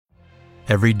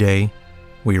Every day,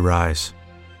 we rise,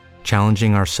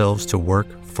 challenging ourselves to work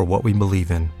for what we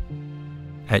believe in.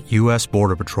 At U.S.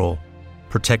 Border Patrol,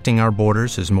 protecting our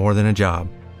borders is more than a job.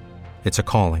 It's a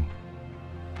calling.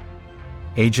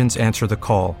 Agents answer the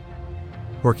call,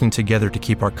 working together to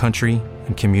keep our country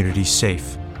and communities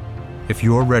safe. If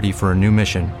you're ready for a new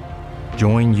mission,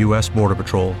 join U.S. Border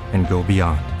Patrol and go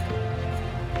beyond.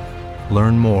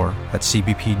 Learn more at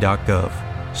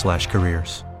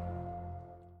cbp.gov/careers.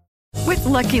 With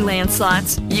Lucky Land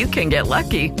Slots, you can get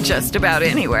lucky just about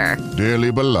anywhere.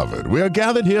 Dearly beloved, we are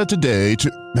gathered here today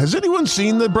to... Has anyone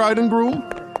seen the bride and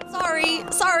groom?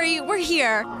 Sorry, we're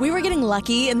here. We were getting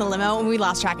lucky in the limo and we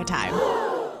lost track of time.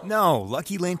 No,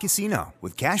 Lucky Land Casino,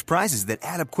 with cash prizes that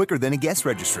add up quicker than a guest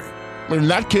registry. In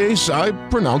that case, I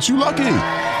pronounce you lucky.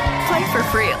 Play for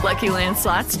free at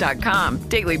LuckyLandSlots.com.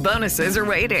 Daily bonuses are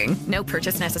waiting. No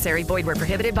purchase necessary. Void where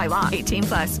prohibited by law.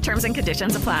 18+. Terms and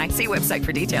conditions apply. See website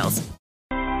for details.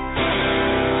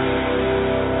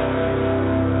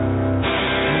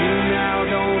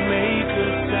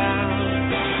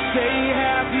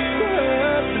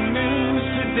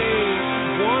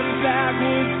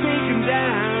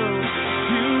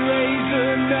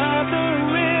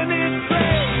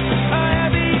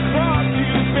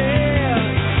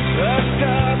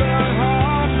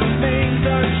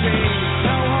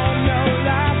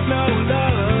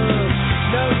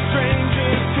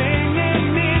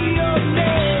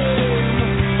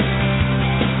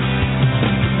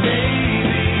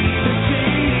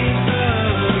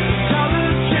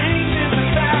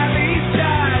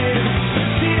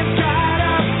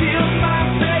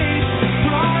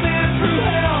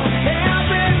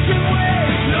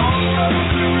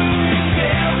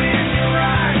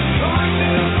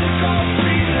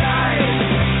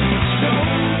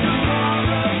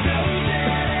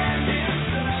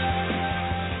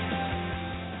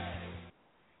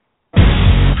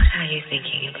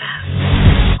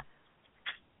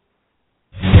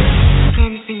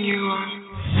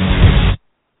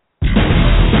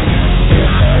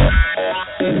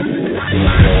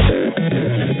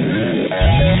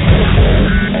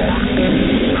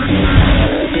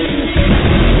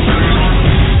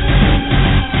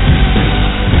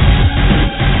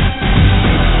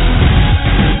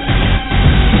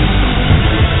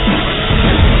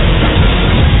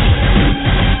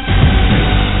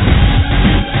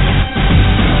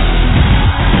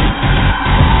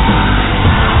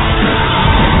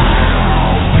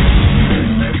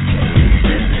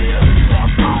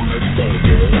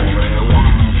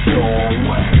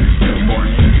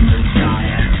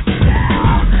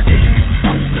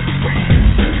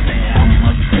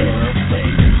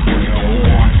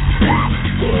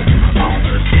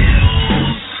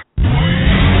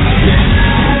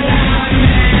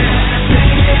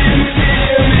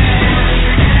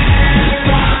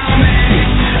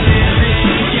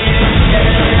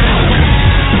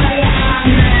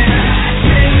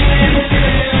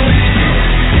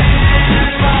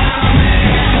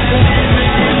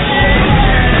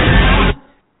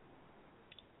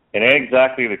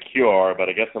 Exactly The Cure, but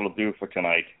I guess it'll do for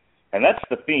tonight. And that's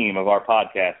the theme of our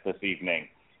podcast this evening.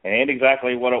 It ain't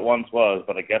exactly what it once was,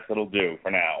 but I guess it'll do for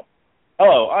now.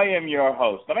 Hello, I am your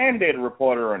host, the mandated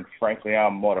reporter, and frankly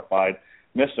I'm mortified,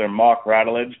 Mr. Mark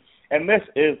Radulich, and this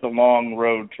is The Long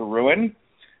Road to Ruin.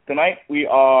 Tonight we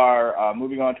are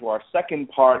moving on to our second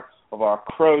part of our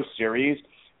Crow series.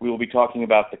 We will be talking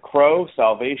about The Crow,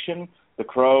 Salvation, The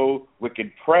Crow,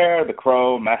 Wicked Prayer, The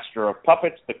Crow, Master of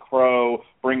Puppets, The Crow,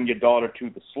 Bring Your Daughter to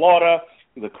the Slaughter,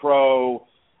 The Crow,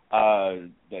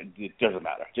 it doesn't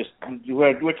matter. Just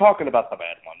we're talking about the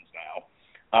bad ones now.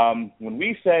 When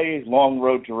we say Long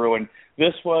Road to Ruin,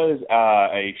 this was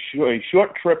a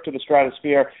short trip to the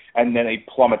stratosphere and then a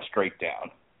plummet straight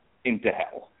down into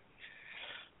hell.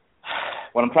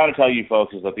 What I'm trying to tell you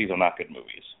folks is that these are not good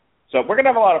movies. So we're going to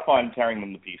have a lot of fun tearing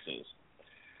them to pieces.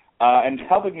 And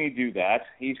helping me do that,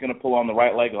 he's going to pull on the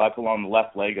right leg while I pull on the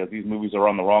left leg, as these movies are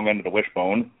on the wrong end of the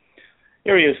wishbone.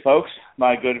 Here he is, folks,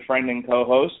 my good friend and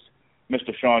co-host,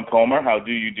 Mr. Sean Comer. How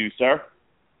do you do, sir?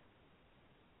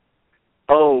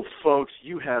 Oh, folks,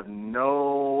 you have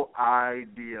no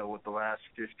idea what the last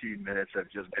 15 minutes have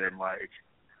just been like.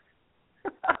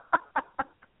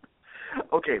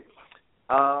 Okay.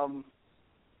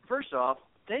 First off,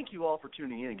 thank you all for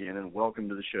tuning in again, and welcome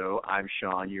to the show. I'm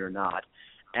Sean, you're not.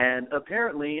 And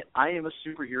apparently, I am a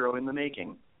superhero in the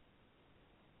making.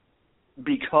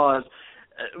 Because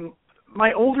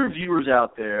my older viewers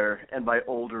out there, and by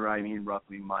older I mean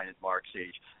roughly mine and Mark's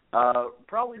age,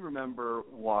 probably remember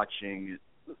watching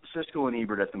Siskel and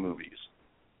Ebert at the movies.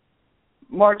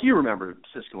 Mark, you remember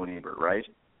Siskel and Ebert, right?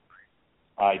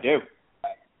 I do.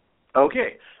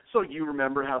 Okay, so you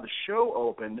remember how the show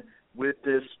opened with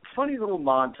this funny little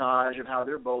montage of how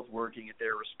they're both working at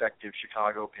their respective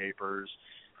Chicago papers,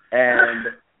 and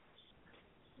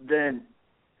then,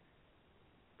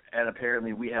 and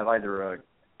apparently we have either a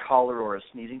caller or a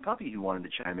sneezing puppy who wanted to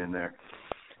chime in there,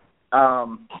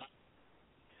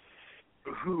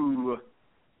 who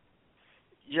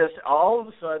just all of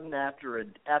a sudden after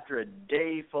a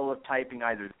day full of typing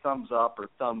either thumbs up or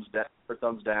thumbs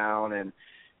down, and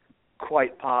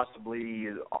quite possibly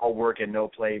all work and no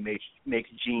play makes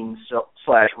Gene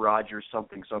 / Roger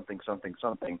something.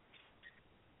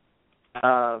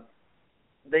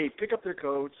 They pick up their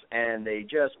coats and they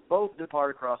just both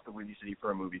depart across the Windy City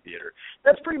for a movie theater.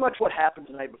 That's pretty much what happened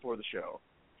tonight before the show.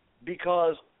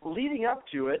 Because leading up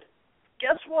to it,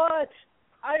 guess what?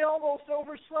 I almost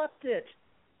overslept it.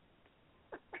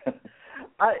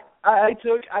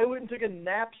 I went and took a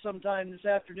nap sometime this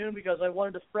afternoon because I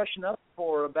wanted to freshen up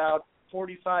for about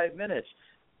 45 minutes.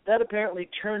 That apparently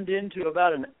turned into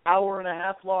about an hour and a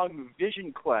half long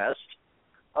vision quest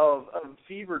of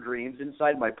fever dreams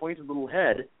inside my pointed little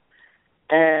head.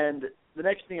 And the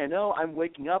next thing I know, I'm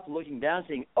waking up, looking down,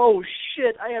 saying, oh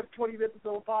shit, I have 20 minutes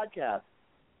until a podcast.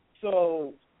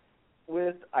 So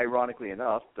with, ironically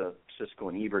enough, the Siskel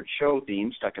and Ebert show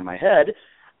theme stuck in my head,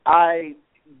 I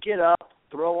get up,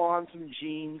 throw on some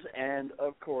jeans, and,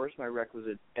 of course, my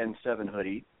requisite N7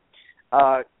 hoodie,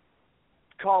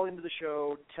 call into the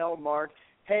show, tell Mark,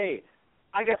 hey,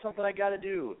 I got something I got to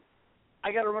do.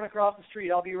 I got to run across the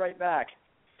street. I'll be right back.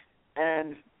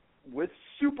 And with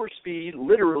super speed,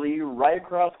 literally right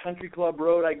across Country Club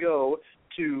Road I go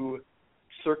to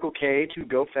Circle K to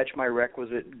go fetch my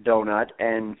requisite donut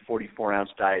and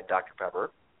 44-ounce Diet Dr. Pepper.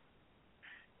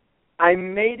 I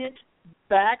made it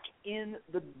back in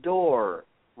the door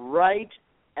right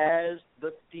as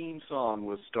the theme song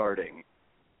was starting.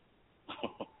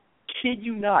 Kid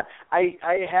you not. I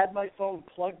had my phone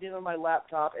plugged in on my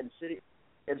laptop and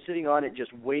sitting on it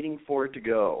just waiting for it to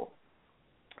go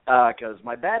because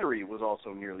my battery was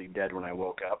also nearly dead when I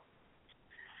woke up.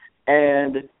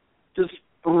 And just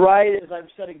right as I'm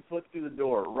setting foot through the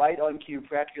door, right on cue,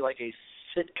 practically like a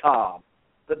sitcom,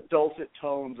 the dulcet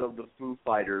tones of the Foo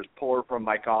Fighters pour from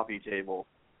my coffee table.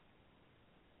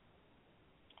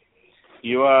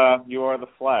 You are the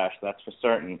Flash, that's for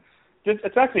certain.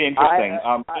 It's actually interesting.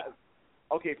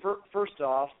 Okay, first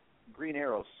off, Green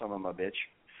Arrow, son of a bitch,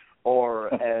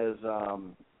 or as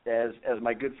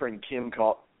my good friend Kim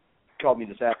called me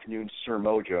this afternoon, Sir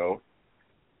Mojo.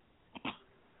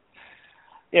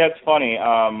 Yeah, it's funny.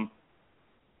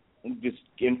 Just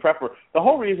in the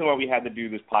whole reason why we had to do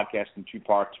this podcast in two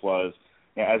parts was,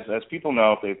 you know, as people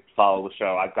know if they follow the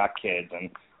show, I've got kids,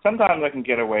 and sometimes I can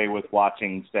get away with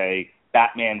watching, say,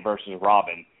 Batman versus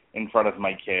Robin in front of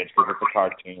my kids because it's a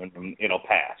cartoon and it'll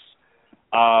pass,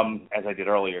 as I did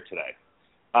earlier today.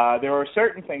 There are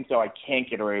certain things, though, I can't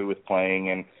get away with playing,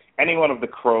 and any one of the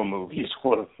Crow movies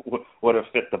would have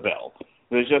fit the bill.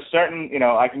 There's just certain,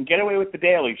 I can get away with The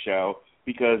Daily Show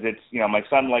because it's, my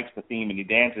son likes the theme and he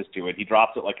dances to it. He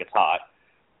drops it like it's hot.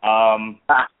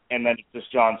 And then it's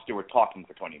just Jon Stewart talking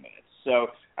for 20 minutes. So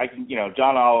I can,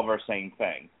 John Oliver, same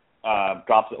thing.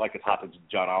 Drops it like it's hot. It's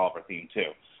John Oliver theme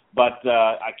too. But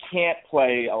I can't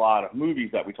play a lot of movies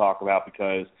that we talk about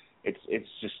because it's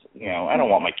just, I don't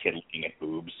want my kid looking at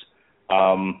boobs.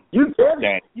 You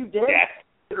did.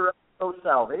 Get her out of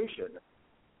Salvation.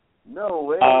 No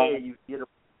way you get her.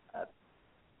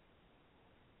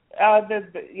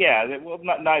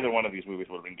 Neither one of these movies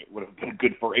would have been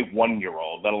good for a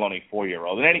 1-year-old, let alone a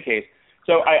 4-year-old. In any case,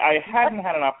 so I hadn't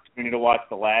had an opportunity to watch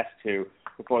the last two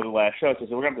before the last show, so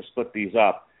we're going to have to split these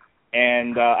up.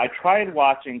 And I tried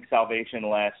watching Salvation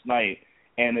last night,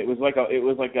 and it was like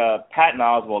a Patton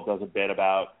Oswalt does a bit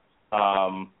about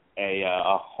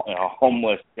a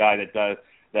homeless guy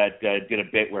that did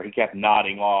a bit where he kept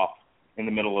nodding off in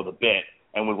the middle of the bit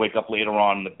and would wake up later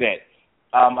on in the bit.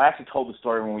 I actually told the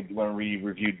story when we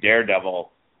reviewed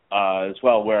Daredevil as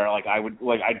well, where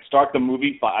I'd start the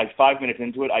movie, 5 minutes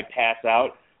into it, I'd pass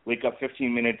out, wake up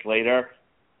 15 minutes later,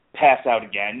 pass out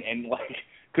again, and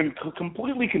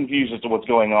completely confused as to what's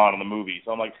going on in the movie.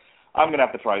 So I'm like, I'm gonna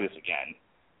have to try this again.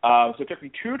 So it took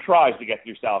me 2 tries to get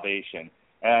through Salvation,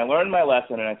 and I learned my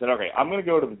lesson, and I said, okay, I'm gonna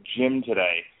go to the gym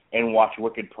today and watch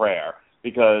Wicked Prayer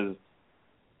because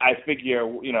I figure,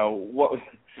 what.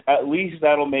 At least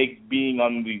that'll make being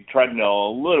on the treadmill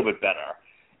a little bit better.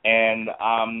 And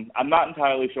I'm not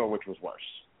entirely sure which was worse,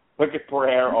 Wicked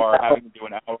Prayer or having to do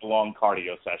an hour-long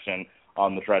cardio session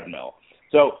on the treadmill.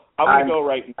 So I'm going to go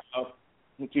right now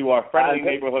to our friendly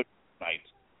neighborhood tonight.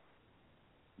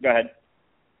 Go ahead.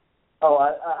 Oh,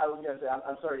 I was going to say,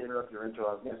 I'm sorry to interrupt your intro.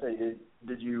 I was going to say,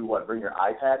 did you, bring your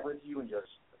iPad with you and just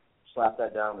slap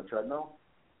that down on the treadmill?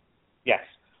 Yes.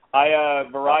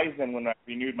 Verizon, when I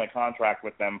renewed my contract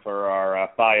with them for our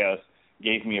Fios,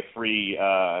 gave me a free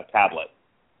tablet.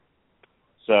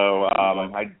 So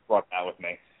I brought that with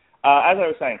me. As I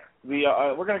was saying,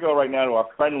 we're going to go right now to our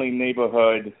friendly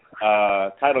neighborhood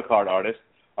title card artist,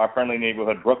 our friendly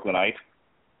neighborhood Brooklynite.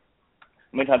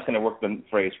 How many times can I work the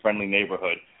phrase friendly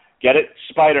neighborhood? Get it?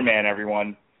 Spider-Man,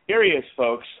 everyone. Here he is,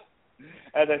 folks.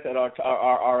 As I said,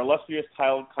 our illustrious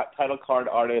title card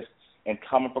artist and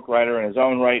comic book writer in his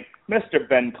own right, Mr.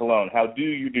 Ben Colon. How do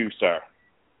you do, sir?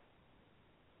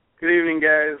 Good evening,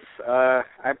 guys.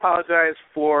 I apologize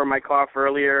for my cough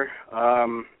earlier.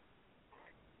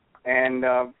 And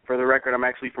for the record, I'm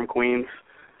actually from Queens.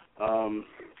 I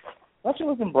thought you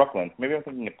live in Brooklyn. Maybe I'm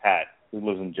thinking of Pat, who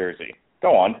lives in Jersey.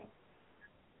 Go on.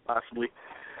 Possibly.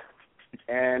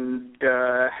 And,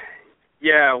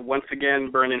 once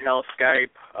again, burn in hell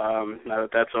Skype. Now that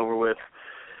that's over with.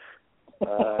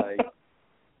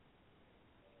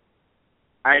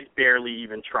 I barely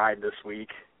even tried this week.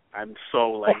 I'm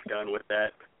so, done with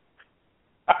that.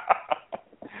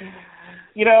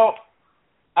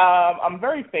 I'm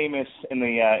very famous in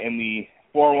the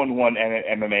 411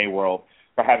 MMA world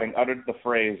for having uttered the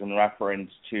phrase in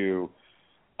reference to,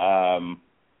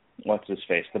 what's his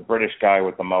face, the British guy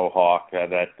with the mohawk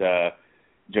that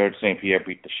George St. Pierre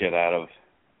beat the shit out of.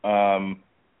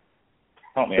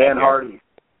 Help me Dan out. Hardy.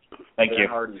 Thank Dan you.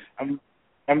 Hardy.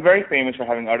 I'm very famous for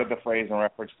having uttered the phrase in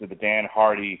reference to the Dan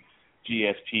Hardy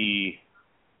GSP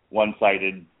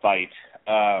one-sided fight.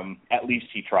 At least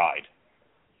he tried.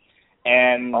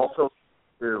 And also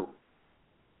true.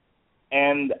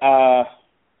 And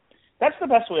that's the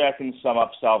best way I can sum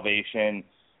up Salvation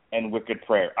and Wicked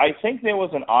Prayer. I think there was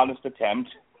an honest attempt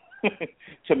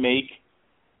to make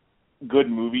good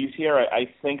movies here. I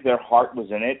think their heart was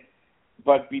in it.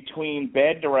 But between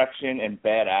bad direction and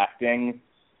bad acting,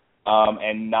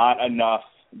 and not enough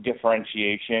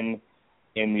differentiation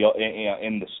in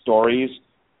the stories,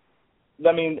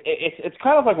 I mean, it's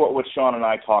kind of like what Sean and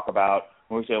I talk about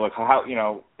when we say, how,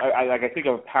 I think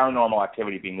of Paranormal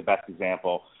Activity being the best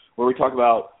example, where we talk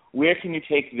about where can you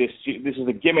take this is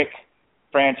a gimmick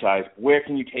franchise, where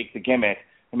can you take the gimmick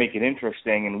and make it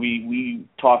interesting, and we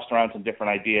tossed around some different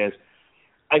ideas.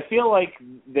 I feel like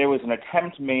there was an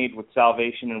attempt made with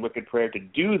Salvation and Wicked Prayer to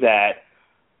do that,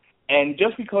 and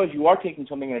just because you are taking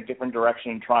something in a different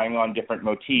direction and trying on different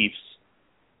motifs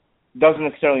doesn't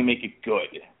necessarily make it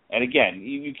good. And again,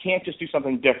 you can't just do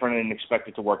something different and expect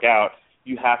it to work out.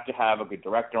 You have to have a good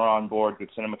director on board, good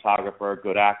cinematographer,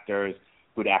 good actors,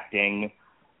 good acting,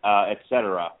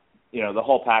 etc. The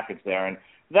whole package there. And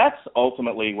that's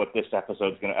ultimately what this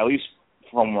episode's going to, at least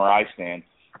from where I stand,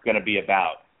 going to be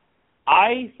about.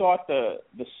 I thought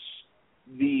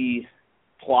the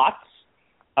plots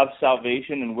of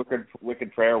Salvation and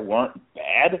Wicked Prayer weren't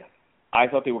bad. I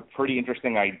thought they were pretty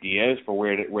interesting ideas for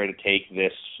where to take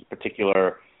this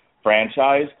particular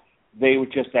franchise. They were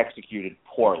just executed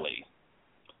poorly.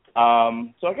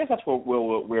 So I guess that's where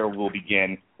we'll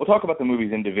begin. We'll talk about the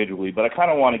movies individually, but I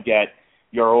kind of want to get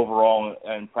your overall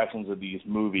impressions of these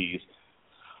movies.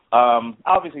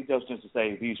 Obviously, just to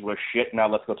say these were shit. Now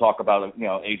let's go talk about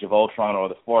Age of Ultron or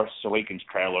the Force Awakens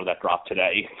trailer that dropped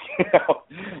today.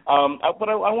 But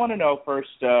I want to know first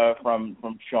from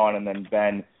Sean and then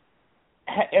Ben.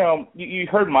 You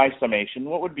heard my summation.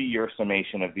 What would be your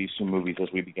summation of these two movies as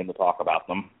we begin to talk about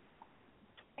them?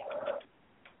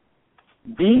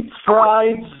 Deep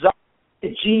fried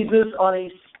Jesus on a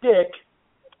stick.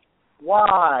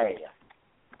 Why?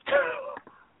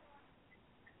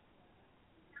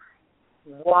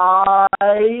 Why?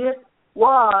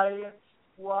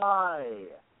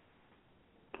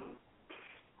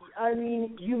 I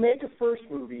mean, you make a first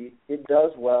movie, it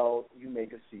does well, you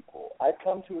make a sequel. I've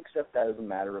come to accept that as a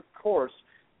matter of course,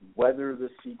 whether the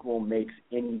sequel makes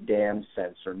any damn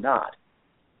sense or not.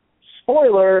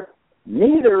 Spoiler,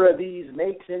 neither of these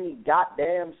makes any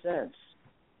goddamn sense.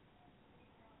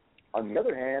 On the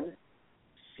other hand,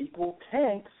 sequel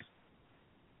tanks,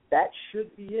 that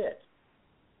should be it.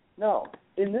 No,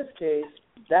 in this case,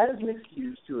 that is an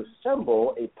excuse to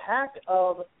assemble a pack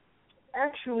of,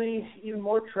 actually, even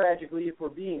more tragically, if we're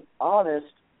being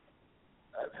honest,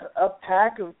 a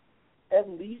pack of at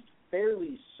least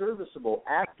fairly serviceable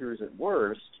actors at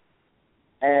worst,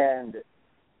 and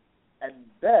at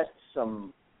best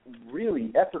some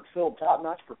really effort-filled,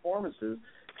 top-notch performances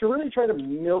to really try to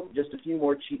milk just a few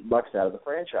more cheap bucks out of the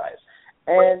franchise.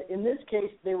 And in this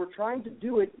case, they were trying to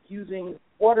do it using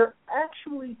what are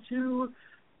actually two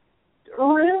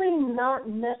really not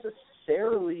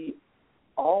necessarily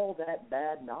all that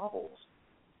bad novels.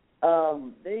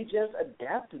 They just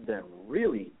adapted them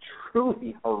really,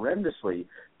 truly horrendously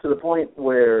to the point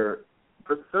where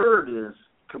the third is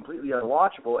completely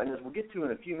unwatchable. And as we'll get to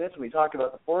in a few minutes when we talk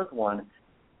about the fourth one,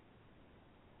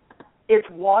 it's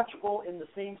watchable in the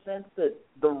same sense that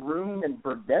The Room and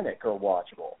Birdemic are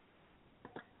watchable.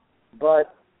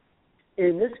 But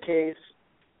in this case,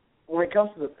 when it comes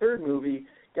to the third movie,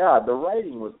 God, the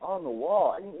writing was on the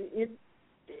wall. I mean,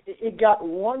 it got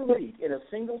 1 week in a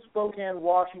single Spokane,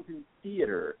 Washington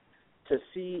theater to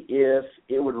see if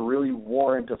it would really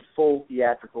warrant a full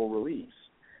theatrical release.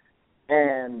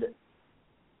 And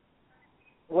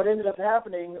what ended up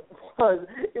happening was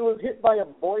it was hit by a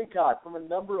boycott from a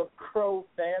number of Crow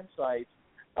fan sites,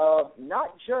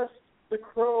 not just the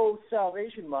Crow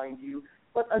Salvation, mind you,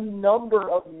 but a number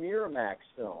of Miramax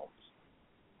films,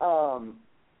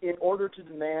 in order to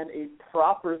demand a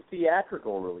proper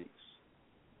theatrical release.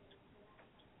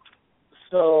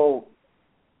 So,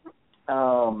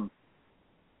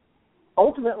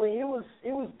 ultimately, it was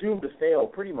doomed to fail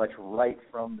pretty much right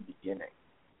from the beginning.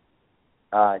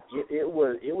 It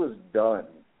was done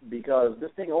because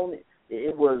this thing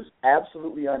it was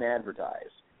absolutely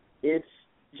unadvertised. It's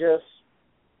just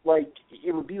like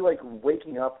it would be like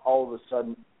waking up all of a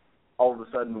sudden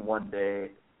one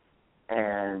day,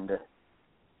 and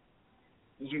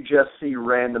you just see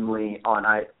randomly on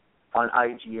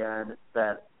IGN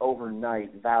that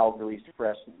overnight Valve released a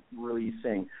press release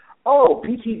saying, "Oh,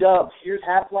 PT Dubs, here's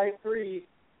Half-Life 3.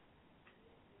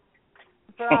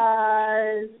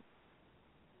 Surprise!"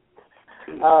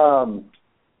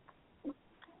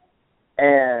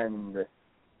 And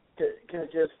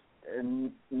just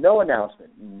no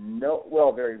announcement,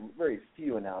 very, very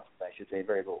few announcements, I should say,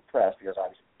 very little press, because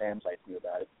obviously fan sites knew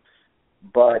about it.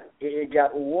 But it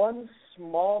got one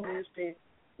small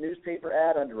newspaper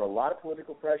ad under a lot of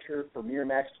political pressure for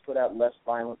Miramax to put out less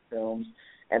violent films,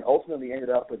 and ultimately ended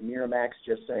up with Miramax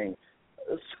just saying,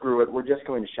 screw it, we're just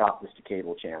going to shop this to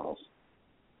cable channels.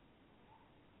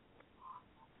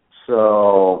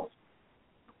 So,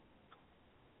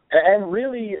 and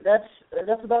really, that's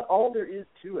about all there is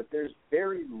to it. There's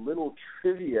very little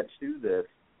trivia to this,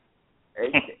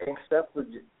 except for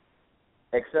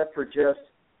just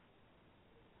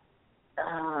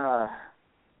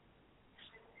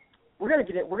we're gonna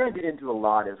get into a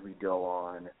lot as we go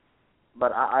on,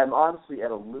 but I'm honestly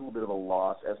at a little bit of a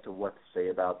loss as to what to say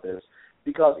about this,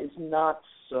 because it's not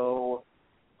so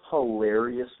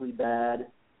hilariously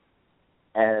bad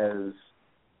as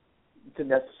to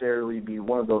necessarily be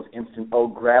one of those instant,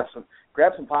 grab some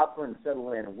popcorn and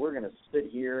settle in, and we're going to sit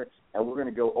here and we're going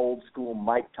to go old school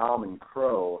Mike, Tom, and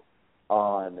Crow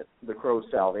on the Crow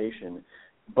Salvation.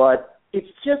 But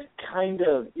it's just kind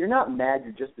of, you're not mad,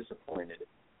 you're just disappointed,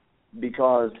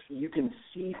 because you can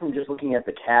see from just looking at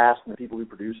the cast and the people who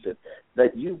produced it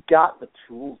that you've got the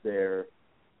tools there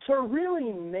to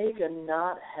really make a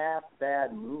not half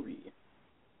bad movie.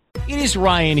 It is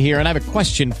Ryan here, and I have a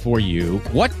question for you.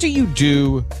 What do you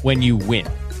do when you win?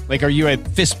 Like, are you a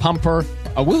fist pumper,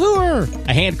 a woohooer,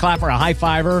 a hand clapper, a high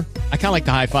fiver? I kind of like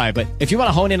the high five, but if you want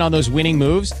to hone in on those winning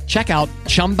moves, check out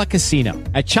Chumba Casino.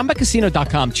 At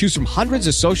ChumbaCasino.com, choose from hundreds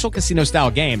of social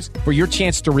casino-style games for your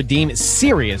chance to redeem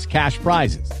serious cash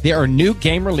prizes. There are new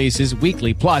game releases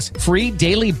weekly, plus free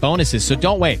daily bonuses. So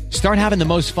don't wait. Start having the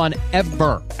most fun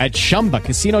ever at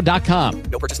ChumbaCasino.com.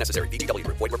 No purchase necessary. VGW.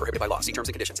 Void where prohibited by law. See terms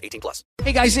and conditions. 18+.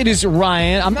 Hey guys, it is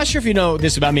Ryan. I'm not sure if you know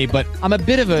this about me, but I'm a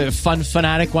bit of a fun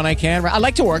fanatic when I can. I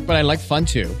like to work, but I like fun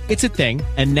too. It's a thing.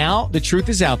 And now the truth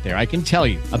is out there. I can tell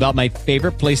you about my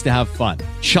favorite place to have fun.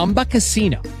 Chumba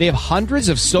Casino. They have hundreds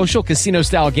of social casino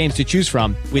style games to choose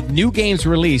from, with new games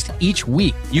released each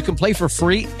week. You can play for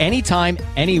free anytime,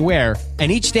 anywhere,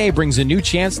 and each day brings a new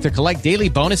chance to collect daily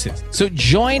bonuses. So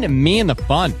join me in the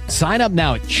fun. Sign up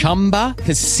now at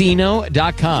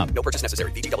ChumbaCasino.com. No purchase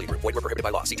necessary. VGW. Void where prohibited by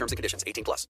law. See terms and conditions.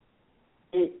 18+.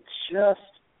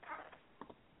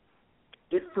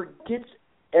 It forgets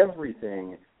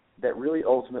everything that really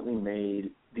ultimately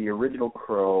made the original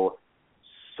Crow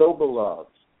so beloved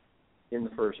in the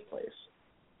first place.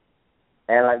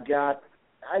 And I've got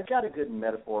a good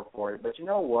metaphor for it, but you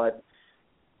know what?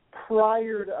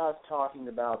 Prior to us talking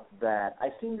about that, I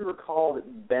seem to recall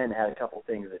that Ben had a couple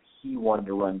things that he wanted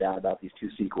to run down about these two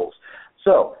sequels.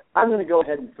 So I'm going to go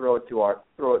ahead and throw it to our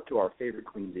favorite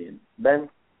Queensian. Ben?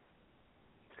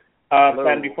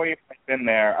 Ben, before you jump in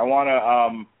there, I want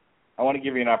to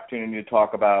give you an opportunity to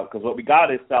talk about, because what we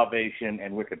got is Salvation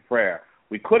and Wicked Prayer.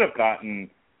 We could have gotten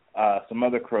some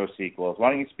other Crow sequels. Why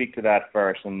don't you speak to that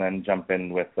first and then jump in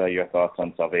with your thoughts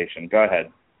on Salvation? Go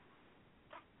ahead.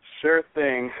 Sure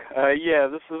thing. Yeah,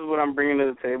 this is what I'm bringing to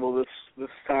the table this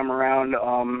time around.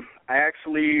 I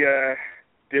actually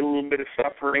did a little bit of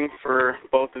suffering for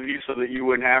both of you so that you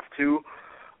wouldn't have to.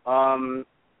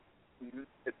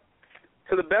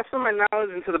 To the best of my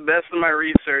knowledge and to the best of my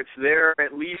research, there are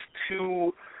at least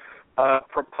 2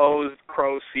 proposed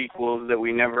Crow sequels that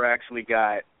we never actually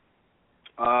got.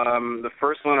 The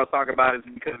first one I'll talk about is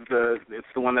because it's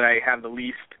the one that I have the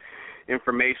least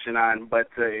information on, but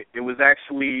it was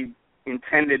actually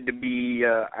intended to be,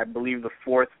 I believe, the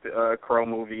 4th Crow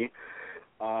movie.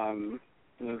 It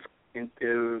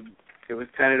was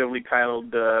tentatively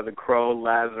titled The Crow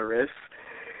Lazarus.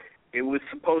 It was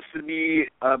supposed to be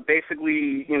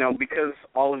basically, because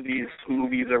all of these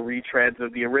movies are retreads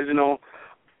of the original,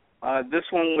 this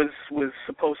one was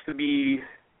supposed to be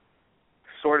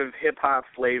sort of hip-hop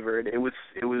flavored. It was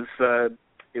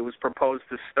proposed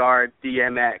to star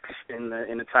DMX in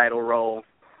the title role.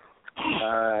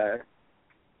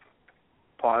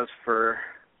 Pause for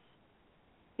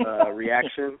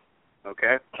reaction.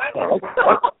 Okay.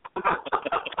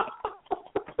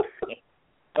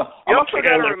 You also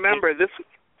got to remember this.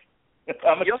 You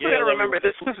also got to remember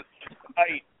this was.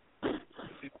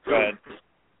 Go ahead.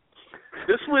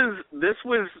 This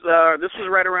was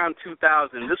right around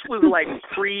 2000. This was like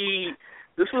pre.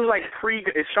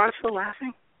 Is Sean still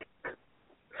laughing?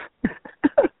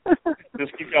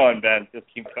 Just keep going, Ben. Just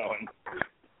keep going.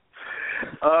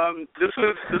 This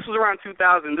was around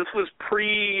 2000. This was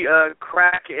pre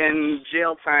crack and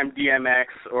jail time DMX,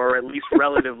 or at least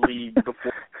relatively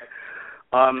before.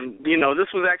 This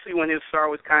was actually when his star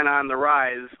was kind of on the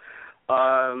rise.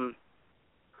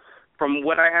 From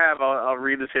what I have, I'll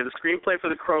read this here. The screenplay for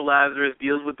The Crow Lazarus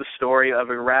deals with the story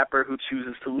of a rapper who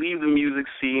chooses to leave the music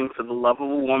scene for the love of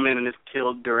a woman and is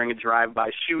killed during a drive-by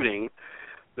shooting.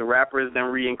 The rapper is then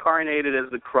reincarnated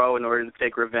as the Crow in order to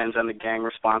take revenge on the gang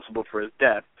responsible for his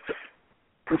death.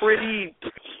 Pretty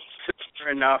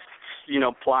similar enough,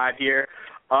 plot here.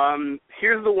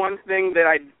 Here's the one thing that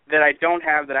I don't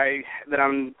have that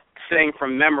I'm saying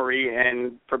from memory,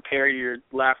 and prepare your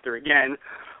laughter again.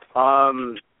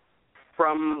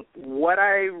 From what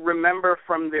I remember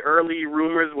from the early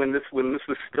rumors when this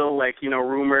was still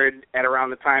rumored at around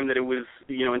the time that it was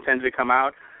intended to come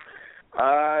out,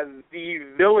 the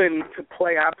villain to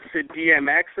play opposite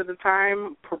DMX at the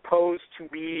time proposed to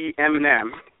be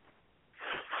Eminem.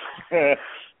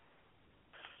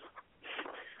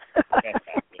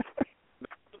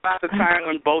 About the time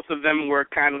when both of them were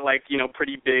kind of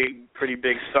pretty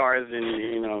big stars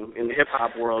in the hip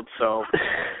hop world. So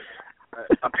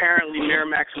apparently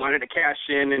Miramax wanted to cash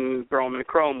in and throw him in a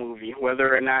Crow movie.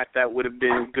 Whether or not that would have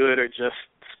been good or just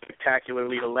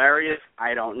spectacularly hilarious,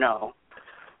 I don't know.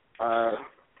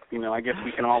 I guess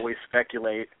we can always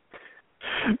speculate.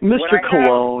 Mr.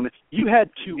 Cologne, you had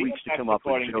 2 weeks to come up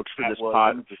with jokes for this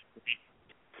pod.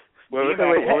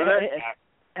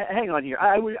 Hang on here.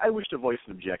 I wish to voice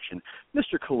an objection.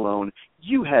 Mr. Cologne,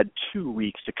 you had 2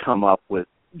 weeks to come up with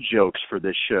jokes for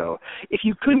this show. If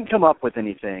you couldn't come up with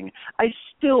anything, I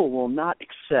still will not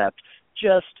accept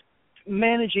just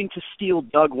managing to steal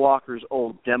Doug Walker's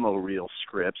old demo reel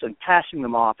scripts and passing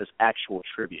them off as actual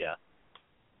trivia.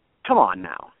 Come on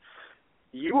now.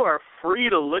 You are free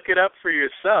to look it up for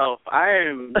yourself. I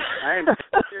am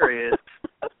serious.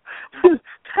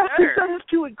 That is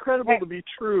too incredible to be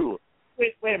true.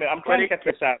 Wait a minute. I'm trying to get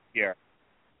this out here.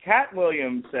 Cat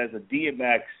Williams says that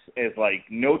DMX is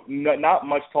not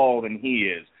much taller than he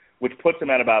is, which puts him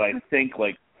at about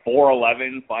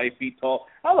 4'11", 5 feet tall.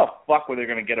 How the fuck were they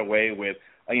going to get away with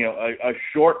a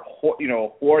short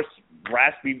hoarse,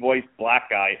 raspy voiced black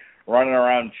guy running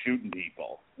around shooting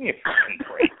people? You're fucking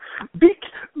great.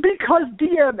 Because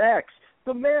DMX,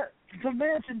 the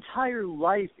man's entire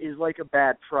life is like a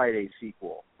Bad Friday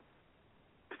sequel.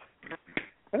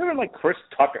 I don't like Chris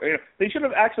Tucker. They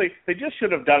just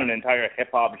should have done an entire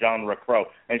hip hop genre Crow,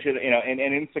 and and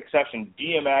in succession,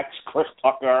 DMX, Chris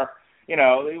Tucker.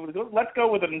 Let's go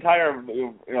with an entire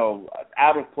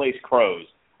out of place Crows.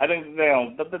 I think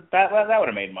that would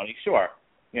have made money. Sure,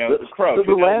 the Crows.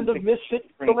 The land of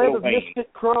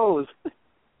misfit crows.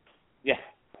 Yeah.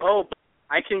 Oh,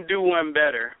 I can do one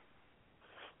better.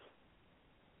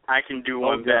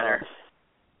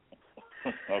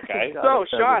 Okay. So,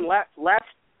 Sean,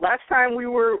 last time we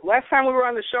were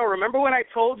on the show, remember when I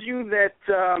told you that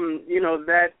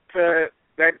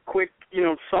that quick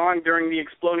song during the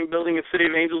exploding building of City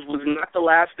of Angels was not the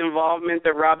last involvement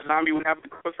that Rob Zombie would have with the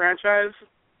Crow franchise?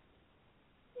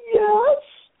 Yes.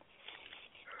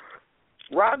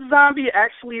 Rob Zombie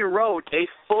actually wrote a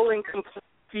full and complete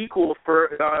sequel for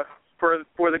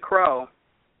the Crow.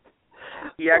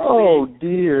 Oh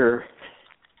dear.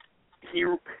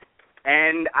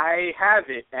 And I have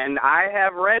it, and I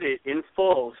have read it in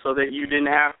full so that you didn't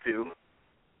have to.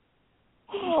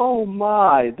 Oh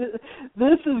my!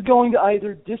 This is going to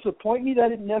either disappoint me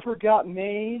that it never got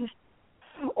made,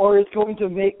 or it's going to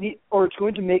make me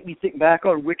think back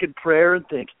on Wicked Prayer and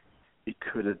think it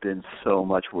could have been so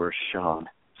much worse, Sean.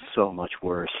 So much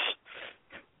worse.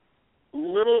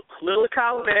 Little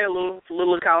column A,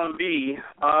 little column B.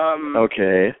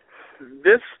 Okay.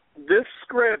 This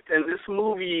script and this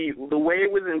movie, the way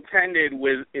it was intended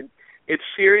was it's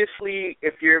seriously,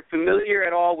 if you're familiar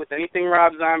at all with anything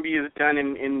Rob Zombie has done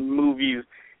in movies,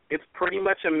 it's pretty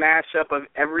much a mashup of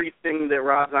everything that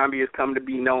Rob Zombie has come to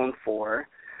be known for.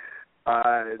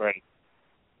 Right.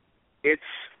 It's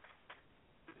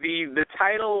the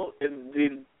title.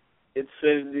 It's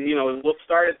we'll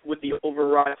start with the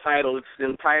overall title. It's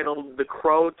entitled The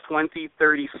Crow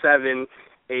 2037: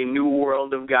 A New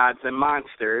World of Gods and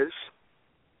Monsters.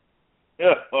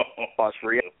 Pause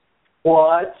for you.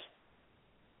 What?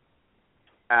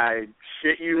 I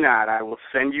shit you not. I will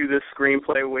send you the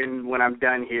screenplay when I'm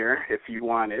done here if you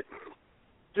want it.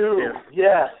 Dude,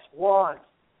 yes, want.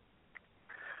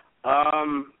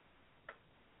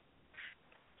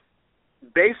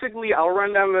 Basically, I'll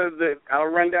run down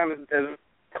as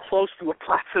close to a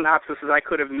plot synopsis as I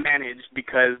could have managed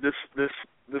because this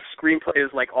screenplay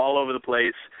is like all over the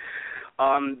place.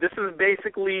 This is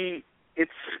basically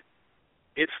it's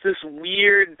this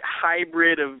weird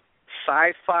hybrid of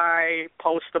sci-fi,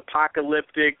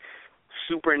 post-apocalyptic,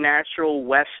 supernatural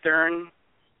western.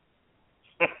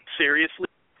 Seriously,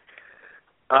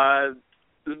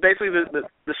 basically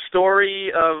the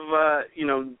story of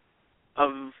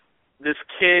this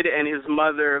kid and his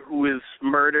mother who is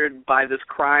murdered by this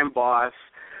crime boss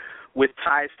with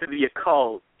ties to the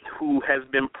occult, who has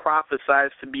been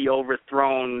prophesized to be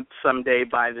overthrown someday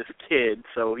by this kid.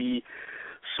 So he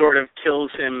sort of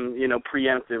kills him,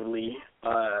 preemptively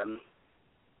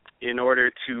in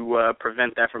order to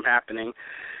prevent that from happening.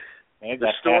 And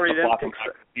the story then picks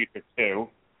up. Future too,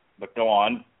 but go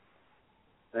on.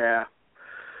 Yeah.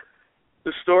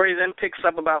 The story then picks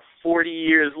up about 40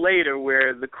 years later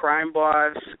where the crime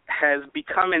boss has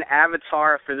become an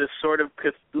avatar for this sort of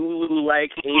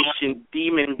Cthulhu-like ancient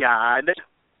demon god.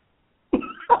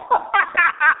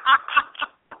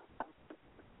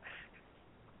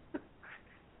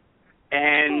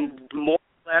 And more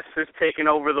or less has taken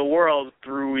over the world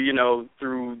through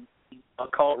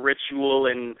occult ritual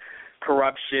and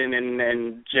corruption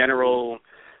and general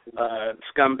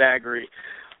scumbaggery.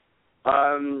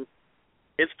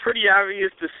 It's pretty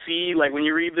obvious to see, like when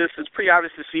you read this, it's pretty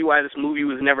obvious to see why this movie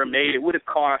was never made. It would have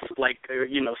cost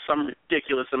some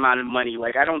ridiculous amount of money.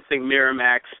 Like I don't think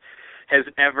Miramax has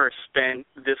ever spent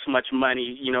this much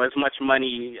money, as much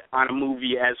money on a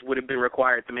movie as would have been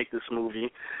required to make this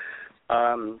movie.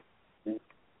 And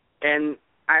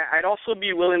I'd also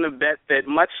be willing to bet that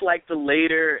much like the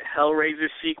later Hellraiser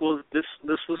sequels, this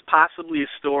was possibly a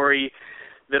story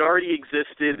that already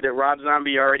existed, that Rob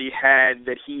Zombie already had,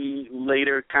 that he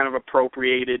later kind of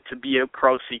appropriated to be a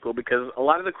Crow sequel, because a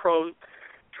lot of the Crow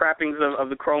trappings of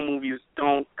the Crow movies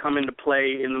don't come into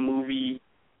play in the movie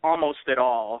almost at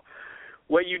all.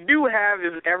 What you do have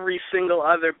is every single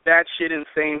other batshit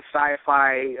insane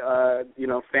sci-fi,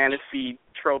 fantasy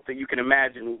trope that you can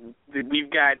imagine. We've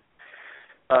got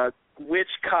witch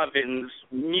covens,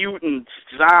 mutants,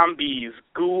 zombies,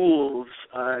 ghouls,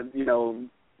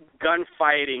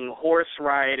 gunfighting, horse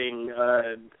riding,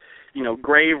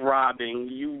 grave robbing,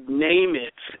 you name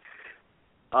it.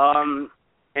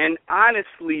 And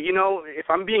honestly, if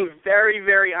I'm being very,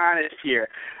 very honest here,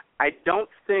 I don't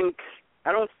think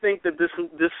that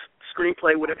this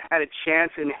screenplay would have had a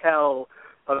chance in hell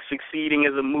of succeeding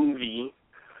as a movie.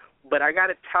 But I got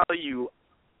to tell you,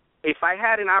 if I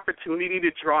had an opportunity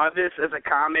to draw this as a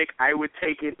comic, I would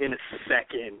take it in a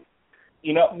second.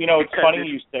 It's funny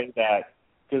you say that,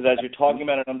 because as you're talking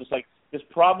about it, I'm just like, this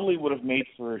probably would have made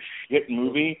for a shit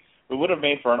movie, but it would have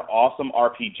made for an awesome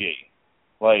RPG,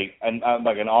 like an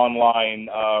online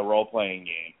role-playing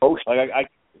game. Oh,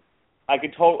 I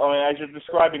could totally. I mean, as you're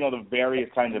describing all the various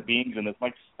kinds of beings in this,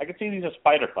 like I could see these as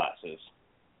spider classes.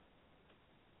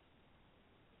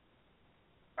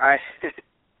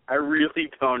 I really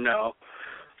don't know,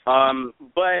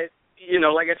 but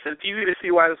like I said, it's easy to see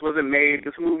why this wasn't made.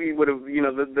 This movie would have,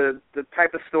 the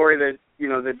type of story that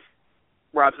that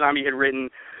Rob Zombie had written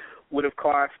would have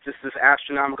cost just this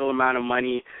astronomical amount of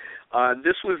money.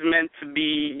 This was meant to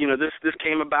be, this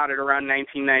came about at around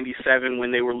 1997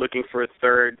 when they were looking for a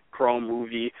third Crow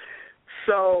movie.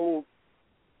 So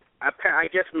I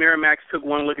guess Miramax took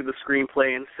one look at the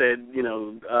screenplay and said,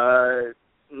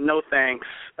 no thanks.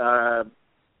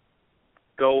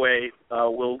 go away.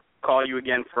 We'll call you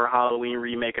again for a Halloween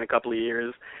remake in a couple of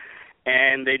years.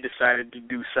 And they decided to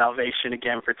do Salvation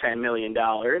again for $10 million.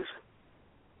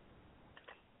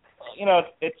 You know,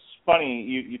 it's funny.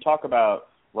 You talk about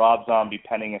Rob Zombie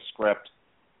penning a script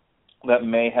that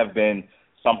may have been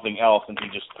something else, and he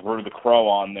just threw The Crow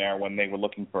on there when they were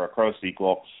looking for a Crow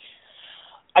sequel.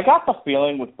 I got the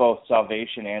feeling with both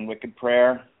Salvation and Wicked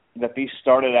Prayer that these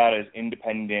started out as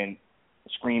independent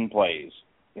screenplays,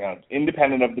 you know,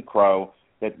 independent of The Crow,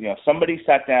 that, you know, somebody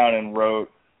sat down and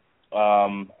wrote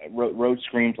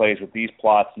screenplays with these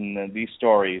plots and these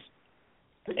stories,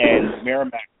 and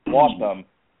Miramax bought them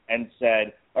and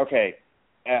said, okay,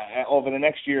 over the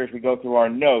next year as we go through our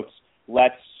notes,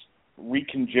 let's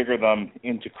reconfigure them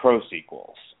into Crow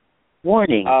sequels.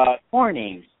 Warning,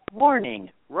 warning,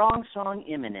 wrong song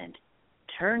imminent.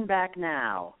 Turn back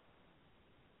now.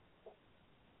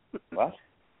 What?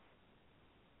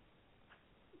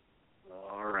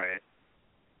 All right.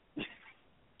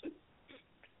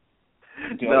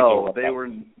 No, they were...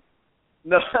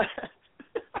 No.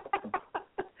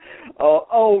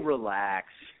 oh, relax.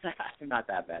 Not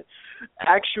that bad.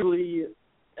 Actually,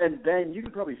 and Ben, you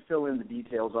could probably fill in the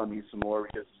details on these some more,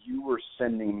 because you were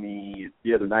sending me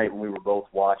the other night when we were both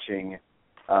watching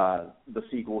the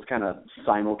sequels kind of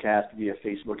simulcast via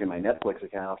Facebook and my Netflix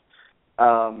account.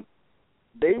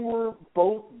 They were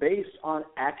both based on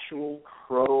actual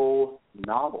Crow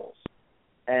novels.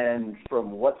 And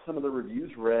from what some of the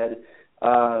reviews read,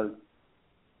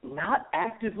 not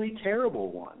actively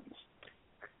terrible ones.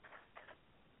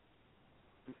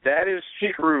 That is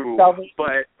true,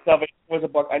 but Salvation was a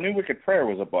book. I knew Wicked Prayer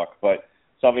was a book, but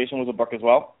Salvation was a book as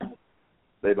well?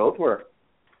 They both were.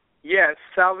 Yeah,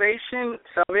 Salvation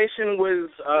was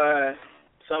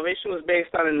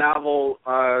based on a novel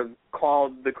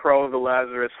called The Crow of the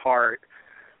Lazarus Heart.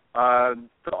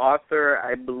 The author,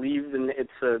 I believe,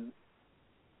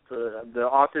 the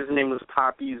author's name was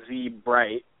Poppy Z.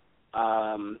 Bright.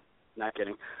 Not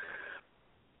kidding.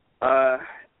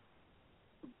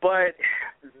 But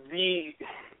the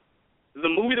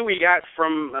movie that we got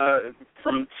from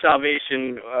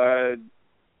Salvation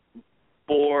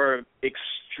bore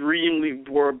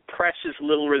precious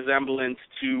little resemblance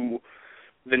to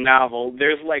the novel.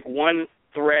 There's like one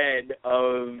thread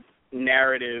of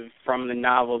narrative from the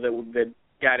novel that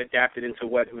got adapted into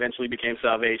what eventually became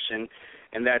Salvation,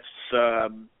 and that's the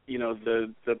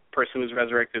person who's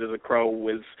resurrected as a crow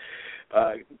was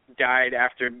died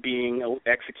after being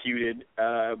executed,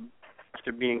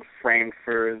 after being framed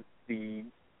for the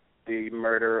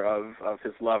murder of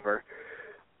his lover.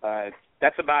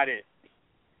 That's about it,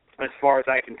 as far as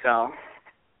I can tell.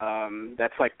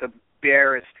 That's like the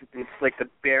barest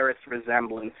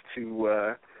resemblance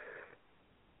to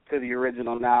the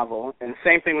original novel. And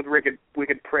same thing with Wicked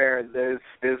Prayer.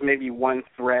 There's maybe one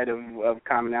thread of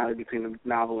commonality between the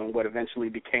novel and what eventually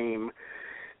became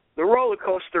the roller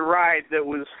coaster ride that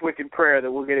was Wicked Prayer, that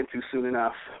we'll get into soon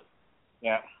enough.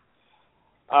 Yeah.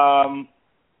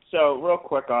 So real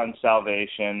quick on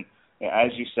Salvation,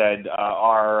 as you said,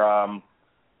 our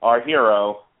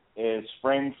hero is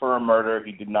framed for a murder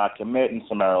he did not commit and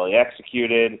summarily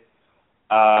executed.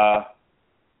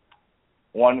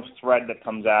 One thread that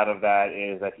comes out of that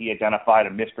is that he identified a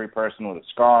mystery person with a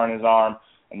scar on his arm,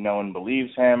 and no one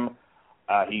believes him.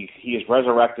 He is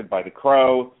resurrected by the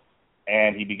Crow,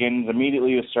 and he begins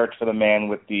immediately to search for the man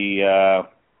with the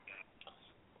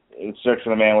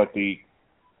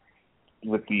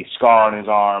scar on his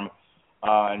arm,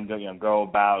 and go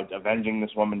about avenging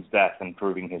this woman's death and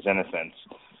proving his innocence.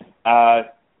 As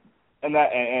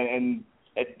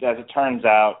it turns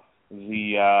out,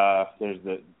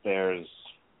 there's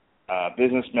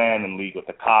businessmen in league with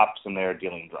the cops, and they're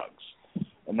dealing drugs.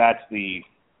 And that's the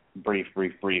brief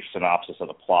synopsis of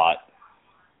the plot.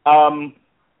 I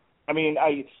mean,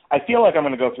 I feel like I'm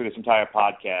going to go through this entire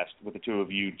podcast with the two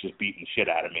of you just beating the shit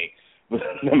out of me,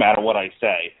 no matter what I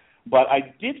say. But I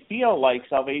did feel like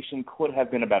Salvation could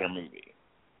have been a better movie.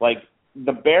 Like,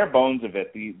 the bare bones of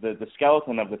it, the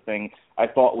skeleton of the thing, I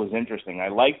thought was interesting. I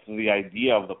liked the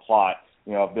idea of the plot,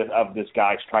 of this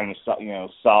guy trying to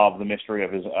solve the mystery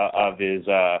of his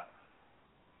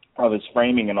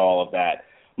framing and all of that.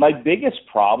 My biggest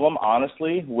problem,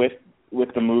 honestly, with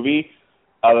the movie,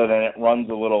 other than it runs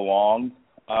a little long,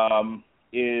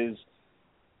 is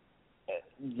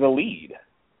the lead.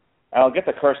 And I'll get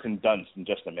to Kirsten Dunst in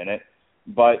just a minute,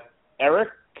 but Eric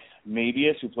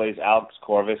Mabius, who plays Alex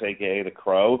Corvus, a.k.a. The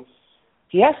Crow,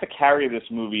 he has to carry this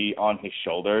movie on his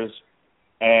shoulders,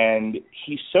 and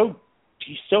he's so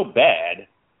bad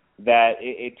that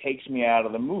it takes me out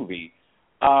of the movie.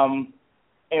 I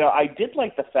did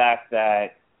like the fact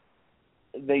that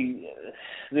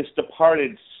this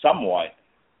departed somewhat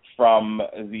from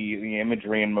the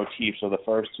imagery and motifs of the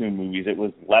first two movies. It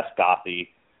was less gothy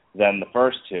than the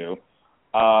first two,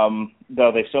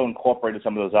 though they still incorporated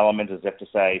some of those elements as if to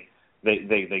say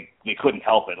they couldn't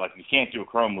help it. Like, you can't do a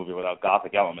Crow movie without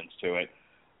gothic elements to it,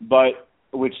 but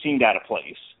which seemed out of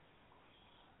place.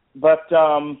 But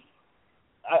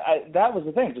that was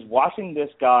the thing, just watching this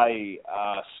guy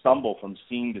stumble from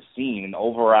scene to scene and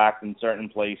overact in certain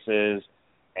places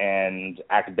and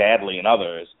act badly in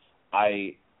others.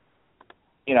 I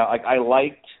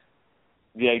liked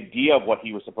the idea of what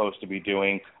he was supposed to be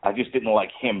doing. I just didn't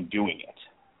like him doing it.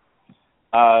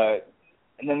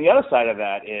 And then the other side of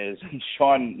that is,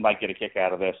 Sean might get a kick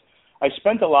out of this, I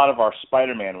spent a lot of our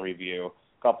Spider-Man review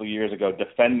a couple of years ago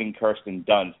defending Kirsten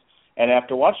Dunst, and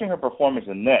after watching her performance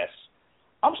in this,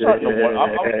 I'm starting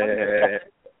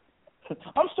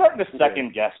to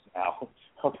second guess now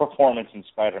her performance in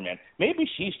Spider-Man. Maybe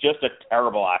she's just a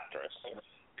terrible actress.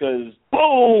 Because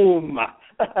boom, I'm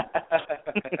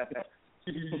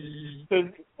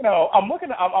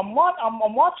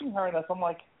watching her and I'm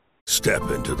like, step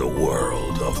into the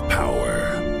world of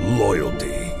power,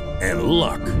 loyalty, and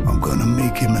luck. I'm gonna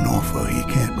make him an offer he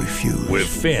can't refuse. With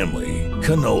family,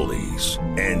 cannolis,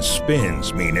 and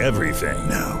spins mean everything.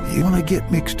 Now, you wanna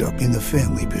get mixed up in the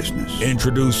family business.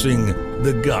 Introducing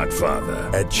The Godfather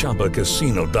at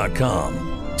ChumbaCasino.com.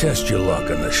 Test your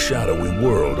luck in the shadowy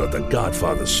world of The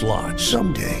Godfather slot.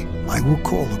 Someday, I will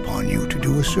call upon you to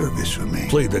do a service for me.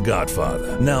 Play The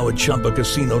Godfather, now at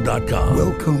ChumbaCasino.com.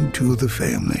 Welcome to the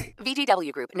family.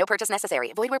 VGW Group. No purchase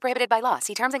necessary. Void where prohibited by law.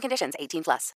 See terms and conditions.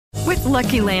 18+. With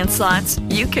Lucky Land Slots,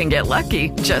 you can get lucky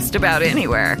just about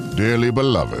anywhere. Dearly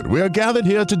beloved, we are gathered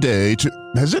here today to...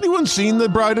 Has anyone seen the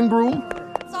bride and groom?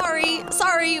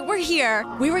 Sorry, we're here.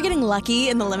 We were getting lucky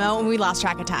in the limo and we lost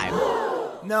track of time.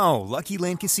 No, Lucky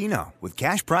Land Casino, with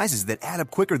cash prizes that add up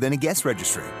quicker than a guest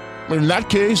registry. In that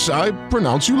case, I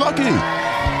pronounce you lucky.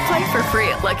 Play for free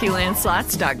at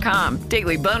LuckyLandSlots.com.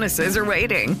 Daily bonuses are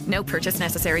waiting. No purchase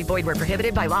necessary. Void where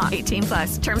prohibited by law.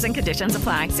 18+. Terms and conditions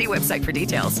apply. See website for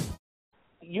details.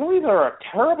 You're either a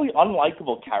terribly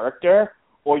unlikable character,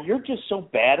 or you're just so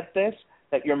bad at this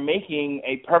that you're making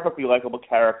a perfectly likable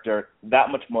character that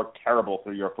much more terrible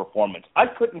through your performance. I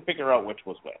couldn't figure out which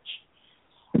was which.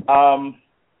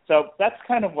 So that's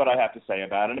kind of what I have to say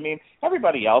about it. I mean,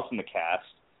 everybody else in the cast,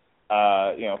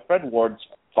 Fred Ward's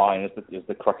fine as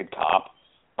the crooked cop.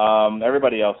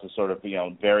 Everybody else is sort of,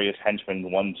 various henchmen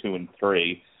 1, 2, and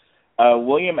 3.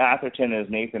 William Atherton as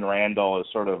Nathan Randall is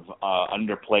sort of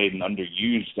underplayed and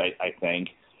underused, I think.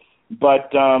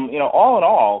 But, all in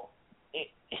all,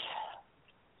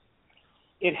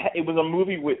 it was a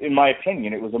movie in my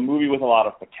opinion, it was a movie with a lot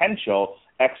of potential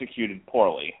executed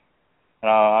poorly.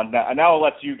 Now I'll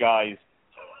let you guys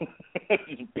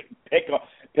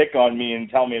pick on me and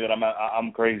tell me that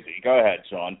I'm crazy. Go ahead,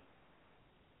 Sean.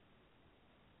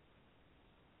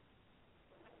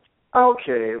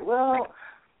 Okay, well,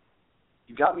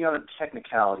 you got me on a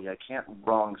technicality. I can't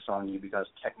wrong song you because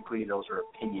technically those are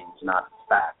opinions, not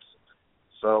facts.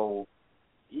 So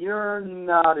you're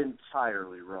not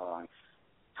entirely wrong.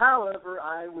 However,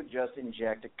 I would just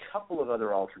inject a couple of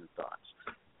other alternate thoughts.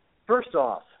 First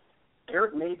off,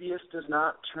 Eric Mabius does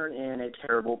not turn in a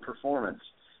terrible performance.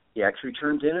 He actually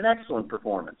turns in an excellent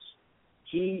performance.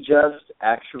 He just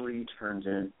actually turns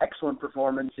in an excellent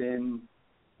performance in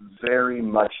very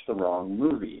much the wrong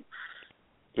movie.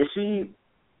 You see,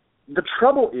 the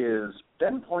trouble is,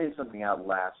 Ben pointed something out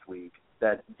last week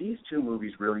that these two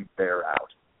movies really bear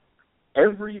out.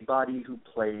 Everybody who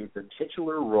played the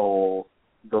titular role,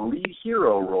 the lead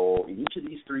hero role in each of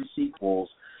these three sequels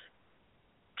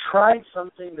tried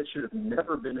something that should have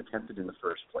never been attempted in the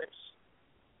first place.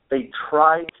 They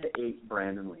tried to ape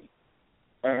Brandon Lee.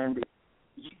 And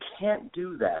you can't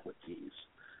do that with these.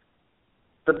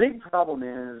 The big problem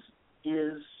is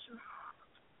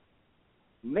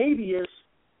Mabius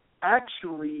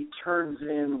actually turns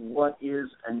in what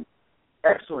is an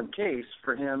excellent case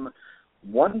for him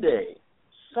one day,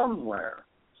 somewhere,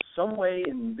 some way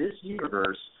in this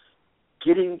universe,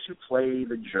 getting to play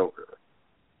the Joker.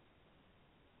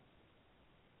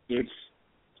 It's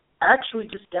actually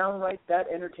just downright that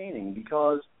entertaining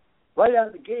because right out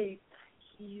of the gate,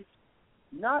 he's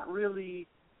not really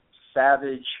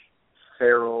savage,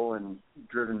 feral, and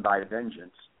driven by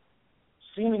vengeance.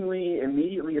 Seemingly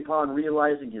immediately upon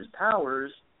realizing his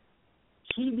powers,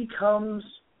 he becomes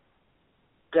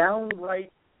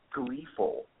downright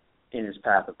gleeful in his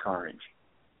path of carnage.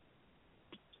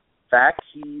 In fact,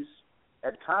 he's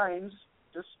at times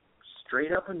just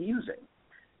straight up amusing.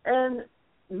 And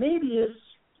Mabius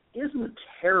isn't a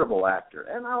terrible actor,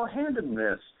 and I'll hand him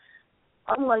this.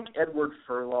 Unlike Edward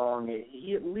Furlong,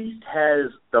 he at least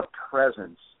has the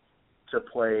presence to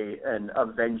play an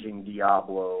avenging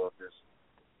Diablo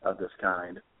of this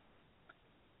kind.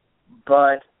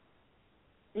 But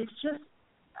it's just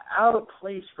out of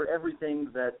place for everything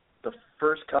that the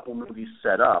first couple movies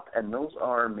set up, and those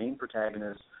are main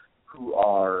protagonists who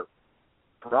are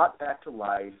brought back to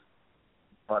life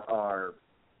but are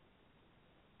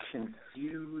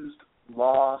confused,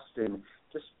 lost, and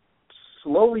just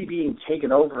slowly being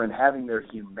taken over and having their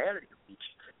humanity reached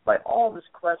by all this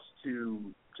quest to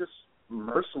just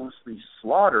mercilessly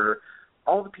slaughter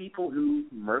all the people who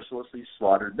mercilessly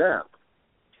slaughtered them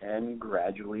and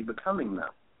gradually becoming them.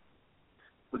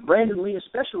 With Brandon Lee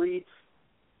especially,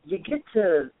 you get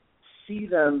to see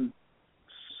them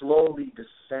slowly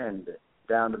descend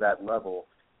down to that level.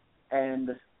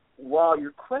 And while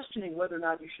you're questioning whether or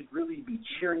not you should really be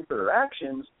cheering for their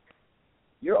actions,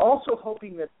 you're also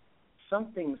hoping that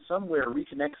something somewhere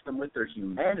reconnects them with their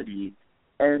humanity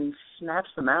and snaps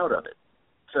them out of it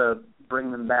to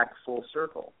bring them back full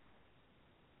circle.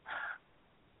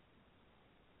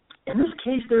 In this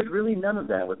case, there's really none of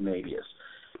that with Mabius.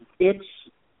 It's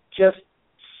just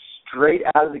straight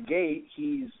out of the gate,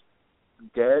 he's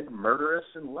dead, murderous,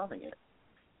 and loving it.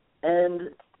 And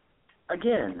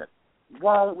again,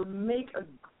 while it would make a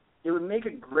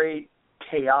great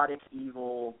chaotic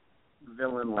evil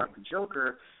villain like the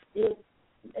Joker, it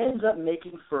ends up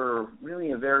making for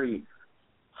really a very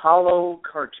hollow,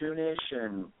 cartoonish,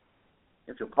 and,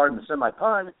 if you'll pardon the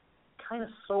semi-pun, kind of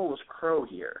soulless crow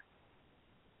here.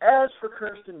 As for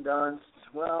Kirsten Dunst,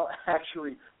 well,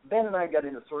 actually, Ben and I got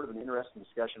into sort of an interesting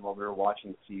discussion while we were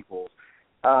watching the sequels.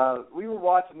 We were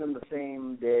watching them the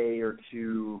same day or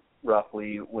two,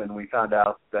 roughly, when we found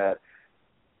out that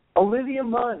Olivia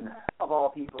Munn, of all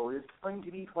people, is going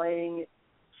to be playing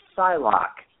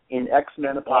Psylocke in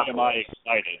X-Men Apocalypse. Boy, am I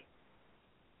excited.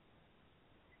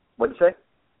 What'd you say?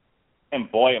 And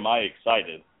boy, am I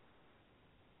excited.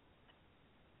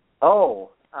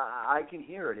 Oh, I can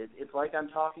hear it. It's like I'm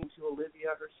talking to Olivia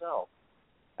herself.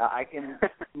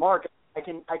 Mark, I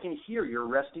can hear your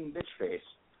resting bitch face.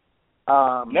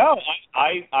 No,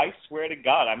 I swear to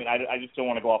God. I mean, I just don't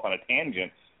want to go off on a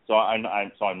tangent, so I'm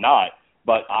not.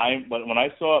 But when I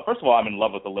saw, first of all, I'm in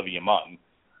love with Olivia Munn.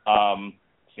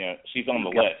 She's on the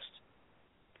list.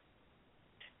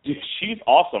 She's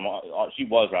awesome. She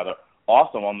was rather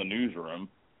awesome on The Newsroom,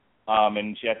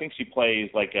 and I think she plays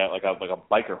like a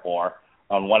biker whore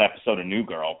on one episode of New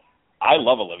Girl. I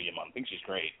love Olivia Munn. I think she's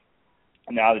great.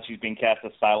 Now that she's being cast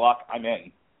as Psylocke, I'm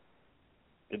in.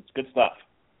 It's good stuff.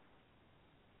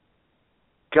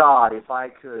 God, if I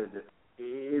could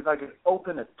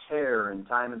open a tear in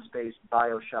time and space,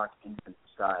 BioShock Infinite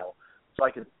style, so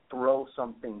I could throw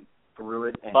something through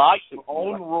it. And by your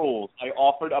own rules, I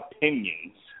offered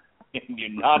opinions, and you're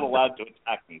not allowed to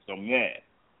attack me. So yeah.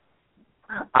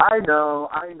 I know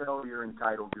you're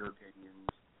entitled to your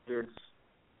opinions.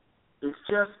 It's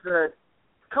just that,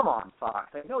 come on,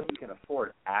 Fox. I know you can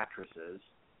afford actresses.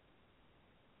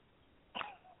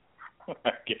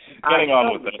 Getting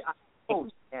on with it. I know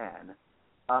you can.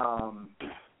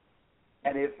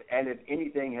 And if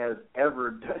anything has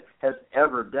ever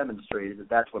demonstrated that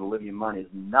that's what Olivia Munn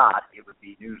is not, it would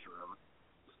be Newsroom.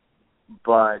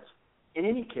 But in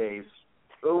any case,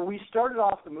 we started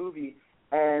off the movie,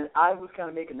 and I was kind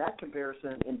of making that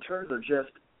comparison in terms of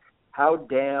just how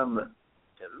damn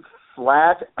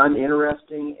flat,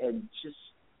 uninteresting, and just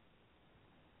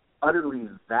utterly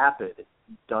vapid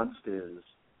Dunst is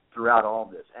throughout all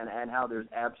this, and how there's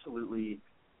absolutely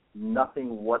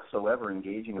nothing whatsoever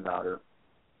engaging about her.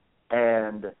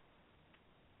 And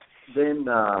then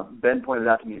Ben pointed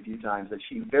out to me a few times that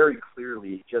she very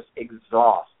clearly just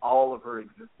exhausts all of her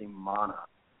existing mana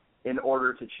in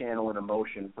order to channel an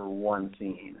emotion for one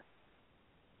scene.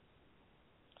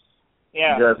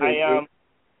 Yeah,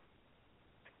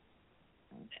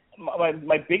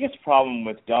 my biggest problem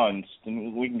with Dunst,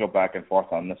 and we can go back and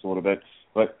forth on this a little bit,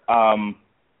 but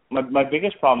my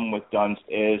biggest problem with Dunst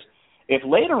is if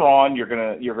later on you're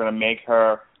gonna make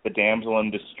her the damsel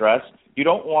in distress, you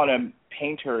don't want to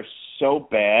paint her so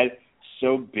bad,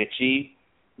 so bitchy,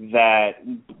 that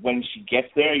when she gets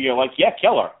there, you're like, yeah,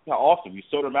 kill her. Yeah, awesome. You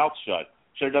sewed her mouth shut.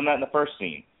 Should have done that in the first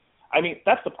scene. I mean,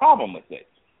 that's the problem with it.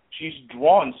 She's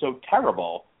drawn so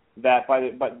terrible that by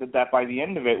the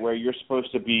end of it, where you're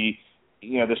supposed to be,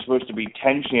 there's supposed to be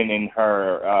tension in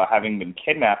her having been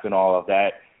kidnapped and all of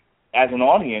that. As an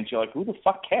audience, you're like, who the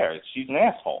fuck cares? She's an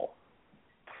asshole.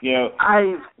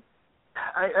 I've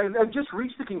just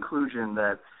reached the conclusion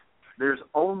that There's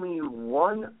only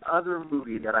one other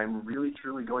movie that I'm really,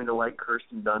 truly going to like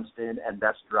Kirsten Dunst in, and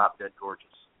that's Drop Dead Gorgeous.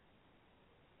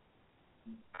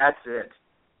 That's it.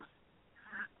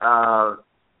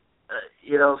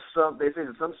 They say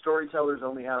that some storytellers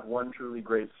only have one truly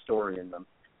great story in them.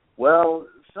 Well,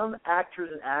 some actors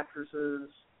and actresses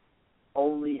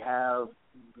only have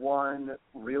one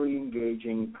really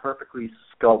engaging, perfectly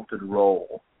sculpted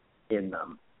role in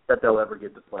them that they'll ever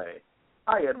get to play.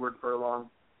 Hi, Edward Furlong.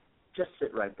 Just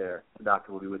sit right there. The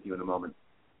doctor will be with you in a moment.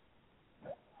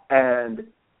 And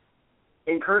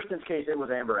in Kirsten's case, it was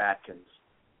Amber Atkins.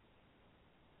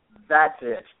 That's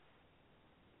it.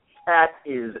 That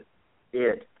is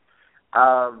it.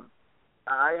 I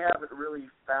haven't really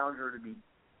found her to be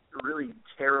really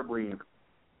terribly,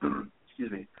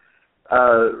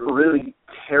 really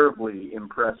terribly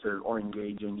impressive or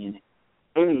engaging in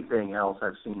anything else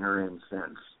I've seen her in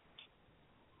since.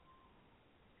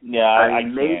 Yeah, I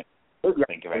can't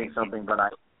think of anything. Something, but I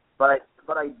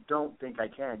don't think I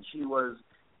can. She was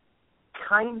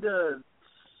kinda,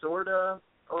 sorta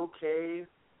okay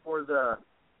for the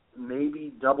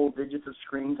maybe double digits of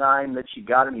screen time that she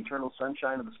got in Eternal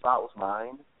Sunshine of the Spotless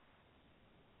Mind.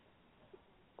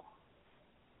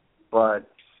 But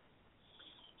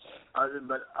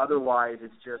otherwise,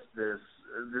 it's just this.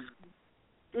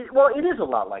 It is a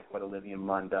lot like what Olivia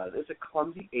Munn does. It's a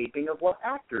clumsy aping of what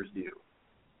actors do.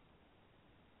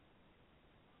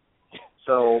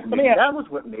 So maybe that was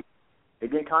what made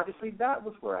it unconsciously. That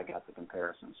was where I got the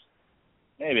comparisons.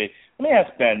 Maybe. Let me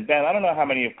ask Ben. Ben, I don't know how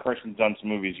many of Kirsten Dunst's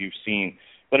movies you've seen,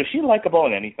 but is she likable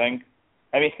in anything?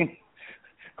 I mean,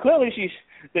 clearly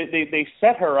they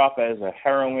set her up as a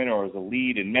heroine or as a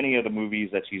lead in many of the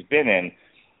movies that she's been in,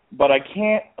 but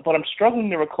I'm struggling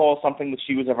to recall something that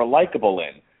she was ever likable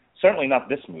in. Certainly not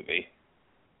this movie.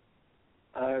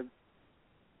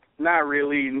 Not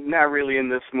really in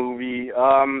this movie.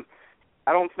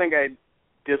 I don't think I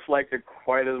disliked her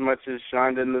quite as much as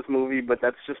Sean did in this movie, but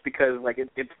that's just because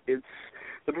it's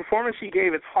the performance she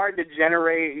gave. It's hard to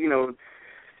generate.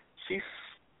 She's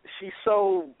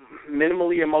so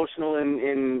minimally emotional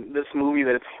in this movie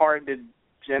that it's hard to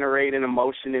generate an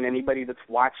emotion in anybody that's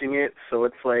watching it. So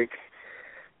it's like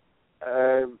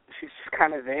she's just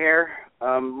kind of there.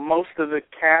 Most of the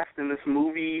cast in this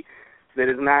movie that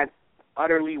is not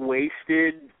utterly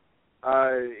wasted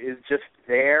is just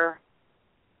there.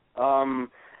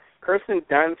 Kirsten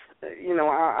Dunst,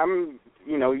 I'm,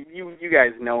 you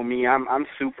guys know me. I'm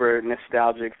super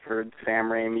nostalgic for Sam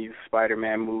Raimi's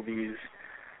Spider-Man movies.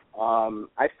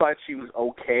 I thought she was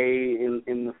okay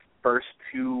in the first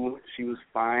two. She was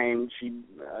fine. She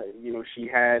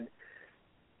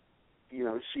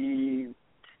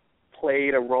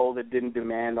played a role that didn't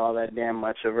demand all that damn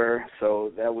much of her,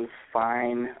 so that was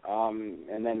fine.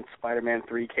 And then Spider-Man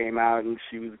 3 came out, and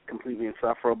she was completely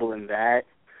insufferable in that.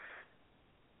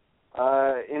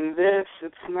 In this,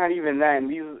 it's not even that.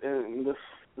 In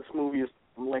this movie is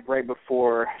like right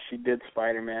before she did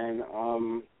Spider-Man.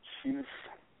 She's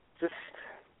just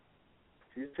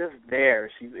there.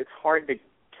 It's hard to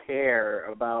care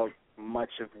about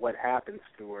much of what happens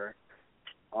to her.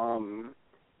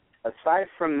 Aside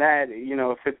from that,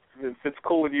 if it's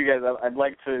cool with you guys, I'd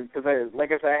like to, because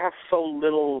I have so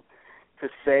little to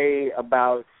say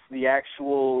about the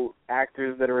actual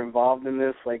actors that are involved in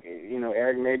this. Like,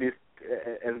 Eric maybe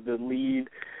as the lead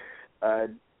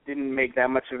didn't make that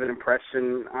much of an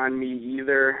impression on me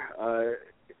either.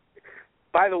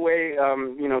 By the way,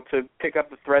 to pick up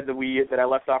the thread that I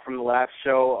left off from the last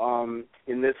show,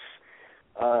 in this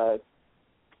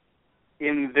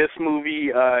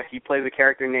movie, he plays a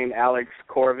character named Alex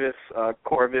Corvus.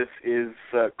 Corvus is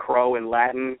crow in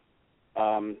Latin.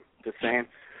 Just saying.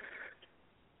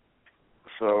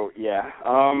 So yeah.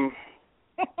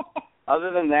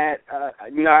 Other than that,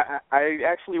 I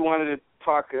actually wanted to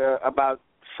talk about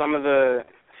some of the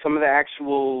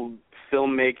actual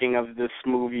filmmaking of this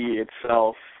movie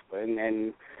itself,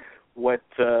 and what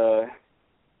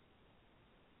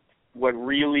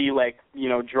really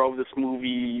drove this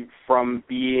movie from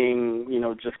being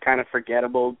just kind of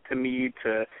forgettable to me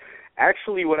to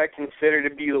actually what I consider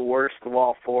to be the worst of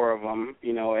all four of them.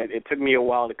 It took me a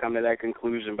while to come to that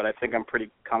conclusion, but I think I'm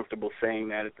pretty comfortable saying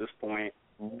that at this point.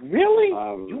 Really?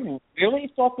 You really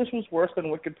thought this was worse than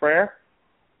Wicked Prayer?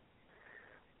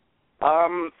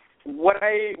 What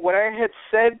I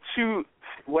said to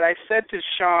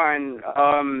Sean,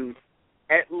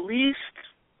 at least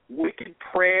Wicked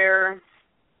Prayer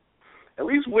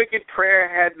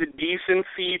had the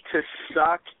decency to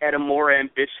suck at a more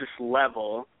ambitious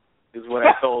level, is what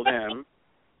I told him.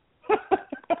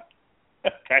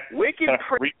 Okay. Wicked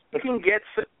Prayer can get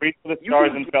some... Reach for the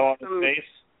stars and fell on his face?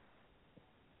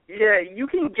 Yeah, you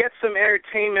can get some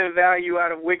entertainment value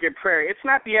out of Wicked Prayer. It's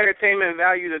not the entertainment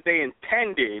value that they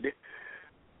intended,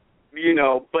 you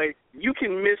know, but you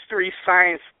can Mystery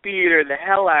Science Theater the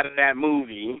hell out of that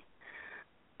movie.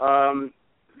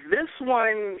 This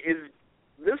one,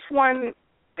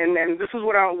 and this is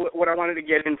what I wanted to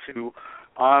get into.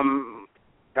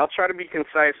 I'll try to be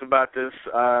concise about this.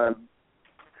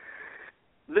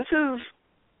 This is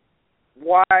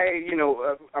why, you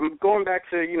know, I'm going back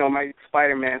to, you know, my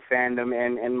Spider-Man fandom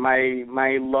and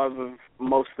my love of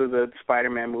most of the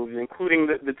Spider-Man movies, including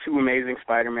the two Amazing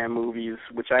Spider-Man movies,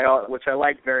 which I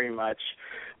like very much.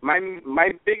 My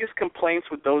biggest complaints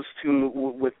with those two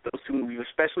movies,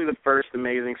 especially the first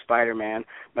Amazing Spider-Man,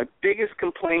 my biggest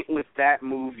complaint with that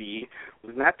movie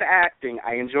was not the acting.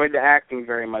 I enjoyed the acting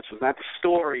very much. It was not the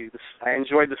story. I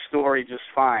enjoyed the story just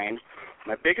fine.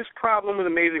 My biggest problem with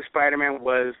Amazing Spider-Man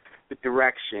was the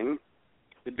direction.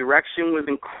 The direction was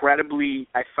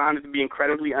I found it to be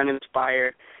incredibly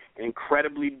uninspired and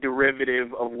incredibly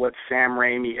derivative of what Sam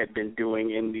Raimi had been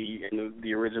doing in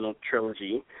the original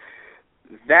trilogy.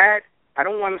 That, I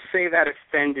don't want to say that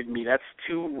offended me. That's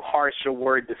too harsh a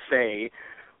word to say,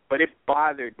 but it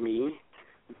bothered me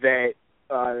that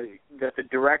the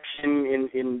direction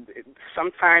in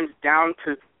sometimes down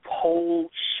to whole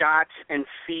shots and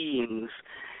scenes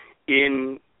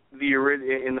in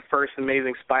the first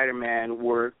Amazing Spider-Man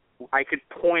were, I could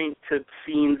point to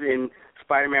scenes in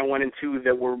Spider-Man 1 and 2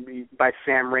 that were by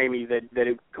Sam Raimi that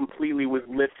it completely was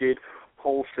lifted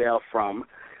wholesale from.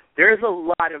 There's a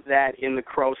lot of that in The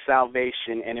Crow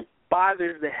Salvation, and it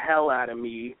bothers the hell out of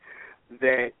me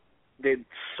that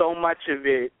so much of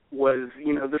it was,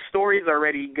 you know, the story's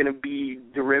already going to be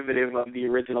derivative of the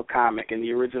original comic and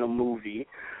the original movie.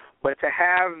 But to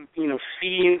have, you know,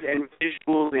 scenes and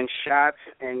visuals and shots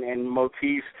and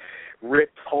motifs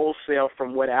ripped wholesale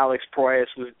from what Alex Proyas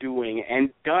was doing and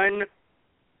done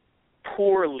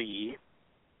poorly,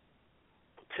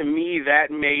 to me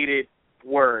that made it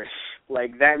worse.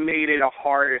 Like, that made it a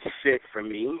harder sit for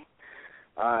me.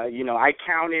 You know, I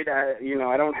counted, you know,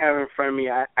 I don't have it in front of me,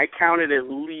 I counted at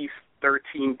least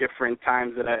 13 different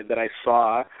times that I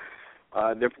saw.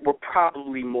 There were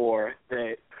probably more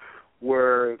that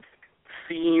were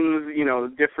scenes, you know,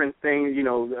 different things, you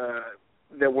know,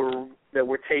 that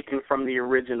were taken from the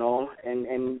original,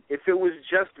 and if it was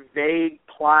just vague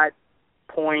plot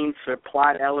points or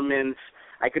plot elements,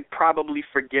 I could probably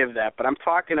forgive that. But I'm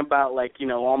talking about, like, you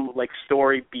know, almost like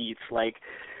story beats, like,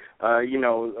 you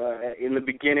know, in the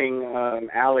beginning,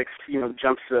 Alex, you know,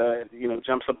 jumps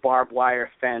a barbed wire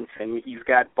fence, and he's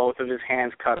got both of his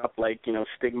hands cut up like, you know,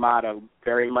 Stigmata,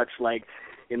 very much like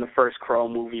in the first Crow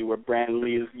movie where Brandon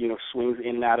Lee, you know, swings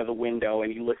in and out of the window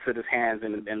and he looks at his hands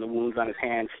and the wounds on his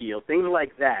hands heal. Things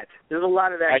like that. There's a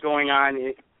lot of that going on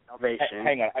in Salvation.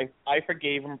 Hang on. I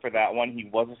forgave him for that one. He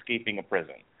was escaping a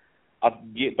prison.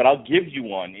 But I'll give you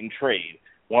one in trade,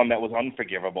 one that was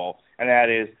unforgivable, and that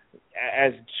is,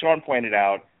 as Sean pointed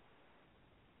out,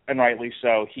 and rightly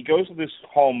so, he goes to this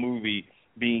whole movie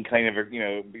being kind of a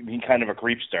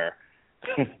creepster.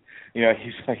 You know,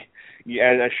 he's like,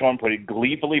 as Sean put it,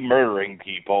 gleefully murdering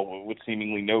people with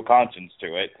seemingly no conscience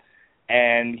to it,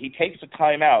 and he takes the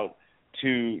time out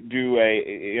to do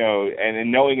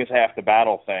and knowing is half the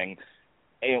battle thing,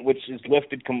 which is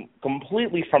lifted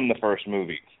completely from the first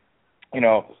movie. You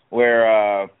know,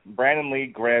 where Brandon Lee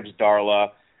grabs Darla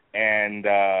and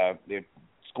it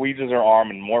squeezes her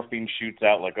arm and morphine shoots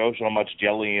out like, oh, so much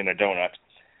jelly in a donut,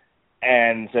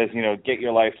 and says, you know, get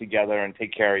your life together and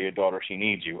take care of your daughter. She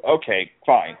needs you. Okay,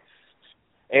 fine.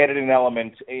 Added an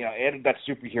element, you know, added that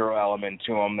superhero element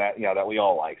to him that, you know, that we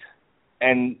all liked.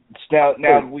 And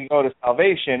now we go to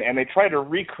Salvation, and they try to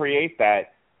recreate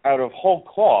that out of whole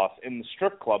cloth in the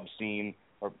strip club scene,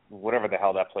 or whatever the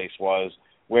hell that place was,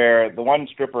 where the one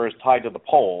stripper is tied to the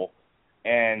pole,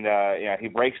 and you know, he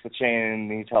breaks the chain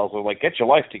and he tells her, like, get your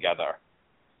life together.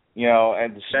 You know,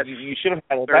 and you should have,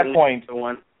 at that point,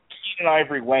 Keenen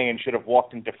Ivory Wayans should have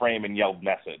walked into frame and yelled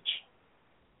message.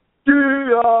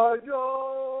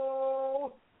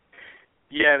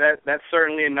 Yeah, that's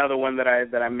certainly another one that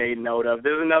I made note of.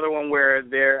 There's another one where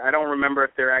I don't remember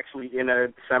if they're actually in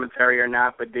a cemetery or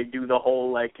not, but they do the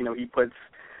whole, like, you know, he puts...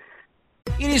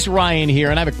 It is Ryan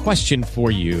here, and I have a question for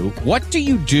you. What do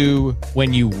you do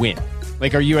when you win?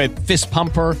 Like, are you a fist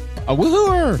pumper, a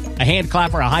woohooer, a hand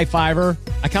clapper, a high fiver?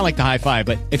 I kind of like the high five,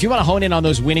 but if you want to hone in on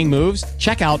those winning moves,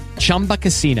 check out Chumba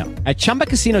Casino. At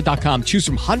ChumbaCasino.com, choose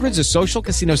from hundreds of social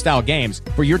casino-style games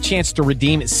for your chance to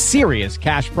redeem serious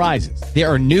cash prizes. There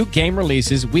are new game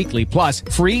releases weekly, plus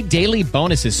free daily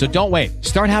bonuses. So don't wait.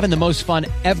 Start having the most fun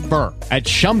ever at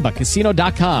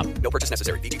ChumbaCasino.com. No purchase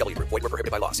necessary. VGW Group. Void where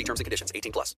prohibited by law. See terms and conditions.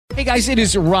 18+. Hey guys, it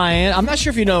is Ryan. I'm not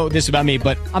sure if you know this about me,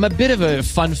 but I'm a bit of a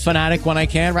fun fanatic when I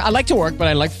can. I like to work, but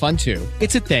I like fun too.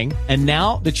 It's a thing. And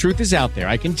now the truth is out there.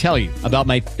 I can tell you about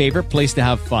my favorite place to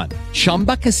have fun.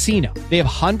 Chumba Casino. They have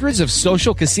hundreds of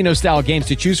social casino style games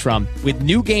to choose from with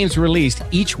new games released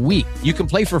each week. You can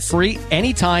play for free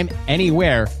anytime,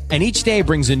 anywhere. And each day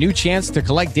brings a new chance to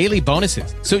collect daily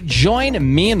bonuses. So join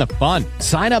me in the fun.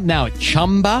 Sign up now at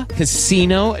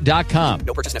ChumbaCasino.com.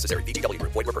 No purchase necessary. VGW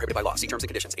Group. Void where prohibited by law. See terms and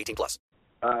conditions. 18+.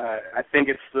 I think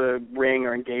it's the ring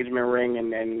or engagement ring,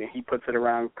 and he puts it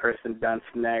around Kirsten Dunst's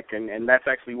neck, and that's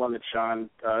actually one that Sean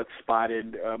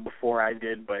spotted before I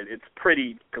did, but it's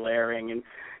pretty glaring. And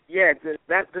yeah,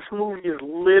 this movie is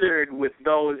littered with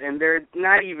those, and they're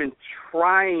not even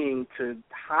trying to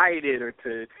hide it or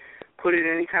to put it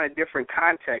in any kind of different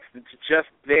context. It's just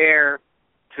there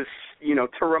to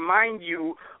remind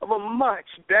you of a much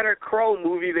better Crow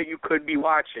movie that you could be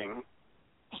watching.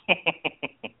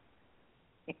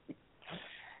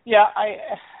 Yeah,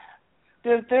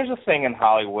 there's a thing in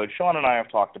Hollywood. Sean and I have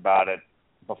talked about it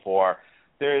before.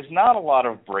 There's not a lot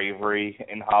of bravery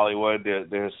in Hollywood.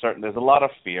 There's a lot of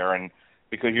fear, and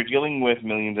because you're dealing with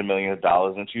millions and millions of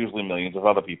dollars, and it's usually millions of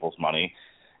other people's money,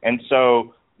 and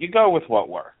so you go with what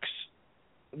works.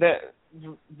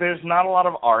 There's not a lot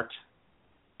of art.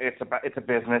 It's a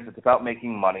business. It's about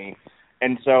making money,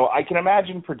 and so I can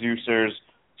imagine producers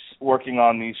working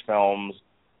on these films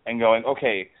and going,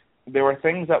 okay, there were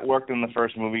things that worked in the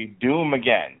first movie, do them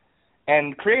again.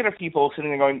 And creative people sitting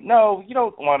there going, no, you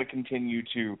don't want to continue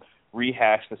to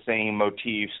rehash the same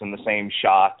motifs and the same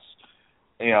shots,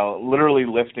 literally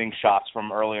lifting shots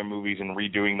from earlier movies and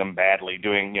redoing them badly,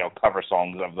 doing, cover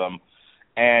songs of them.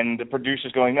 And the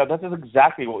producers going, no, that is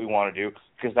exactly what we want to do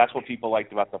because that's what people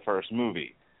liked about the first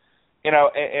movie.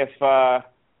 If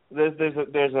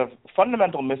there's a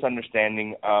fundamental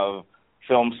misunderstanding of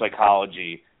film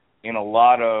psychology in a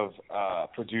lot of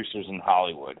producers in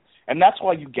Hollywood. And that's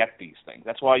why you get these things.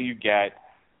 That's why you get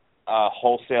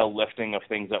wholesale lifting of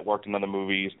things that worked in other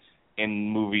movies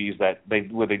in movies where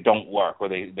they don't work,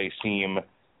 where they seem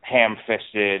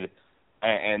ham-fisted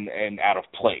and out of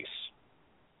place.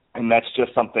 And that's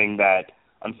just something that,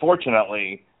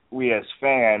 unfortunately, we as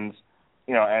fans,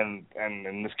 and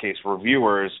in this case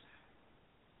reviewers,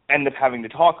 end up having to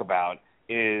talk about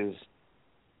is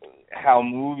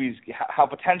how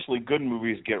potentially good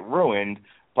movies get ruined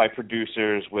by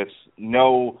producers with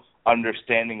no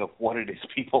understanding of what it is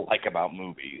people like about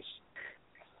movies.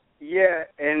 Yeah,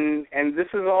 and this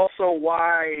is also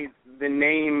why the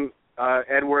name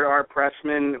Edward R.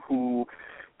 Pressman, who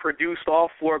produced all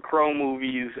 4 Crow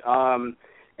movies, and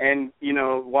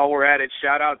while we're at it,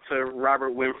 shout out to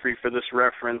Robert Winfrey for this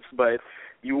reference, but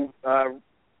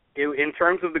in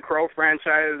terms of the Crow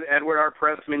franchise, Edward R.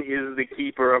 Pressman is the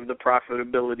keeper of the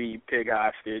profitability pig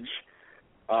hostage.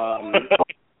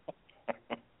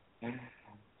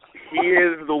 He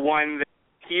is the one that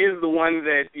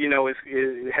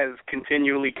has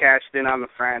continually cashed in on the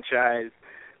franchise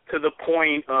to the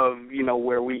point of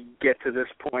where we get to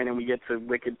this point and we get to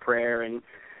Wicked Prayer and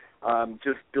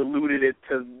just diluted it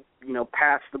to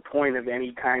past the point of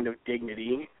any kind of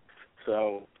dignity.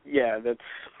 So yeah, that's.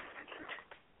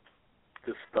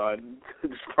 Just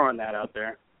throwing that out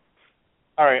there.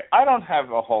 All right, I don't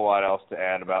have a whole lot else to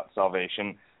add about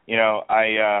Salvation.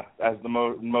 I as the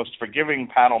most forgiving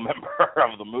panel member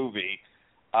of the movie,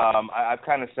 I've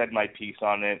kind of said my piece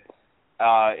on it.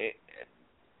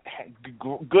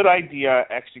 Good idea,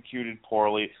 executed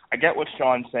poorly. I get what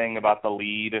Sean's saying about the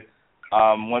lead.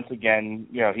 Once again,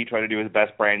 he tried to do his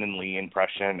best Brandon Lee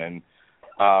impression, and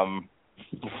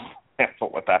for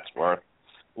what that's worth.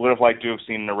 Would have liked to have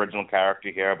seen an original character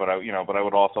here, but I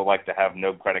would also like to have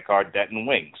no credit card debt and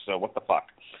wings. So what the fuck?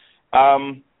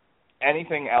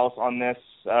 Anything else on this,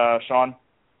 Sean?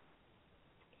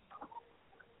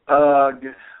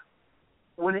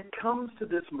 When it comes to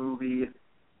this movie,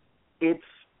 it's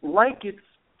like it's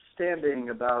standing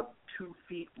about 2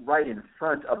 feet right in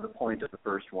front of the point of the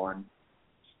first one,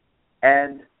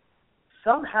 and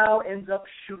somehow ends up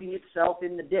shooting itself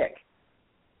in the dick.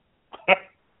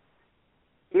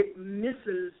 It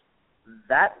misses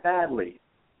that badly.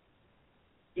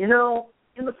 In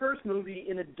the first movie,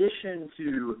 in addition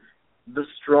to the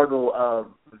struggle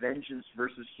of vengeance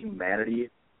versus humanity,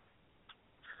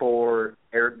 for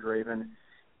Eric Draven,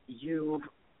 you've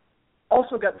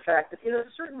also got the fact that in a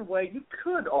certain way you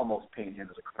could almost paint him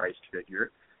as a Christ figure,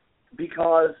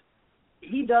 because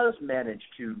he does manage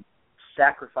to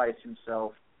sacrifice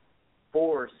himself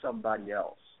for somebody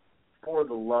else, for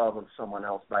the love of someone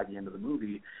else by the end of the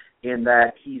movie, in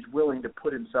that he's willing to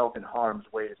put himself in harm's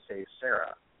way to save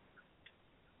Sarah.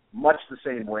 Much the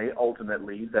same way,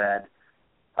 ultimately, that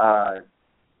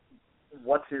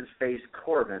what's-his-face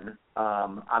Corvin,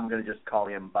 I'm going to just call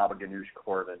him Baba Ganoush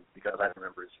Corvin because I don't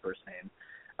remember his first name,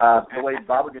 the way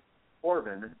Baba Ganoush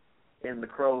Corvin in The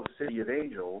Crow City of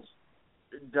Angels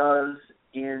does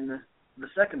in the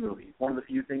second movie, one of the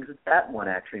few things that one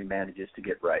actually manages to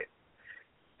get right.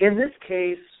 In this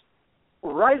case,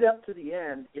 right up to the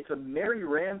end, it's a merry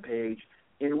rampage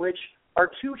in which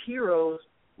our two heroes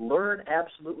learn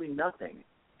absolutely nothing.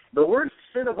 The worst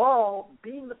sin of all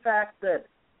being the fact that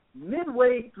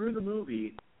midway through the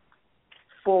movie,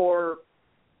 for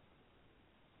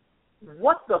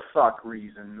what the fuck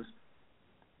reasons,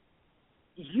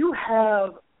 you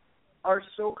have our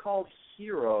so-called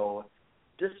hero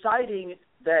deciding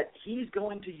that he's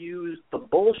going to use the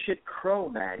bullshit crow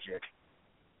magic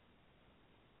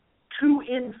to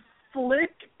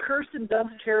inflict Kirsten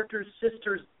Dunst's character's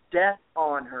sister's death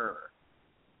on her.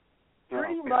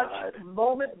 Pretty much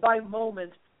moment by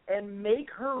moment, and make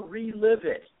her relive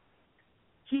it.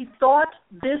 He thought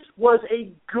this was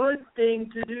a good thing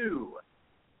to do.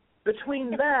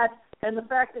 Between that and the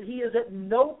fact that he is at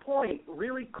no point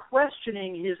really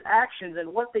questioning his actions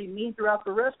and what they mean throughout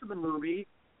the rest of the movie,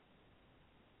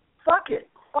 fuck it.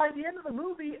 By the end of the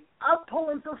movie, I'm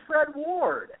pulling for Fred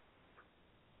Ward.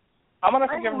 I'm going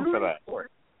to forgive him for that.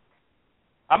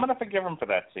 I'm going to forgive him for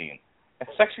that scene.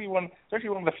 It's actually one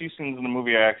of the few scenes in the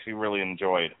movie I actually really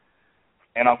enjoyed.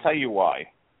 And I'll tell you why.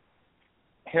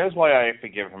 Here's why I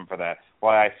forgive him for that.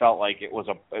 Why I felt like it was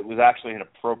actually an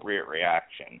appropriate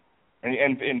reaction.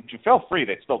 And feel free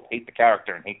to still hate the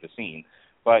character and hate the scene,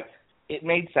 but it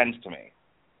made sense to me.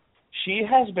 She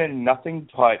has been nothing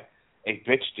but a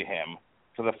bitch to him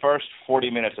for the first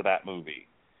 40 minutes of that movie.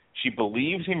 She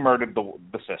believes he murdered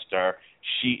the sister.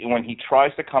 When he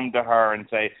tries to come to her and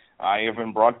say, I have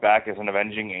been brought back as an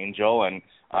avenging angel, and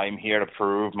I'm here to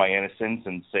prove my innocence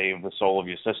and save the soul of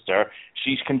your sister,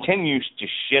 she continues to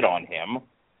shit on him.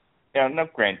 Now,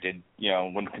 granted,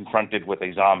 when confronted with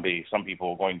a zombie, some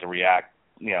people are going to react,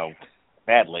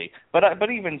 badly. But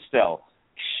even still,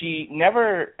 she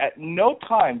never, at no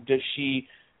time does she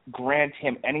grant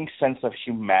him any sense of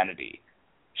humanity.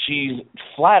 She's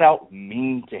flat out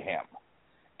mean to him.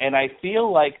 And I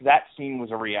feel like that scene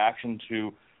was a reaction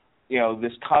to,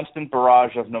 this constant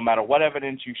barrage of no matter what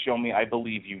evidence you show me, I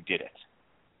believe you did it.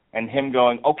 And him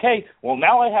going, okay, well,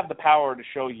 now I have the power to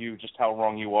show you just how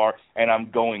wrong you are, and I'm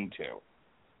going to.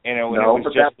 And it was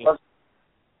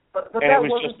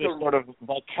just this sort of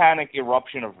volcanic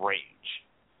eruption of rage.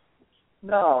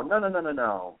 No,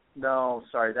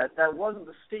 sorry, that wasn't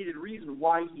the stated reason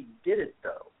why he did it,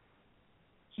 though.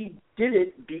 He did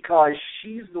it because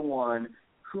she's the one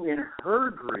who, in her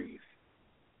grief,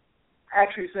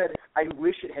 actually said, I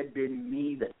wish it had been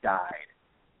me that died.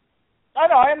 I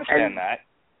know, I understand that.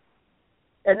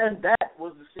 And then that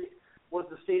was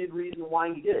the stated reason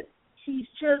why he did it. He's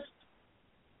just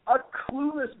a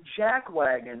clueless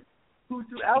jackwagon who,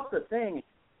 throughout the thing,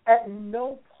 at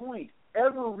no point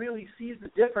ever really sees the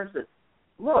difference that,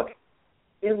 look,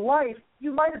 in life,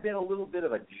 you might have been a little bit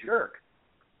of a jerk.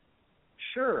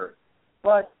 Sure,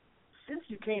 but since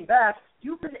you came back,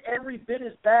 you've been every bit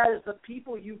as bad as the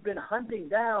people you've been hunting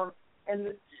down.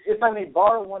 And if I may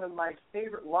borrow one of my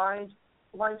favorite lines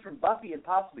from Buffy and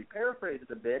possibly paraphrase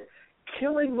it a bit,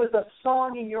 killing with a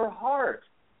song in your heart.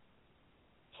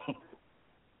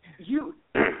 You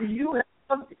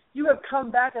have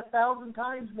come back 1,000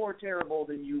 times more terrible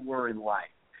than you were in life.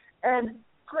 And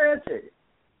granted,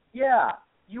 yeah,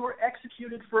 you were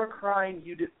executed for a crime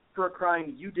you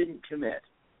didn't commit.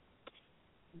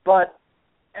 But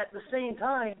at the same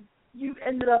time, you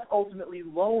ended up ultimately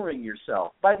lowering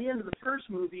yourself. By the end of the first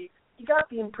movie, you got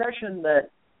the impression that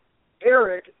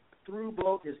Eric, through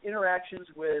both his interactions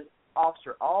with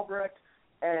Officer Albrecht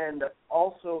and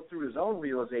also through his own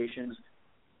realizations,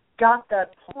 got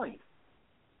that point.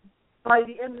 By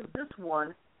the end of this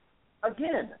one,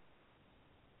 again,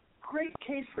 great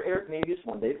case for Eric Navius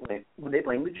when they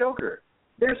blame the Joker.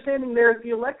 They're standing there at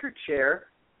the electric chair,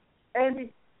 and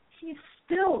he's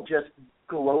still just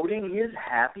gloating his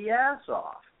happy ass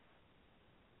off.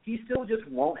 He still just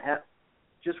won't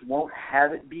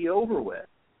have it be over with.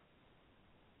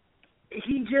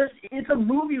 It's a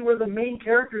movie where the main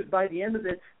characters by the end of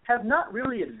it have not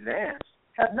really advanced,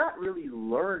 have not really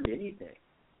learned anything.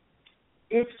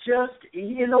 it's just,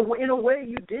 in a way,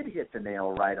 you did hit the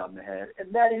nail right on the head,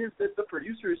 and that is that the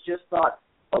producers just thought,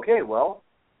 okay, well,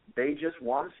 they just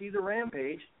want to see the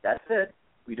rampage. That's it.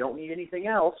 We don't need anything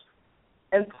else.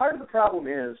 And part of the problem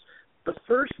is the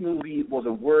first movie was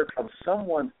a work of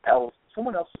someone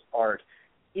else's art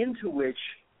into which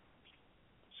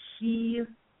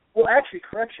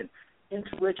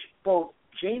into which both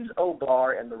James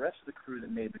O'Barr and the rest of the crew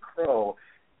that made The Crow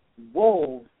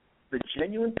wove the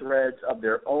genuine threads of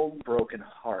their own broken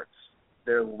hearts,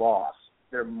 their loss,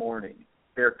 their mourning,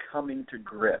 their coming to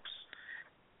grips.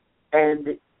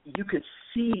 And you could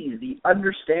see the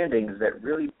understandings that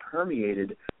really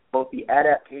permeated both the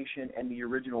adaptation and the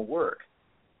original work.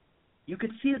 You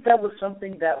could see that was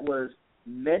something that was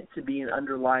meant to be an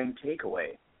underlying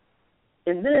takeaway.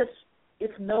 In this,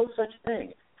 it's no such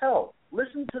thing. Hell,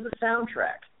 listen to the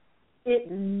soundtrack.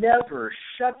 It never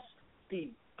shuts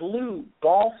the blue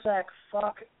ballsack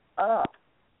fuck up.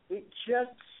 It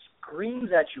just screams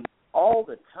at you all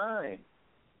the time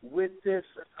with this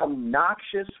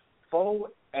obnoxious,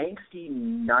 faux, angsty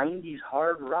 90s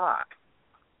hard rock.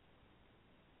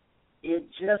 And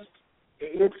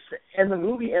the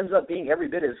movie ends up being every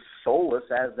bit as soulless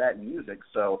as that music,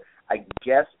 so I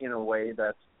guess in a way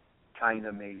that's kind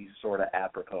of maybe sort of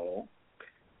apropos.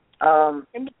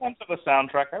 In defense of the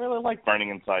soundtrack, I really like Burning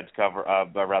Inside's cover,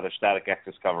 Static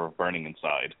X's cover of Burning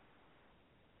Inside.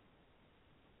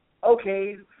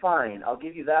 Okay, fine, I'll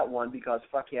give you that one because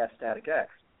fuck yeah, Static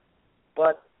X.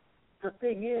 But the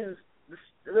thing is,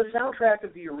 the soundtrack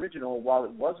of the original, while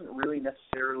it wasn't really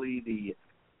necessarily the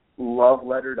love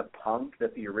letter to punk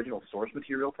that the original source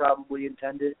material probably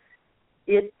intended,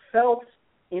 it felt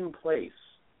in place.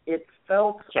 It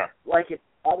felt like it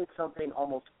added something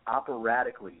almost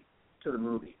operatically to the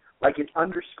movie. Like it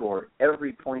underscored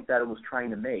every point that it was trying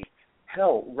to make.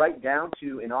 Hell, right down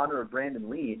to, in honor of Brandon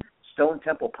Lee, Stone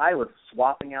Temple Pilots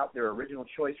swapping out their original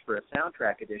choice for a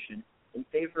soundtrack edition in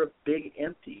favor of Big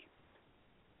Empty.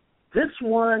 This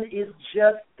one is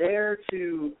just there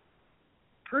to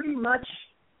pretty much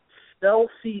sell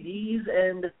CDs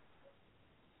and,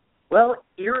 well,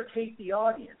 irritate the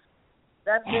audience.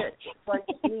 That's it.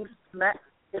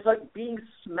 It's like being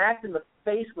smacked in the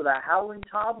face with a howling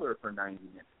toddler for 90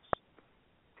 minutes.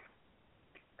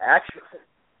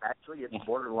 Actually, it's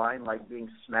borderline like being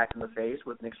smacked in the face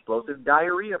with an explosive,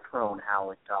 diarrhea-prone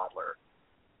howling toddler.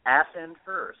 Ass end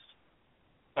first.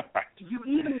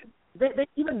 They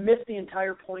even miss the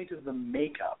entire point of the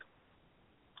makeup.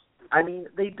 I mean,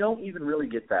 they don't even really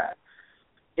get that.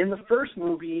 In the first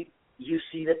movie, you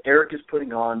see that Eric is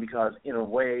putting on because, in a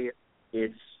way,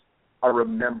 it's a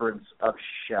remembrance of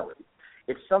Shelley.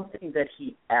 It's something that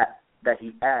he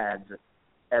adds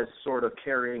as sort of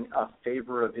carrying a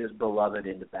favor of his beloved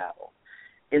into battle.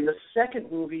 In the second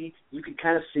movie, you can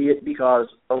kind of see it because,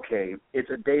 okay, it's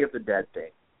a Day of the Dead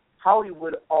thing.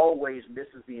 Hollywood always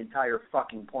misses the entire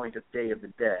fucking point of Day of the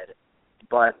Dead.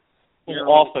 But,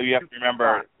 also, you have to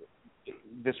remember,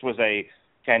 this was a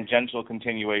tangential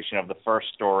continuation of the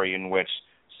first story in which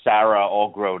Sarah, all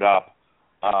grown up,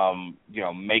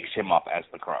 makes him up as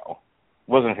the Crow.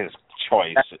 Wasn't his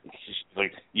choice.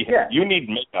 Like, you need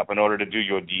makeup in order to do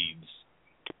your deeds.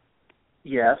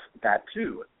 Yes, that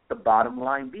too. The bottom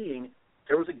line being,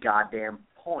 there was a goddamn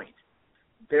point.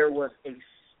 There was a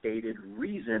stated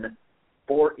reason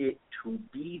for it to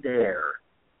be there.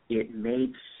 It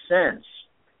made sense.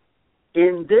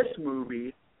 In this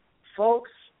movie,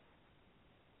 folks,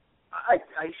 I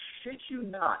shit you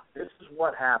not, this is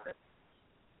what happened.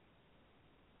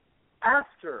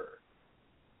 After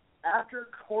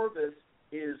Corvus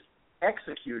is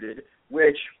executed,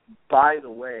 which, by the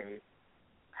way,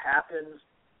 happens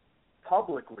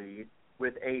publicly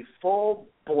with a full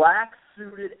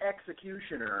black-suited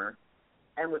executioner,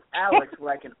 and with Alex,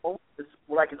 what I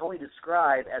can only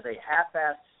describe as a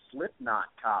half-assed Slipknot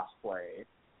cosplay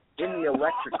in the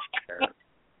electric chair,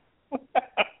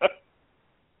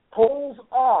 pulls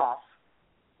off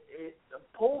his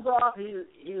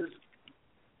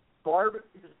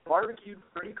barbecued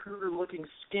Freddy Krueger-looking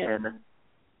skin.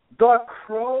 The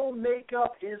Crow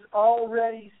makeup is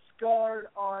already scarred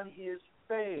on his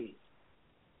face.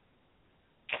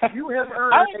 You have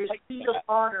earned a seat of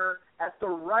honor at the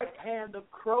right hand of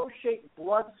crow-shaped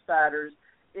blood spatters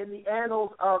in the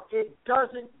annals of it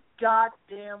doesn't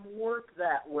goddamn work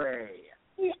that way.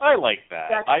 I like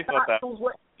that. I thought that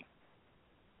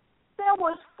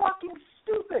was fucking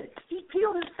stupid. He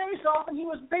peeled his face off and he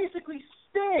was basically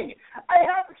Sting. I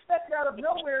half expected out of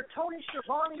nowhere Tony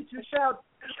Schiavone to shout,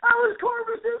 "Alex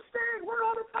Corvus is Sting! We're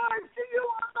out of time! See you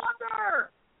on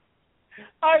Thunder!"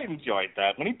 I enjoyed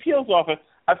that. When he peels off it,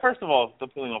 first of all, the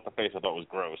peeling off the face I thought was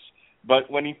gross. But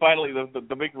when he finally,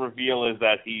 the big reveal is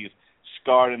that he's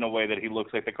scarred in a way that he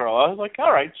looks like the Crow. I was like,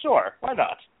 all right, sure, why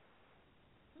not?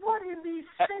 What in the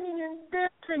singing and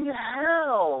dancing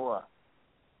hell?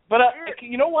 But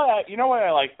you know why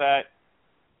I like that?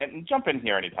 And jump in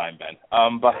here anytime, Ben.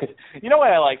 But you know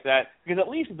why I like that? Because at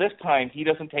least this time he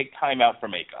doesn't take time out for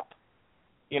makeup.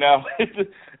 You know,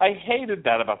 I hated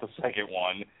that about the second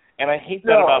one, and I hate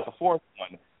that about the fourth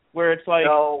one, where it's like,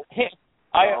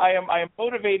 I am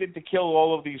motivated to kill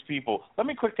all of these people. Let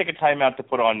me quick take a time out to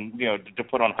put on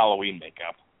Halloween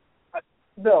makeup.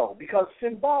 No, because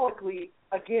symbolically,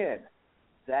 again,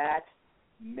 that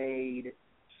made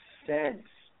sense.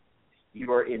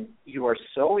 You are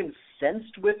so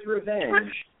incensed with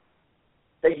revenge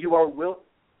that you are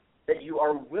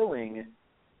willing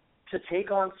to take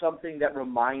on something that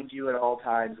reminds you at all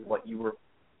times of what you were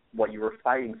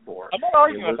fighting for. I'm not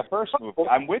arguing with the first movie.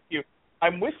 I'm with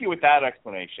you with that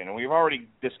explanation, and we've already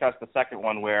discussed the second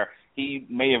one where he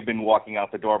may have been walking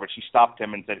out the door, but she stopped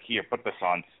him and said, "Here, put this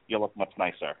on. You'll look much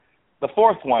nicer." The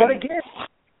fourth one, but again,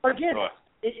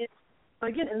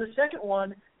 in the second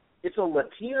one, it's a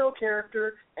Latino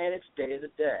character, and it's Day of the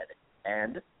Dead.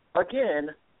 And,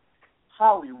 again,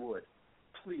 Hollywood,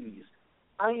 please,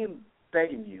 I am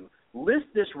begging you, list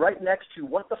this right next to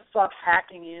what the fuck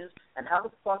hacking is and how the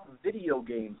fuck video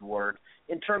games work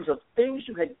in terms of things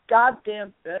you had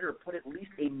goddamn better put at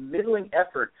least a middling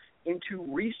effort into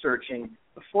researching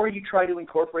before you try to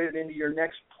incorporate it into your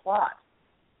next plot.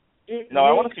 I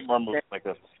want to see more movies like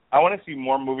this. I want to see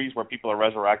more movies where people are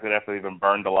resurrected after they've been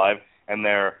burned alive, and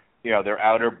their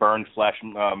outer burned flesh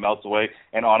melts away,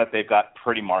 and on it they've got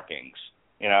pretty markings.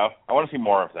 You know, I want to see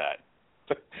more of that.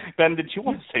 Ben, did you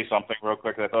want to say something real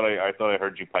quick? I thought I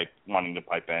heard you wanting to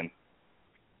pipe in.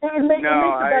 It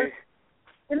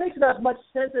makes about as much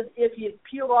sense as if he had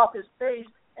peeled off his face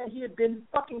and he had been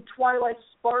fucking Twilight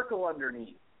Sparkle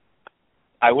underneath.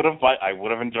 I would have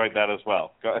enjoyed that as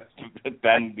well.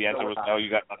 Ben, the answer was no.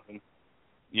 You got nothing.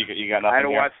 You got nothing. I had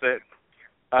to watch that.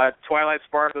 Twilight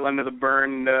Sparkle under the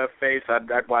burned face.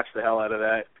 I'd watch the hell out of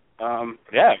that.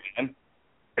 Yeah, man.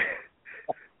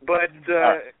 But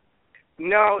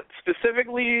no,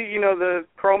 specifically, the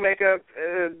Crow makeup.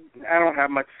 I don't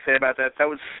have much to say about that. That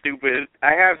was stupid.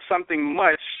 I have something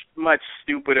much, much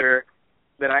stupider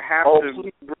that I have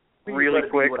to really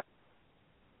quick.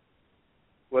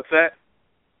 What's that?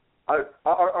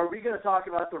 Are we going to talk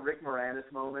about the Rick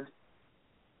Moranis moment?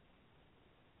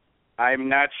 I'm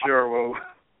not sure.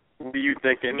 What are you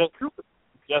thinking?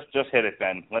 Just hit it,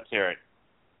 Ben. Let's hear it.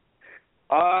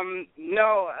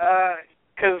 No,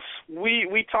 because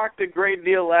we talked a great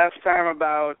deal last time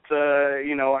about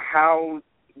how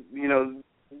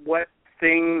what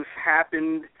things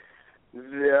happened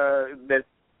that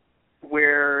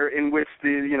where in which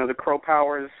the Crow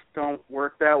powers don't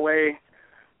work that way.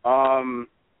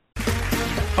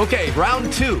 Okay,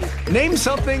 round two. Name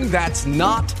something that's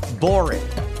not boring.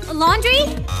 A laundry?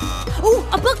 Ooh,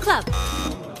 a book club.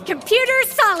 Computer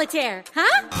solitaire,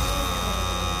 huh?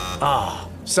 Ah,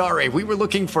 sorry, we were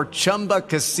looking for Chumba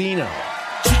Casino.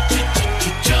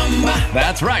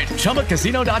 That's right,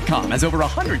 ChumbaCasino.com has over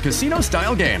 100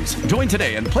 casino-style games. Join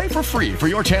today and play for free for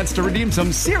your chance to redeem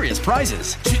some serious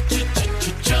prizes.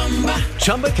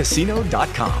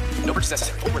 ChumbaCasino.com. No purchase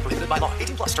necessary. Void where prohibited by law.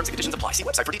 18+ terms and conditions apply. See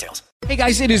website for details. Hey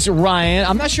guys, it is Ryan.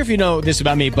 I'm not sure if you know this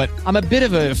about me, but I'm a bit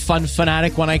of a fun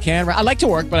fanatic when I can. I like to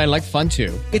work, but I like fun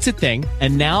too. It's a thing.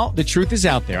 And now the truth is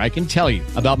out there. I can tell you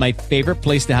about my favorite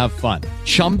place to have fun.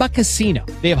 Chumba Casino.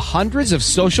 They have hundreds of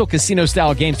social casino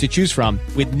style games to choose from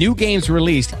with new games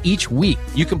released each week.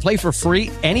 You can play for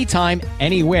free anytime,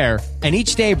 anywhere. And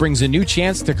each day brings a new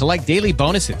chance to collect daily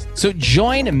bonuses. So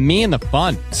join me in the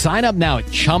fun. Sign up now at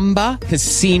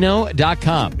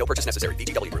ChumbaCasino.com. No purchase necessary.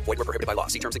 VGW. Void where prohibited by law.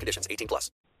 See terms and conditions.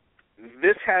 18+.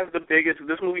 This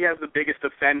movie has the biggest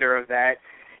offender of that,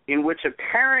 in which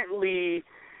apparently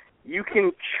you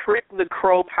can trick the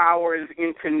Crow powers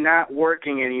into not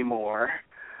working anymore.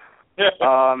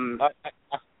 I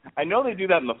know they do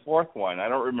that in the fourth one. I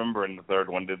don't remember in the third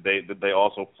one. Did they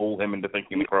also fool him into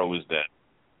thinking the Crow was dead?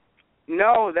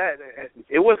 No,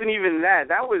 it wasn't even that.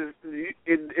 That was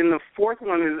in the fourth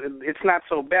one. It's not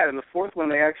so bad. In the fourth one,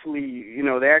 they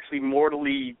actually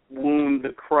mortally wound the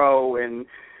Crow, and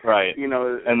right.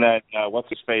 And then what's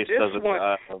his face does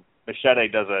Machete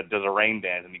does a rain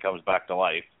dance and he comes back to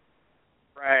life.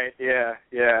 Right. Yeah.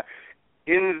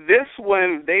 In this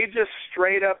one, they just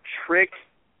straight up trick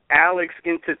Alex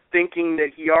into thinking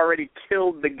that he already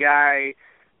killed the guy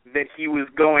that he was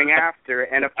going after,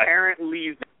 and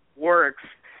apparently works,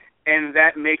 and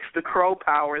that makes the Crow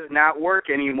powers not work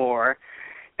anymore.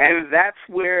 And that's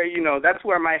where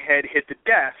my head hit the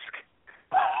desk,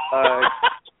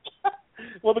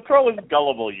 Well, the Crow is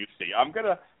gullible, you see. I'm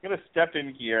gonna step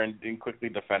in here and quickly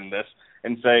defend this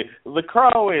and say the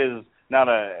Crow is not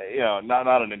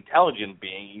an intelligent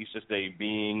being. He's just a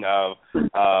being of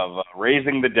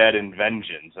raising the dead and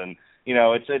vengeance, and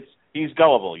he's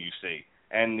gullible, you see,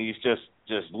 and he's just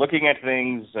looking at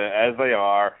things as they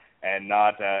are and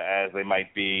not as they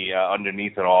might be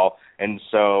underneath it all. And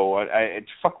so,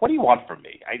 fuck, what do you want from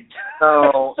me?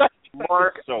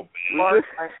 Mark, so bad. Mark,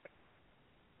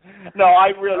 no,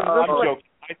 I'm joking.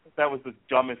 I think that was the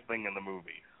dumbest thing in the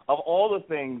movie. Of all the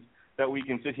things that we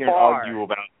can sit here and argue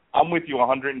about, I'm with you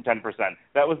 110%.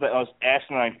 That was the most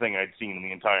asinine thing I'd seen in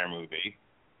the entire movie.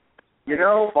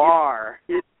 It's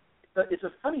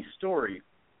a funny story.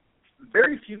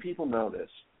 Very few people know this,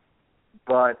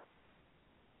 but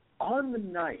on the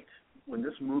night when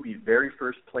this movie very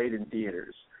first played in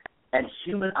theaters and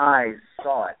human eyes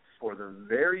saw it for the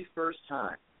very first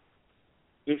time,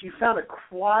 if you found a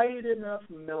quiet enough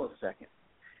millisecond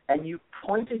and you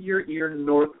pointed your ear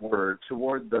northward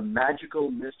toward the magical,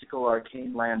 mystical,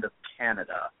 arcane land of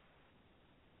Canada,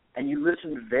 and you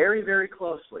listened very, very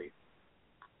closely,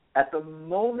 at the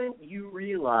moment you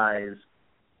realize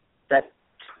that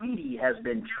Tweety has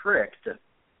been tricked,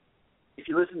 if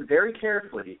you listen very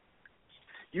carefully,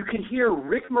 you can hear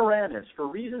Rick Moranis, for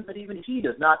reasons that even he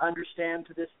does not understand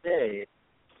to this day,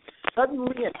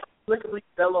 suddenly and inexplicably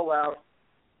bellow out,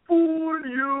 "Fool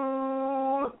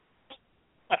you!"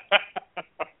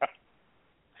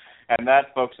 And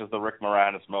that, folks, is the Rick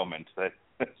Moranis moment.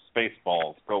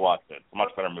 Spaceballs. Go watch it. It's a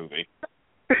much better movie.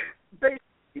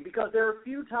 Basically, because there are a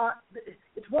few times,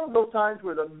 it's one of those times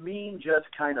where the meme just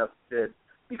kind of fits.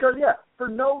 Because, for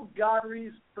no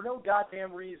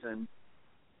goddamn reason,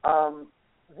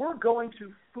 we're going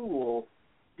to fool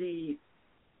the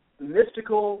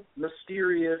mystical,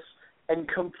 mysterious, and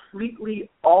completely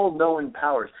all-knowing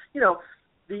powers. The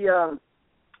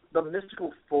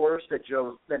mystical force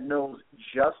that knows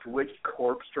just which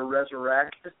corpse to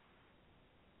resurrect.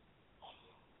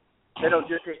 They know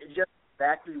just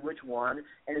exactly which one,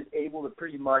 and is able to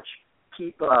pretty much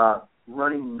keep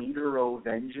running meter o'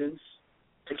 vengeance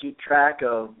to keep track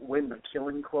of when the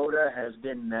killing quota has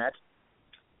been met.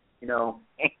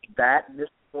 That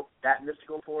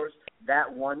mystical force,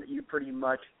 that one that you pretty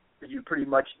much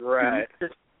right.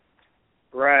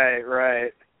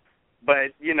 Right.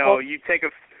 But you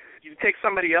take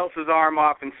somebody else's arm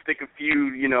off and stick a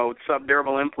few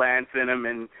subdermal implants in him,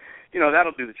 and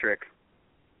that'll do the trick.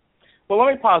 Well,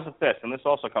 let me posit this, and this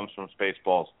also comes from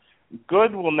Spaceballs.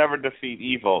 Good will never defeat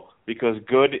evil because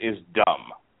good is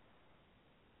dumb.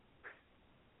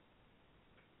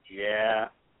 Yeah.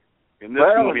 In this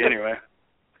movie, anyway.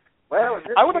 Well,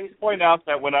 I would like to point out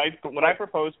that when I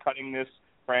proposed cutting this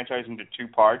franchise into 2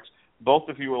 parts, both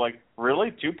of you were like,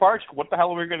 "Really? 2 parts? What the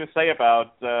hell are we going to say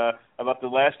about the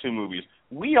last 2 movies?"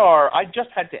 I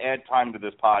just had to add time to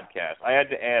this podcast. I had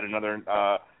to add another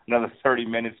 30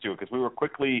 minutes to it because we were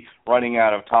quickly running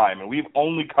out of time, and we've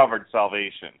only covered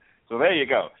Salvation. So there you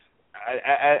go.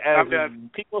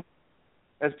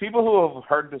 As people who have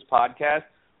heard this podcast,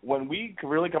 when we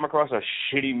really come across a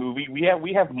shitty movie,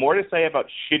 we have more to say about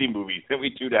shitty movies than we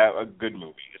do to good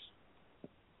movies.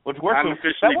 Which works. I'm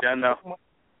officially done though.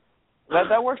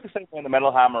 That works the same way in the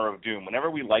Metal Hammer of Doom. Whenever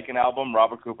we like an album,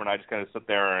 Robert Cooper and I just kind of sit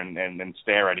there and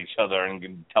stare at each other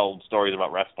and tell stories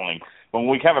about wrestling. But when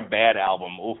we have a bad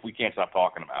album, we can't stop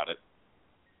talking about it.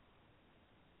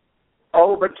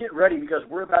 Oh, but get ready because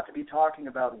we're about to be talking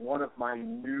about one of my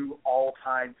new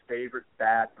all-time favorite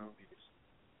bad movies.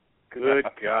 Good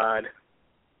God.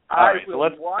 I will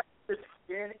watch this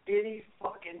again any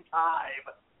fucking time.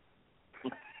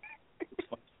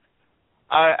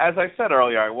 As I said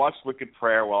earlier, I watched Wicked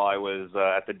Prayer while I was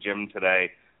at the gym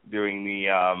today doing the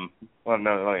a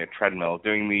treadmill,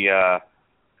 doing the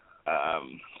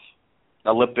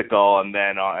elliptical and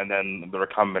then the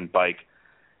recumbent bike.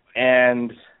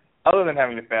 And other than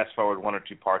having to fast forward 1 or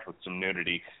 2 parts with some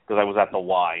nudity, because I was at the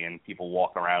Y and people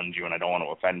walk around you and I don't want to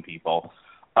offend people,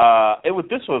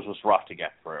 this was rough to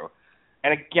get through.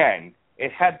 And again,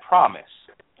 it had promise.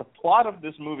 The plot of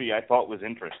this movie I thought was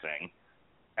interesting.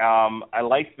 I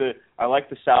like the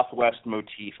Southwest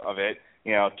motif of it.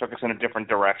 It took us in a different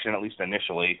direction, at least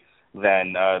initially,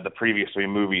 than the previous 3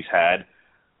 movies had.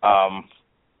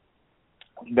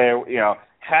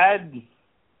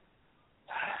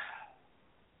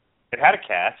 It had a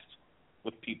cast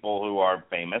with people who are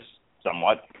famous,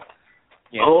 somewhat.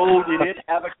 Oh, did it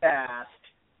have a cast?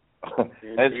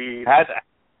 It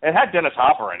had Dennis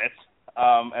Hopper in it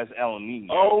as El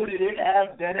Nino. Oh, did it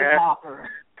have Dennis Hopper?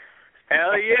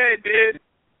 Hell yeah, it did.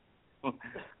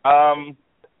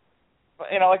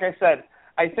 Like I said,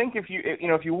 I think if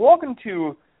you walk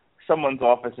into someone's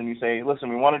office and you say, listen,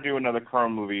 we want to do another Crow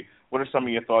movie, what are some of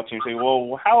your thoughts? And you say,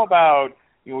 well, how about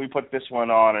we put this one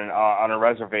on a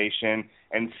reservation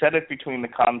and set it between the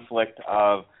conflict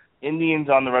of Indians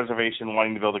on the reservation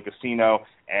wanting to build a casino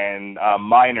and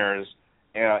miners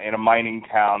in a mining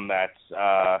town that's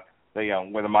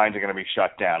where the mines are going to be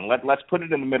shut down. Let's put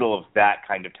it in the middle of that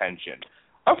kind of tension.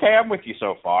 Okay, I'm with you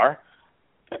so far.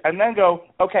 And then go,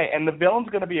 okay, and the villain's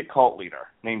going to be a cult leader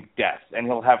named Death, and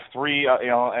he'll have three,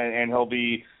 and he'll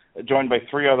be joined by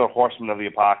three other horsemen of the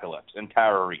apocalypse and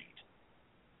Tara Reid.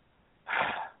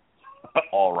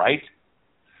 All right.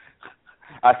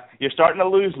 You're starting to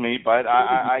lose me, but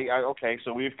okay,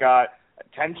 so we've got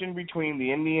tension between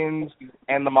the Indians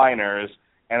and the miners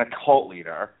and a cult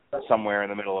leader somewhere in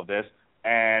the middle of this,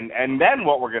 and then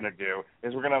what we're going to do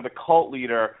is we're going to have the cult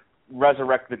leader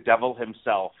resurrect the devil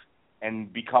himself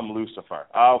and become Lucifer.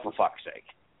 Oh, for fuck's sake.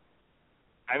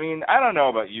 I mean, I don't know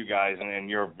about you guys and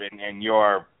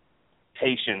your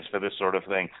patience for this sort of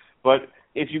thing, but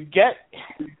if you get...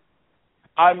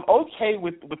 I'm okay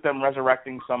with them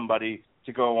resurrecting somebody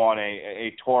to go on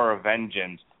a tour of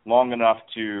vengeance long enough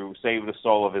to save the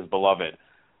soul of his beloved.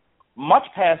 Much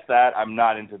past that, I'm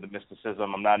not into the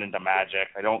mysticism. I'm not into magic.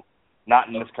 Not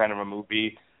in this kind of a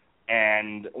movie.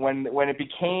 And when it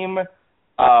became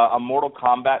a Mortal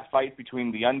Kombat fight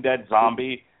between the undead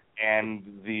zombie and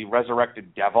the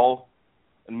resurrected devil,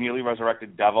 the newly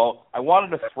resurrected devil, I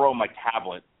wanted to throw my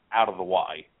tablet out of the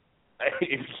Y.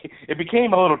 It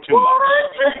became a little too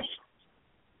much.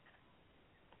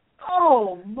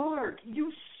 Oh, Mark,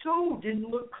 you so didn't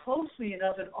look closely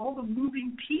enough at all the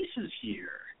moving pieces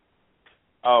here.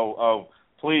 Oh,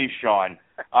 please, Sean.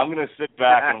 I'm going to sit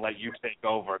back and let you take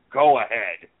over. Go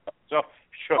ahead. So,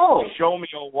 show me,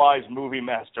 oh wise movie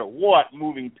master, what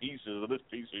moving pieces of this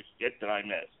piece of shit did I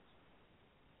miss?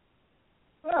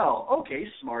 Well, okay,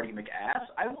 smarty McAss.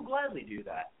 I will gladly do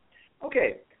that.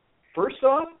 Okay, first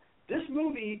off, this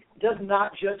movie does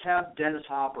not just have Dennis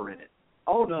Hopper in it.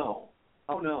 Oh, no.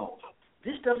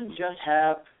 This doesn't just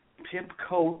have pimp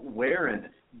coat wearing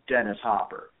Dennis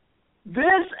Hopper.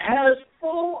 This has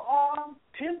full-on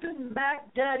pimpin'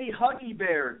 Mac Daddy Huggy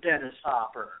Bear Dennis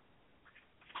Hopper.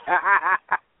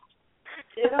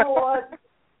 You know what?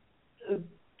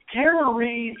 Tara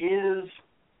Reid is...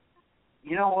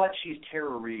 You know what? She's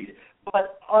Tara Reid.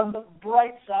 But on the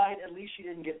bright side, at least she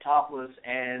didn't get topless,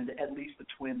 and at least the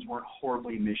twins weren't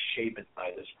horribly misshapen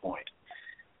by this point.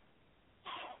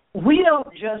 We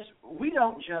don't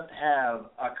just have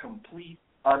a complete,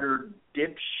 utter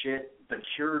dipshit, the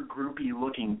Cure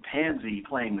groupie-looking pansy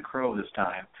playing the Crow this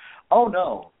time. Oh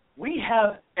no, we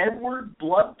have Edward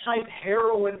Blood-type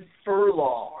heroin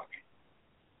Furlong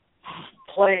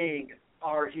playing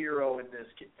our hero in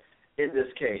this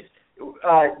case.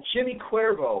 Jimmy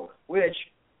Cuervo, which,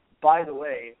 by the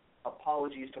way,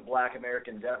 apologies to black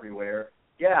Americans everywhere.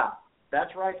 Yeah,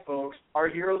 that's right, folks. Our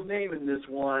hero's name in this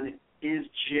one is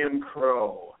Jim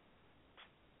Crow.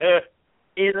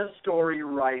 In a story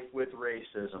rife with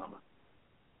racism.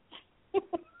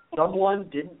 Someone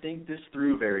didn't think this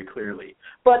through very clearly.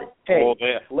 But, hey,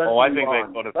 let's move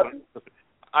on.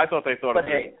 I thought they thought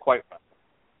it quite well.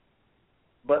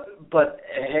 But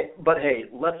hey,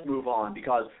 let's move on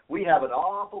because we have an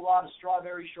awful lot of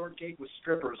strawberry shortcake with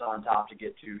strippers on top to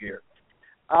get to here.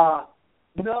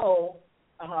 No,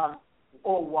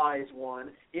 oh wise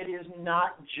one, it is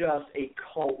not just a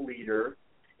cult leader.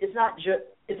 It's not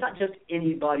just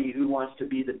anybody who wants to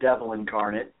be the devil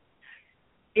incarnate.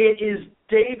 It is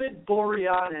David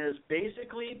Boreanaz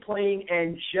basically playing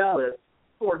Angelus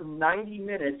for 90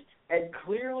 minutes and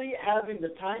clearly having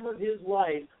the time of his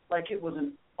life like it was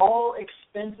an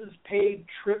all-expenses-paid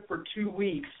trip for 2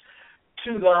 weeks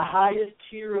to the highest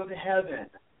tier of heaven.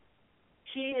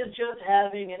 He is just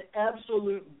having an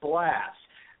absolute blast.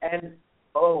 And,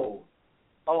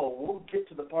 we'll get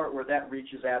to the part where that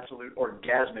reaches absolute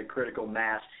orgasmic critical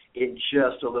mass in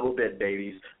just a little bit,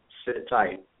 babies. Sit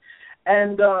tight.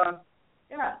 And,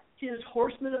 his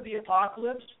Horsemen of the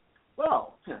Apocalypse,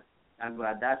 well, I'm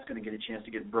glad that's going to get a chance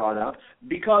to get brought up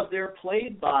because they're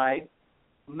played by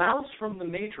Mouse from The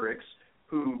Matrix,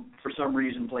 who for some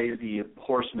reason plays the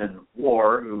Horseman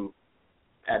War, who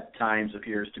at times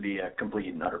appears to be a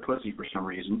complete and utter pussy for some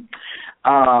reason.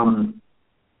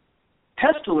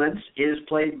 Pestilence is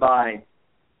played by,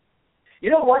 you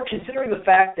know what, considering the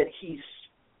fact that he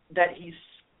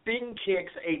spin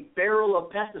kicks a barrel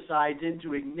of pesticides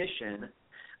into ignition,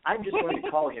 I'm just going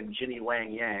to call him Jimmy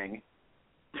Wang Yang.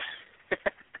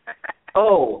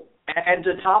 Oh, and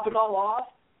to top it all off,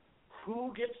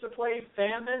 who gets to play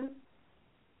Famine?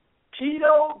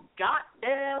 Tito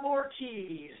goddamn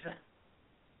Ortiz.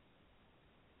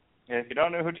 if you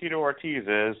don't know who Tito Ortiz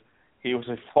is, he was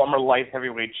a former light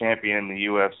heavyweight champion in the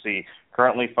UFC,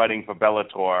 currently fighting for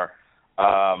Bellator,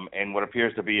 and what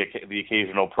appears to be the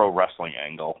occasional pro wrestling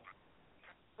angle.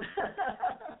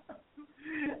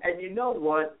 And you know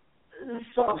what?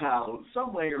 Somehow,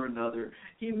 some way or another,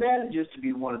 he manages to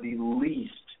be one of the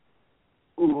least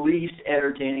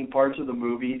entertaining parts of the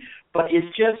movie, but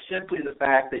it's just simply the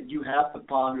fact that you have to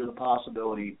ponder the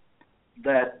possibility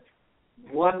that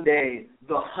one day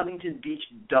the Huntington Beach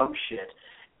dump shit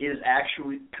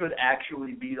could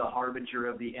actually be the harbinger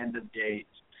of the end of days.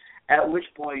 At which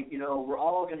point, we're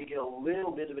all going to get a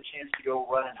little bit of a chance to go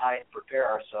run and hide and prepare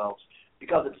ourselves,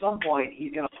 because at some point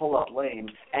he's going to pull up lame,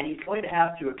 and he's going to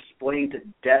have to explain to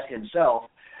Death himself,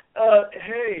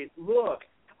 hey, look,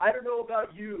 I don't know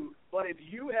about you, but if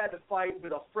you had to fight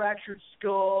with a fractured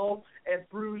skull and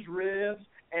bruised ribs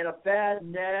and a bad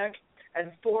neck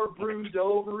and 4 bruised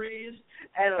ovaries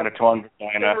and a torn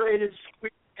vagina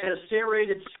and a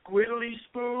serrated squiddly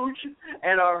spooge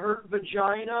and a hurt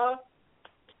vagina,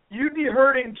 you'd be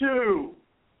hurting too.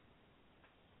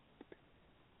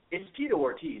 It's Tito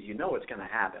Ortiz. You know it's going to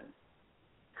happen.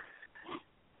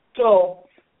 So,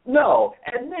 no.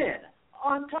 And then,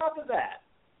 on top of that,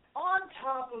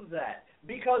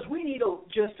 because we need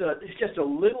just a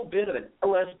little bit of an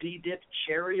LSD dipped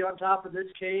cherry on top of this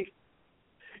cake,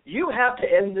 you have to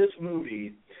end this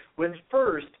movie with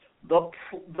first the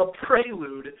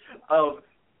prelude of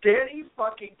Danny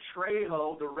fucking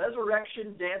Trejo, the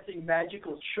resurrection dancing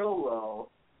magical cholo,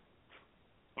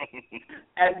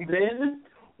 and then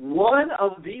one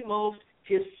of the most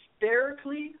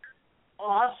hysterically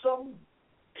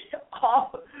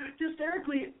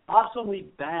awesomely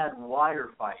bad wire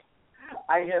fight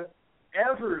I have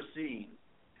ever seen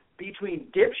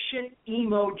between dipshit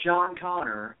emo John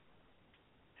Connor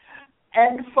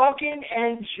and fucking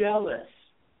Angelus.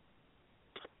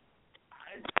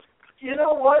 You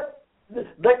know what? The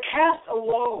cast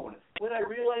alone, when I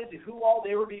realized who all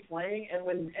they would be playing, and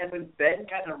when Ben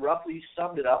kind of roughly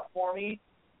summed it up for me,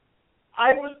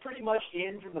 I was pretty much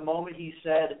in from the moment he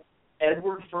said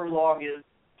Edward Furlong is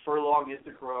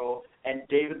the Crow and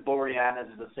David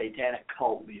Boreanaz is the satanic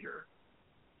cult leader.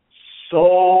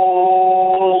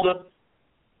 Sold.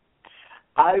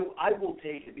 I will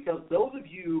take it, because those of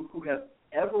you who have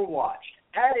ever watched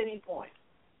at any point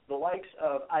the likes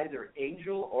of either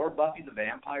Angel or Buffy the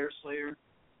Vampire Slayer,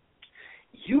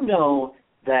 you know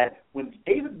that when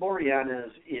David Boreanaz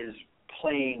is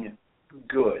playing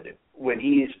good, when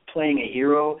he's playing a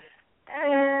hero,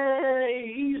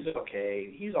 he's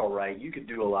okay. He's all right. You could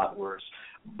do a lot worse.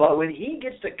 But when he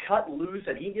gets to cut loose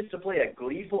and he gets to play a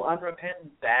gleeful,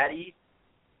 unrepentant baddie,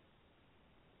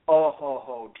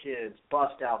 kids,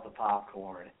 bust out the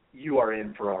popcorn. You are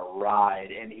in for a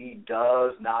ride, and he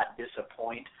does not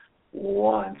disappoint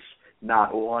once,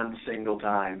 not one single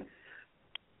time.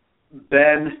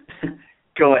 Ben,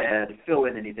 go ahead. Fill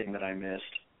in anything that I missed.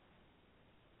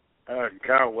 Oh,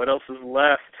 God, what else is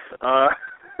left? I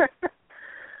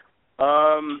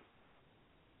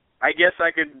guess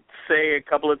I could say a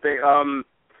couple of things. A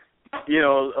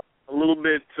little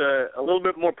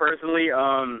bit more personally.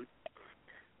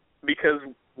 Because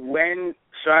when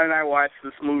Sean and I watched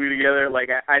this movie together,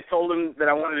 I told him that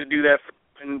I wanted to do that for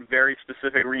a very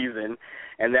specific reason,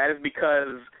 and that is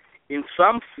because in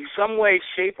some way,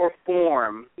 shape, or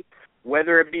form,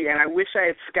 whether it be, and I wish I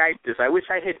had Skyped this, I wish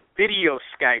I had video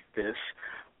Skyped this,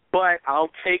 but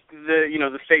I'll take the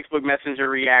Facebook Messenger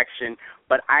reaction,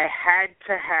 but I had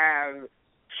to have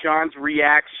Sean's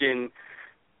reaction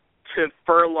to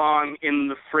Furlong in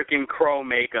the frickin' Crow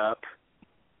makeup,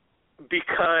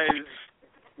 because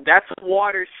that's a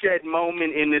watershed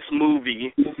moment in this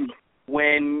movie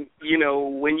when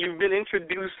you've been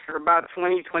introduced for about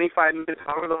 20, 25 minutes,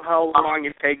 however how long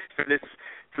it takes for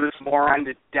this moron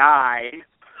to die.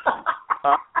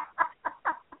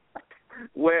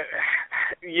 When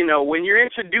you're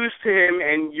introduced to him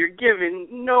and you're given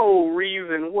no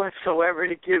reason whatsoever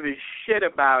to give a shit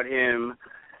about him,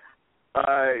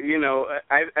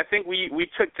 I think we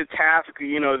took to task,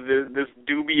 this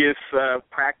dubious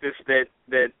practice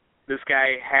that this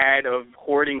guy had of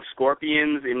hoarding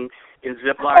scorpions in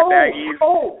Ziploc baggies.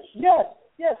 Oh,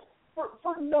 yes,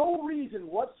 for no reason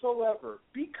whatsoever.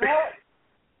 Because,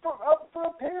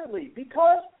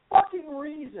 because fucking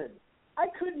reason. I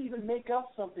couldn't even make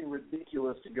up something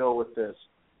ridiculous to go with this.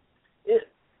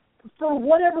 For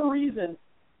whatever reason,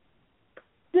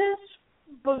 this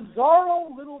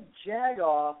bizarro little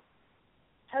jagoff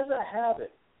has a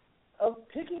habit of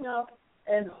picking up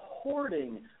and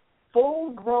hoarding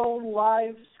full-grown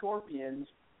live scorpions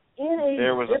in a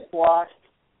Ziploc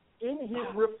in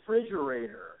his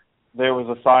refrigerator. There was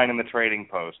a sign in the trading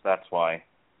post. That's why.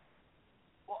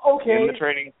 Okay.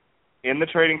 In the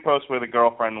trading post where the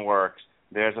girlfriend works,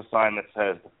 there's a sign that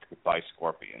says "Goodbye,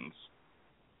 Scorpions."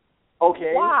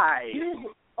 Okay. Why?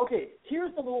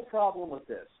 Here's the little problem with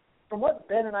this. From what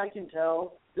Ben and I can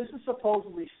tell, this is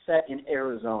supposedly set in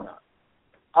Arizona.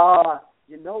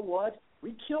 You know what?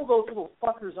 We kill those little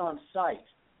fuckers on sight.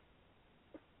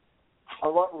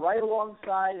 Right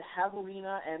alongside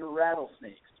javelina and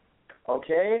rattlesnakes.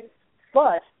 Okay?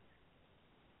 But,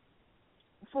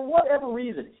 for whatever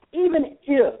reason, even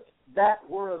if that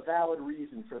were a valid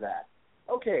reason for that,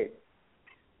 okay,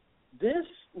 this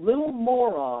little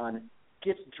moron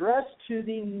gets dressed to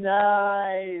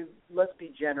the let's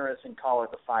be generous and call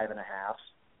it the 5.5.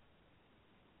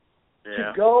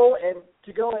 Yeah. To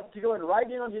go and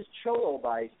ride in on his cholo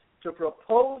bike to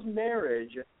propose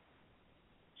marriage.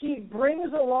 He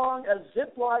brings along a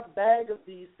Ziploc bag of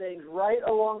these things right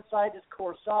alongside his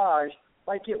corsage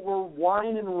like it were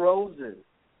wine and roses.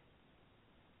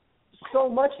 So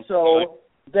much so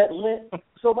that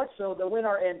when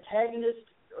our antagonist,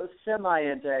 or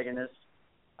semi-antagonist,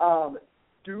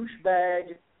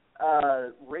 douchebag,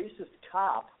 racist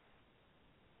cop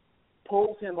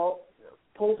pulls him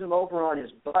over on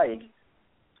his bike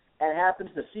and happens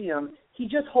to see him, he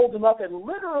just holds him up and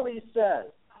literally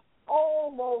says,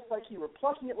 almost like he were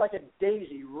plucking it like a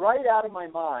daisy right out of my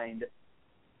mind,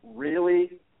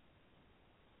 really?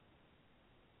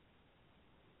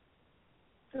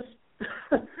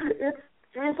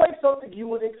 It's like something you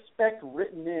would expect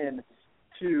written in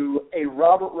to a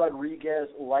Robert Rodriguez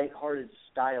lighthearted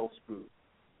style spoof,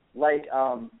 like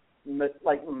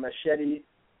Machete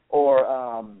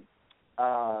or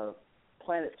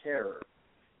Planet Terror,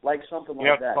 like something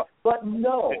like that. But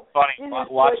no, it's funny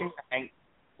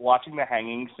watching the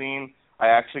hanging scene. I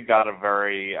actually got a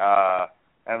very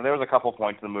and there was a couple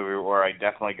points in the movie where I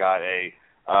definitely got a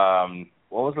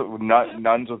what was it,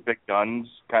 nuns with big guns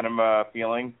kind of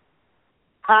feeling.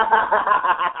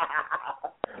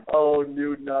 Oh,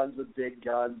 new nuns with big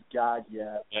guns, God,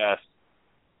 yes. Yes.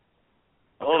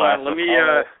 Hold on, let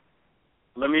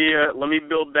me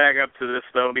build back up to this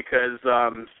though, because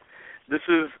this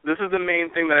is the main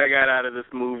thing that I got out of this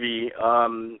movie.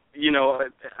 You know,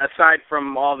 aside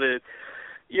from all the,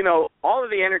 you know, all of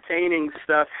the entertaining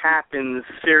stuff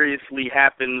seriously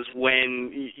happens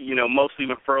when, you know, mostly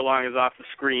when Furlong is off the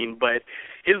screen, but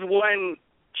his one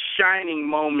shining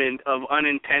moment of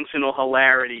unintentional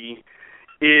hilarity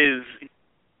is,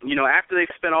 you know, after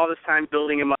they've spent all this time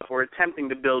building him up or attempting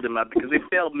to build him up, because they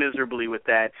failed miserably with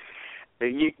that,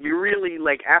 you really,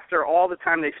 like, after all the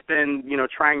time they spend, you know,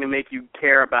 trying to make you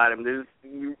care about him,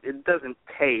 it doesn't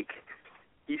take.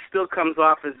 He still comes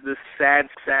off as this sad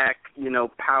sack, you know,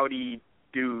 pouty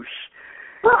douche.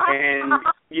 And,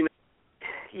 you know,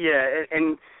 yeah,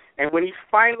 and when he's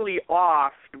finally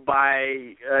offed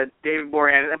by David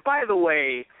Boreanaz, and by the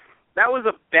way, that was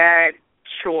a bad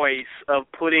choice of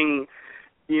putting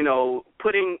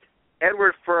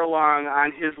Edward Furlong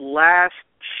on his last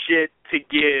shit to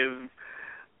give,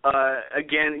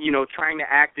 again, you know, trying to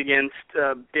act against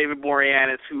David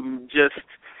Boreanaz, who just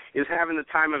is having the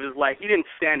time of his life. He didn't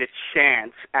stand a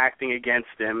chance acting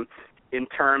against him in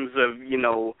terms of, you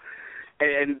know,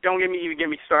 and don't even get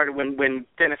me started when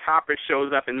Dennis Hopper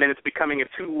shows up and then it's becoming a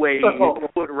two-way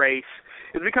foot race.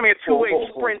 It's becoming a two-way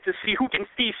sprint to see who can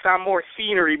feast on more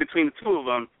scenery between the two of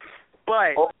them.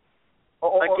 But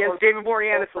against David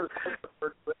Boreanaz,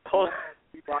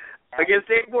 against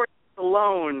David Boreanaz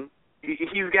alone,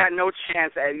 he's got no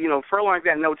chance. You know, Furlong's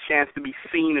got no chance to be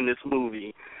seen in this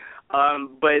movie.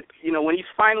 But, you know, when he's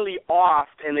finally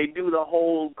offed and they do the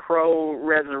whole Crow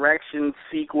resurrection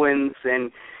sequence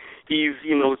and he's,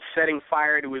 you know, setting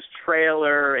fire to his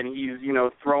trailer and he's, you know,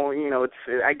 throwing, you know, it's,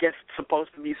 I guess it's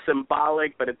supposed to be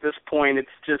symbolic, but at this point it's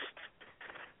just,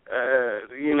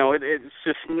 you know, it's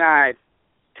just not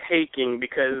taking,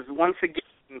 because once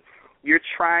again, you're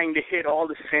trying to hit all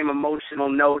the same emotional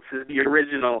notes as the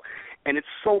original, and it's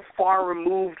so far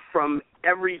removed from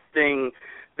everything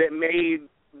that made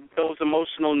those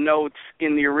emotional notes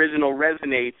in the original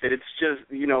resonate that it's just,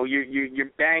 you know,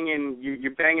 you're banging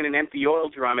an empty oil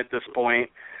drum at this point.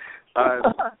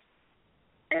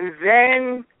 And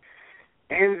then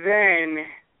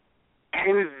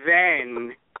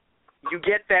you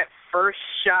get that first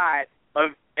shot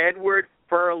of Edward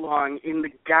Furlong in the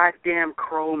goddamn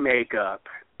Crow makeup.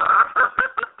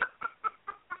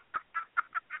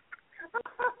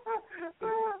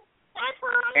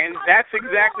 And that's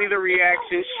exactly the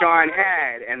reaction Sean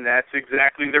had, and that's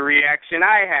exactly the reaction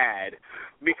I had.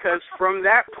 Because from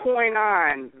that point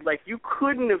on, like, you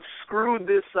couldn't have screwed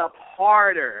this up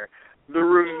harder the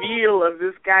reveal of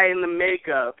this guy in the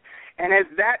makeup. And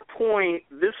at that point,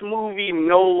 this movie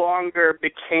no longer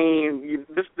became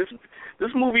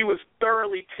this movie was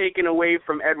thoroughly taken away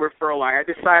from Edward Furlong. I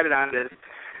decided on this.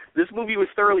 This movie was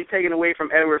thoroughly taken away from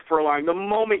Edward Furlong. The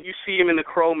moment you see him in the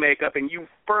Crow makeup and you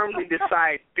firmly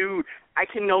decide, dude, I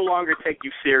can no longer take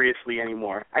you seriously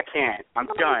anymore. I can't. I'm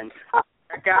done.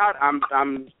 Back out.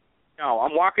 I'm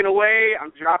walking away.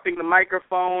 I'm dropping the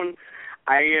microphone.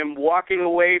 I am walking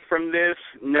away from this.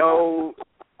 No,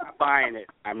 I'm not buying it.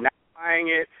 I'm not buying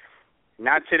it.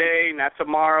 Not today, not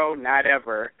tomorrow, not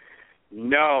ever.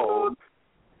 No.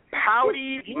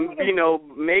 Pouty,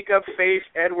 makeup-faced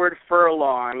Edward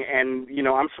Furlong, and,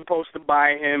 I'm supposed to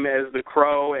buy him as the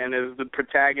Crow and as the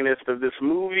protagonist of this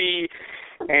movie,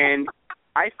 and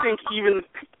I think even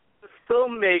the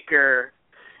filmmaker,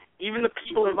 even the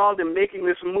people involved in making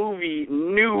this movie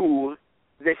knew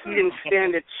that he didn't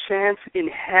stand a chance in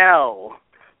hell,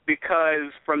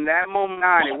 because from that moment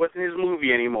on, it wasn't his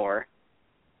movie anymore.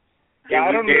 Yeah,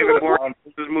 I don't know David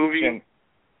Boreanaz's movie.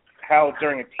 How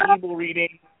during a table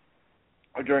reading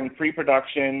or during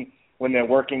pre-production, when they're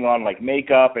working on like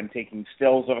makeup and taking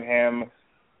stills of him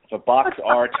for box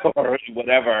art or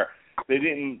whatever, they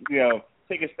didn't,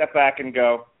 take a step back and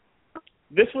go,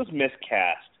 this was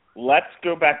miscast. Let's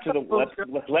go back to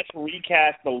let's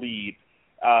recast the lead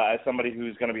as somebody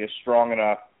who's going to be strong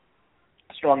enough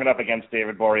against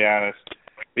David Boreanaz,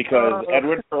 because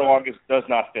Edward Furlong does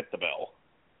not fit the bill.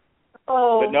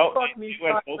 Oh, but no, fuck me. He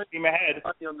went full steam ahead.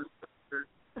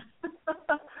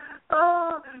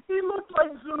 He looked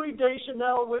like Zooey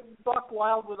Deschanel with Buck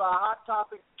Wild with a Hot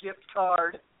Topic gift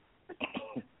card.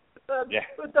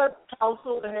 With that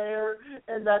tousled hair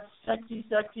and that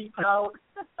sexy pout.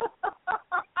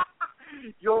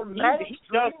 Your manic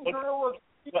dream girl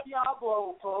of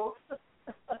Diablo, folks.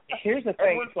 Here's the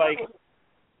thing, it's like,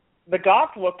 the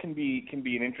goth look can be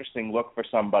an interesting look for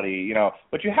somebody,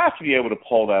 but you have to be able to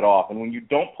pull that off. And when you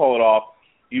don't pull it off,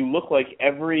 you look like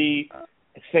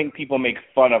everything people make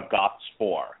fun of goths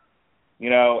for,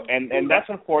 and that's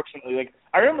unfortunately, like,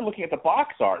 I remember looking at the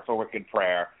box art for Wicked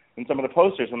Prayer and some of the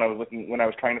posters when I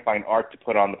was trying to find art to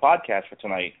put on the podcast for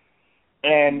tonight.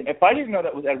 And if I didn't know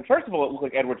that was Edward, first of all, it looked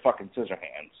like Edward fucking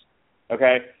Scissorhands.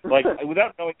 Okay? Like,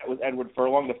 without knowing that was Edward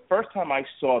Furlong, the first time I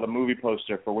saw the movie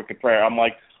poster for Wicked Prayer, I'm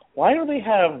like, why do they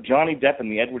have Johnny Depp in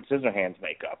the Edward Scissorhands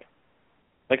makeup?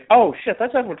 Like, oh, shit,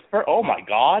 that's Edward oh, my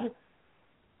God.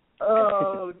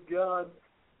 Oh, God.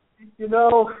 In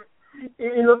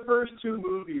the first two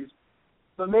movies,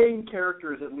 the main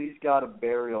characters at least got a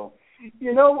burial.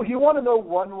 You want to know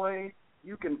one way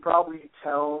you can probably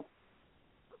tell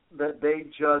that they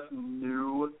just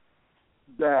knew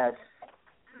that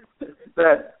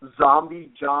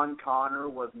zombie John Connor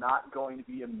was not going to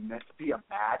be a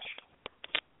match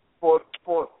for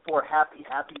Happy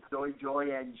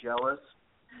Joy Angelus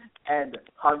and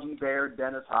Huggy Bear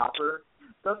Dennis Hopper.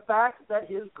 The fact that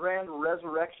his grand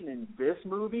resurrection in this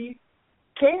movie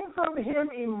came from him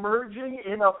emerging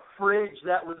in a fridge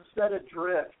that was set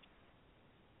adrift.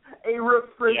 A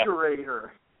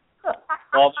refrigerator. Yeah.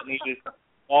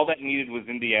 All that needed was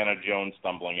Indiana Jones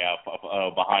stumbling out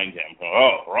behind him.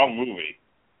 Oh, wrong movie.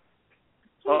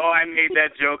 Oh, I made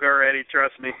that joke already,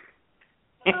 trust me.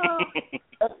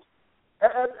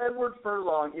 Edward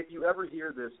Furlong, if you ever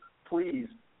hear this, please,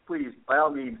 by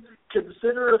all means,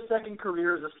 consider a second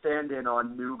career as a stand-in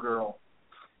on New Girl.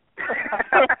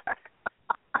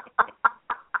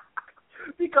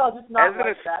 Because it's not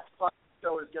like that fucking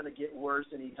show is going to get worse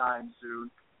anytime soon.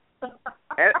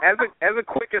 As a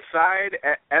quick aside,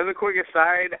 I'm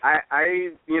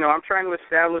trying to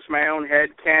establish my own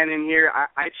headcanon here.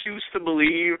 I choose to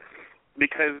believe,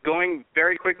 because going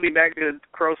very quickly back to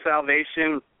Crow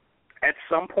Salvation, at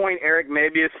some point Eric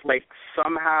Mabius, like,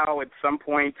 somehow at some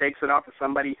point takes it off of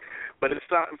somebody, but it's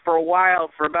not, for a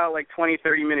while, for about like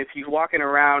 20-30 minutes, he's walking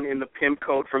around in the pimp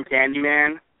coat from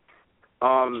Candyman.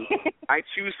 I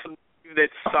choose to believe that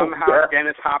somehow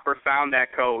Dennis Hopper found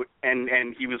that coat and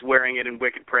he was wearing it in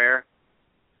Wicked Prayer.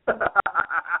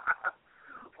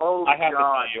 Oh, I have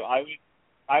God. to tell you,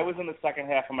 I was in the second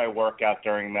half of my workout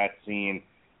during that scene,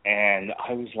 and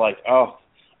I was like, oh,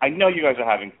 I know you guys are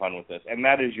having fun with this, and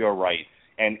that is your right.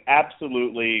 And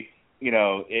absolutely,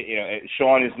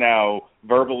 Sean is now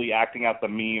verbally acting out the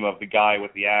meme of the guy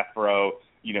with the afro,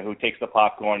 who takes the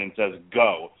popcorn and says,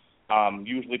 go.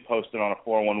 Usually posted on a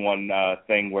 411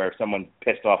 thing where someone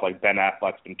pissed off like Ben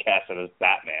Affleck's been casted as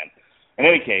Batman. In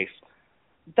any case,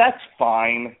 that's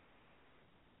fine.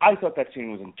 I thought that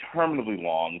scene was interminably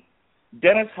long.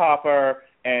 Dennis Hopper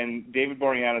and David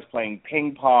Boreanaz playing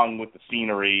ping pong with the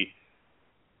scenery.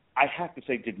 I have to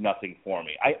say, did nothing for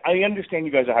me. I understand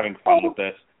you guys are having fun with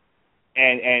this,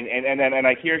 and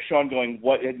I hear Sean going,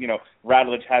 "What,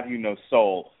 Radulich, have you no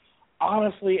soul?"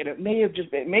 Honestly, and it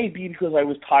may be because I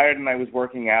was tired and I was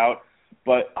working out,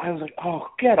 but I was like, "Oh,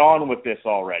 get on with this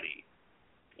already."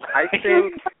 I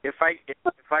think if I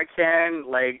can,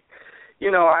 like,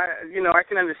 I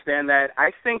can understand that.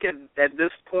 I think at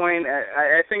this point,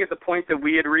 I think at the point that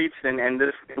we had reached, and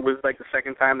this was like the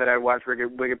second time that I watched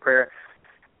Wicked Prayer,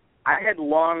 I had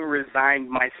long resigned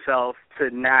myself to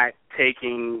not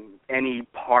taking any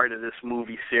part of this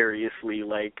movie seriously.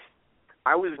 Like,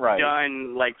 I was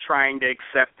done, like, trying to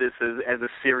accept this as a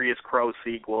Serious Crow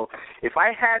sequel. If I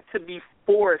had to be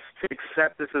forced to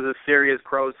accept this as a Serious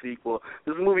Crow sequel,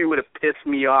 this movie would have pissed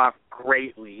me off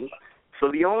greatly.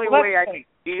 So the only way I can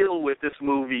deal with this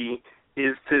movie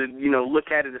is to,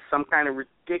 look at it as some kind of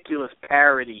ridiculous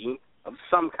parody of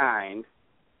some kind.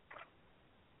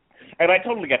 And I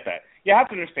totally get that. You have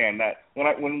to understand that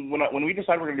when we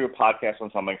decide we're going to do a podcast on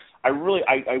something,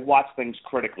 I watch things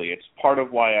critically. It's part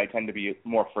of why I tend to be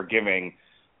more forgiving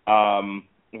for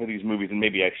these movies than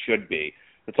maybe I should be.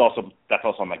 That's also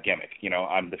my gimmick.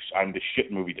 I'm the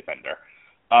shit movie defender.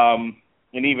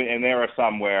 And there are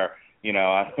some where you're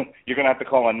going to have to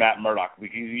call on Matt Murdock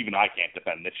because even I can't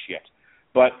defend this shit.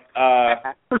 But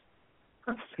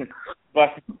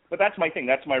but that's my thing.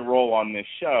 That's my role on this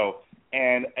show.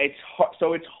 And it's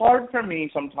hard for me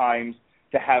sometimes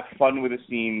to have fun with a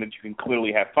scene that you can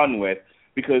clearly have fun with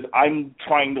because I'm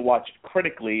trying to watch it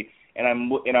critically and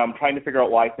I'm trying to figure out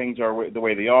why things are the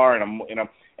way they are and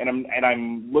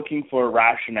I'm looking for a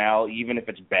rationale even if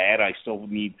it's bad.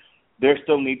 There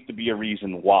still needs to be a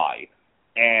reason why.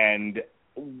 And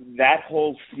that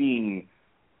whole scene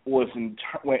was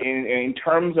in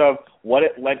terms of what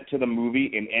it led to the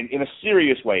movie in a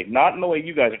serious way, not in the way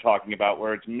you guys are talking about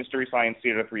where it's Mystery Science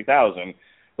Theater 3000,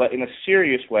 but in a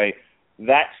serious way,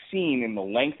 that scene and the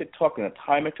length it took and the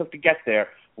time it took to get there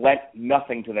lent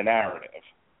nothing to the narrative.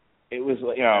 It was,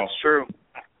 That's true.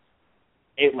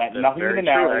 It lent nothing to the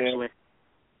narrative. True,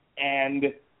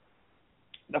 and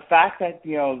the fact that,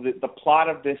 the plot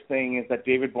of this thing is that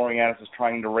David Boreanaz is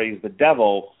trying to raise the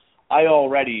devil, I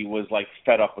already was,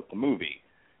 fed up with the movie.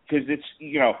 Because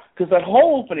because that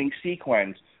whole opening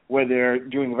sequence where they're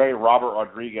doing a very Robert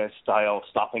Rodriguez-style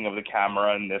stopping of the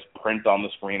camera and this print on the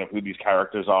screen of who these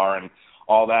characters are and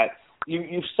all that,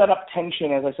 you've set up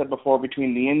tension, as I said before,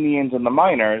 between the Indians and the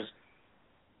miners,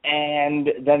 and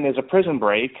then there's a prison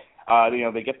break.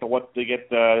 They get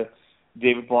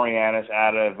David Boreanaz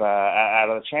out of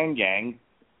the Chang gang,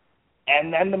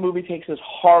 and then the movie takes us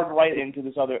hard right into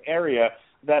this other area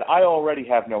that I already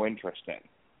have no interest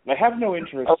in. I have no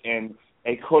interest in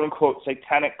a quote-unquote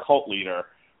satanic cult leader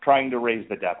trying to raise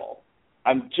the devil.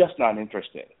 I'm just not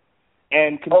interested.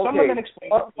 And can someone then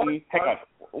explain to me, hang on,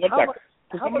 one second.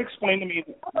 Can someone explain to me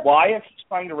why, if he's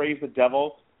trying to raise the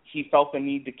devil, he felt the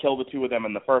need to kill the two of them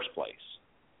in the first place?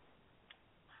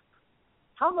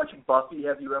 How much Buffy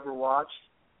have you ever watched?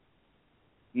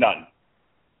 None.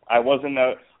 I've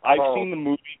seen the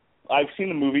movie. I've seen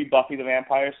the movie Buffy the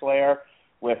Vampire Slayer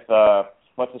with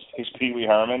what's his face, Pee Wee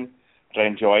Herman, which I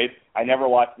enjoyed. I never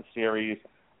watched the series.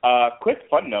 Quick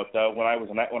fun note though, when I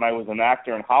was an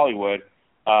actor in Hollywood,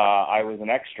 I was an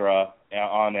extra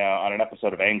on an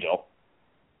episode of Angel,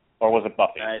 or was it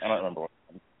Buffy? Nice. I don't remember.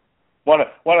 One of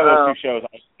those two shows.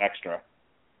 I was an extra. Okay.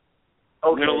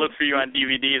 I'm gonna look for you on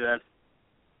DVD then.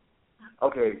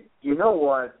 Okay, you know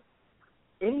what?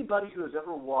 Anybody who has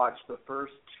ever watched the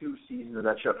first 2 seasons of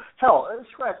that show, hell,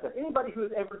 scratch that. Anybody who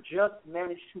has ever just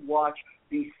managed to watch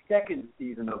the second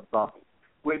season of Buffy,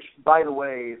 which, by the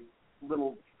way,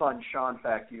 little fun Sean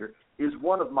fact here, is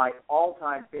one of my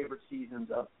all-time favorite seasons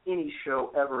of any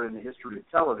show ever in the history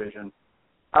of television,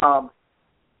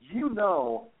 you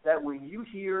know that when you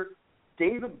hear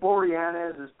David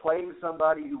Boreanaz is playing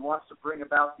somebody who wants to bring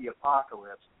about the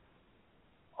apocalypse,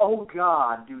 oh,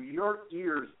 God, do your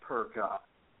ears perk up.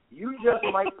 You just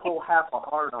might pull half a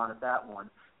heart on at that one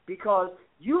because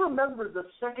you remember the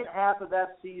second half of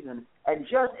that season and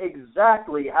just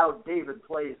exactly how David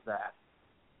plays that.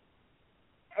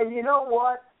 And you know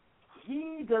what?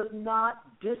 He does not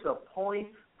disappoint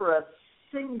for a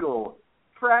single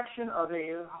fraction of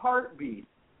a heartbeat.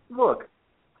 Look,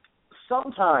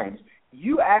 sometimes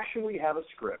you actually have a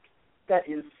script that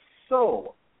is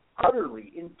so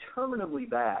utterly, interminably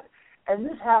bad. And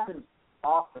this happens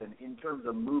often in terms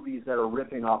of movies that are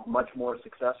ripping off much more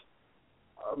successful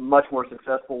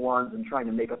ones and trying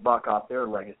to make a buck off their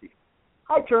legacy.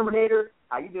 Hi, Terminator.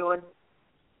 How you doing?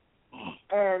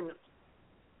 And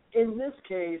in this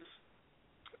case,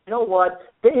 you know what?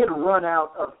 They had run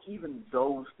out of even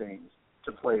those things.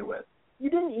 to play with. You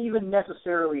didn't even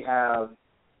necessarily have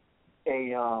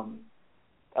a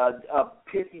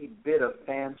pithy bit of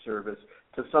fan service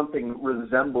to something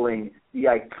resembling the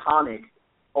iconic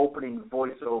opening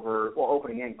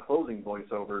and closing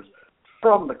voiceovers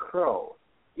from The Crow.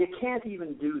 You can't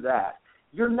even do that.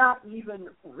 You're not even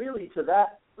really to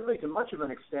much of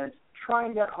an extent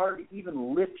trying that hard to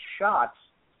even lift shots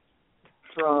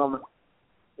from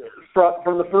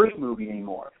the first movie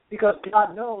anymore, because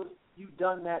God knows you've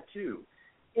done that too.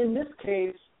 In this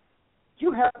case,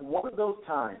 you have one of those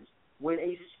times when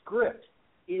a script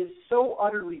is so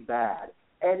utterly bad,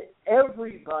 and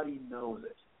everybody knows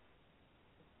it,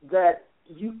 that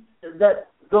at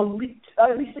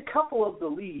least a couple of the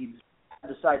leads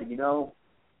have decided,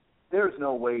 there's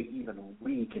no way even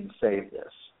we can save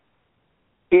this.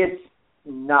 It's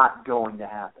not going to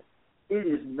happen. It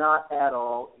is not at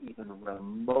all even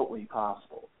remotely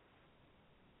possible.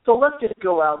 So let's just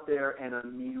go out there and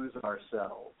amuse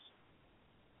ourselves.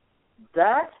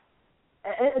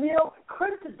 And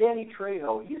credit to Danny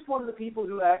Trejo. He's one of the people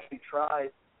who actually tries,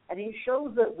 and he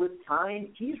shows that with time,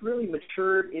 he's really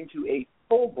matured into a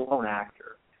full-blown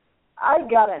actor. I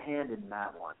got a hand in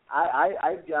that one.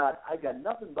 I've got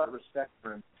nothing but respect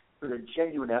for him for the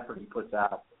genuine effort he puts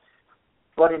out.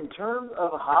 But in terms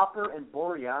of Hopper and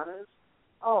Boreanaz,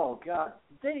 oh God,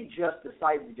 they just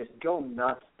decided to just go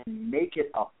nuts and make it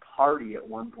a party at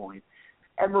one point.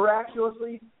 And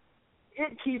miraculously,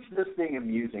 it keeps this thing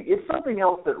amusing. It's something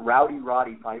else that Rowdy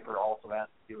Roddy Piper also has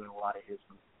to do in a lot of his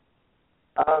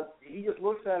movies. He just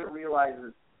looks at it and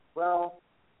realizes, well,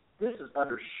 this is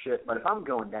utter shit, but if I'm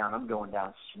going down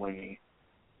swinging.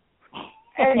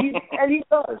 And he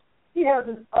does. He has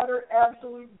an utter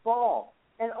absolute ball.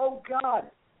 And oh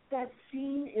God, that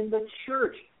scene in the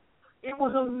church, it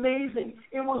was amazing.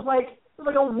 It was like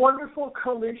a wonderful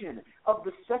collision of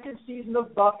the second season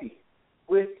of Buffy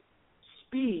with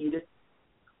Speed,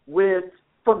 with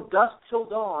From Dusk Till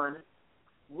Dawn,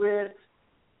 with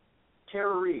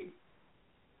Tara Reid.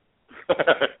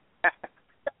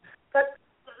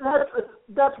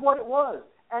 That's what it was.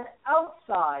 And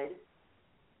outside,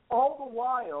 all the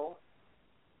while,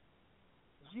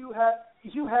 you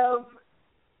have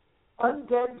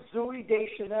undead Zooey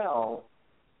Deschanel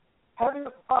having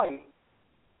a fight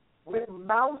with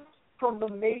Mouse from The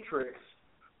Matrix,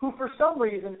 who for some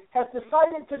reason has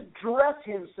decided to dress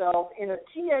himself in a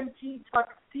TNT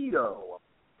tuxedo.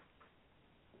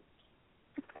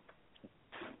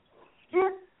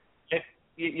 And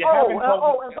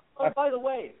by the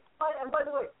way,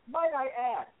 might I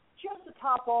add, just to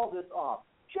top all this off,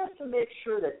 just to make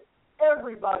sure that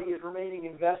everybody is remaining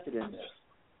invested in this,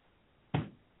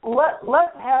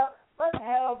 let's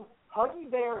have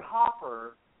Huggy Bear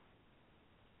Hopper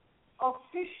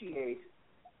officiate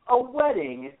a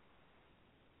wedding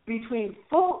between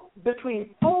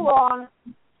full-on,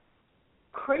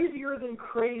 crazier than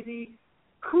crazy,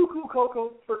 cuckoo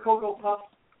Cocoa for Cocoa Puffs,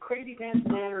 Crazy Pants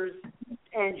Manners,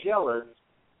 Angellas,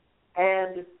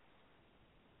 and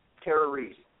Tara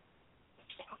Reid.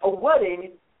 A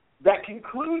wedding that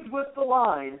concludes with the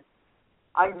line,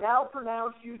 "I now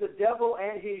pronounce you the devil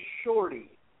and his shorty.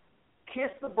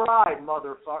 Kiss the bride,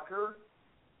 motherfucker."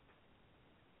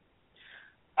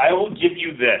 I will give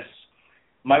you this.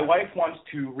 My wife wants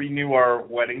to renew our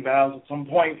wedding vows at some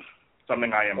point,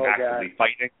 something I am actively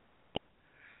fighting.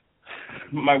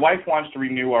 My wife wants to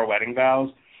renew our wedding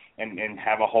vows and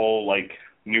have a whole,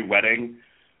 new wedding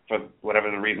for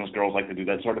whatever the reasons girls like to do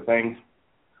that sort of thing.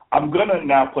 I'm going to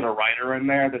now put a rider in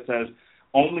there that says,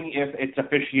 only if it's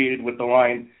officiated with the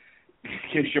line,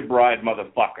 "Kiss your bride,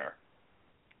 motherfucker."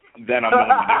 Then I'm going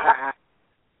to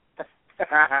do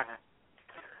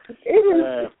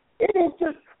it. It is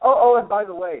just... Oh, and by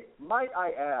the way, might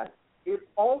I add, it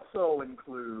also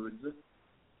includes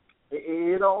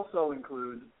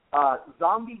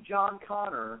Zombie John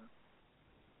Connor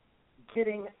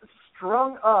getting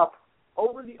strung up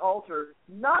over the altar,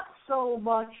 not so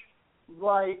much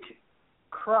like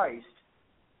Christ,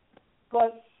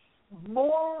 but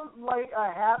more like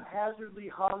a haphazardly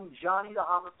hung Johnny the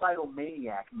Homicidal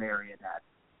Maniac marionette.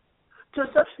 To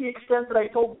such the extent that I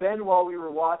told Ben while we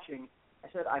were watching, I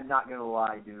said, I'm not going to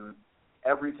lie, dude.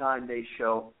 Every time they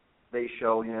show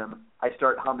him, I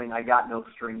start humming "I Got No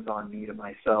Strings on Me" to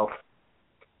myself.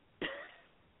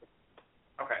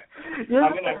 Okay.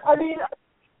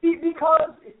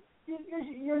 Because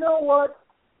you know what?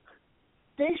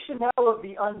 Deschanel of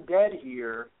the Undead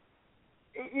here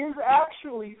is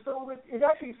actually so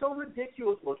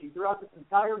ridiculous looking throughout this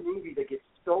entire movie that gets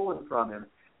stolen from him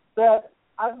that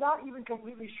I'm not even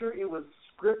completely sure it was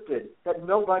scripted, that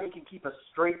nobody can keep a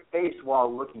straight face while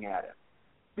looking at it.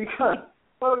 Because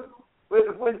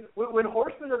When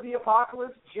Horseman of the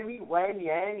Apocalypse, Jimmy Wang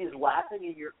Yang is laughing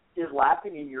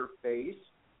in your face,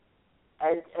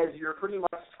 as you're pretty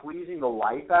much squeezing the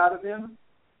life out of him,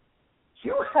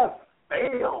 you have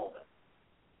failed.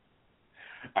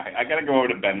 All right, I got to go over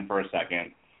to Ben for a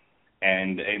second,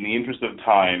 and in the interest of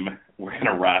time, we're going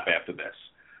to wrap after this.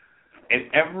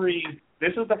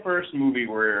 This is the first movie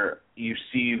where you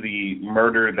see the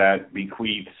murder that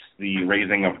bequeaths the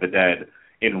raising of the dead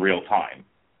in real time.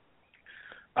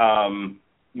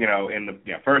 In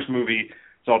the first movie,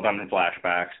 it's all done in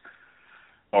flashbacks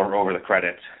or over the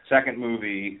credits. Second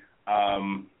movie, I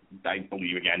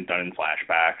believe, again, done in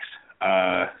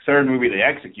flashbacks. Third movie, they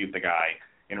execute the guy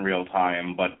in real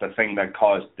time, but the thing that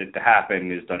caused it to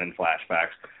happen is done in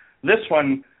flashbacks. This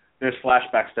one, there's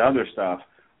flashbacks to other stuff,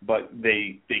 but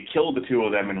they kill the two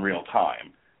of them in real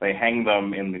time. They hang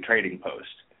them in the trading post.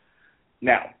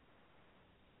 Now,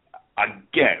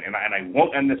 again, and I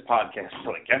won't end this podcast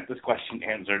until I get this question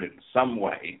answered in some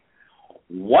way,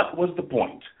 what was the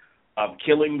point of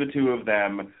killing the two of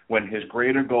them when his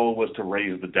greater goal was to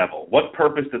raise the devil? What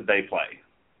purpose did they play?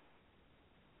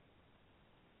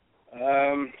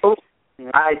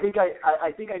 I think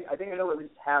I know at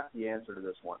least half the answer to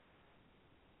this one.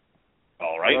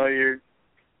 All right. Well, you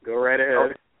go right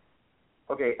ahead.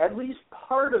 Okay, at least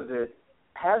part of it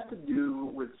has to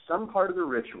do with some part of the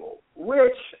ritual,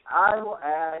 which I will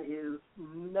add is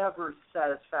never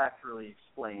satisfactorily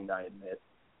explained, I admit,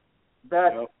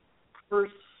 that for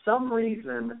some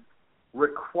reason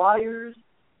requires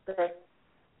that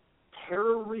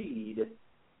Tara Reid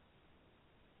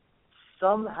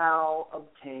somehow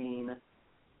obtain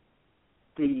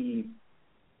the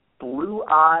blue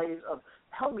eyes of...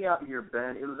 Help me out here,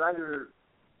 Ben. It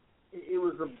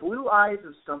was the blue eyes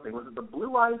of something. Was it the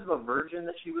blue eyes of a virgin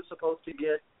that she was supposed to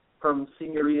get from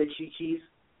Senorita Chi-Chi's?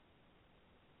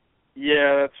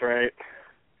 Yeah, that's right.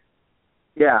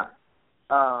 Yeah.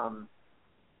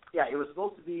 It was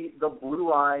supposed to be the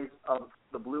blue eyes of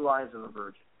a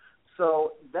virgin.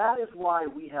 So that is why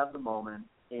we have the moment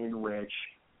in which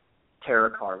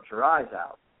Tara carves her eyes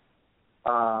out.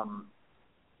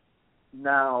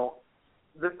 Now,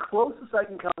 the closest I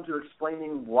can come to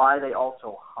explaining why they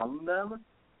also hung them,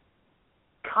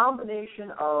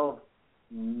 combination of,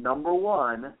 number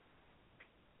one,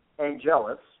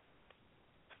 Angelus,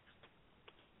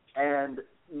 and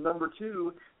number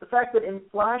two, the fact that in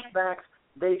flashbacks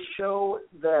they show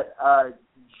that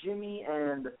Jimmy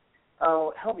and,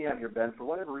 help me out here, Ben, for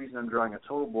whatever reason I'm drawing a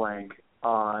total blank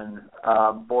on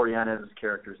Boreanaz's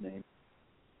character's name.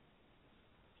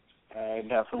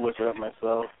 I'd have to look it up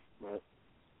myself. But...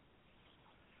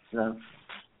 No.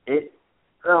 In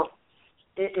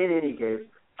any case,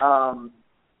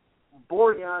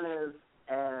 Boreanaz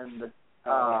and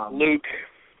Luke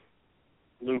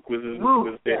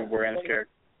was David Boreanaz's character.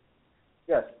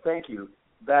 Yes, thank you.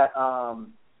 That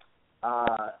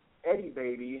Eddie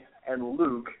Baby and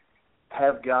Luke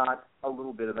have got a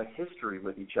little bit of a history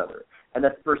with each other, and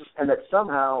that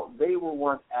somehow they were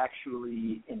once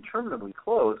actually interminably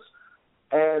close,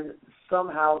 and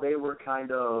somehow they were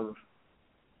kind of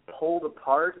pulled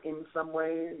apart in some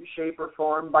way, shape, or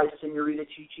form by Senorita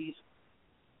Chi-Chi's.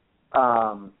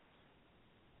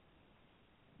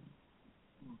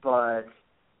 But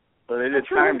they did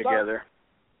time together.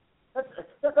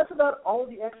 That's about all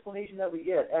the explanation that we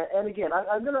get. And again,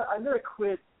 I'm gonna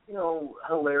quit,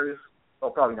 hilarious.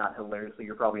 Well, probably not hilariously.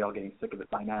 You're probably all getting sick of it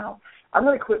by now. I'm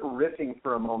gonna quit riffing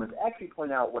for a moment to actually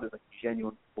point out what is a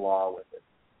genuine flaw with it,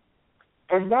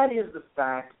 and that is the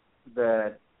fact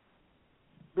that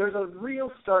there's a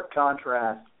real stark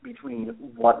contrast between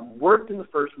what worked in the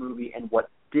first movie and what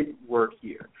didn't work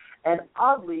here. And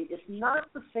oddly, it's not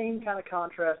the same kind of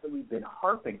contrast that we've been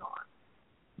harping on.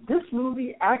 This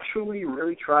movie actually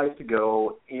really tries to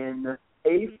go in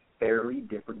a fairly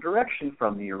different direction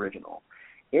from the original,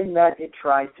 in that it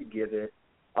tries to give it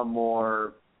a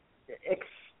more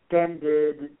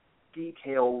extended,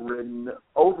 detail-ridden,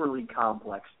 overly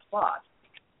complex plot.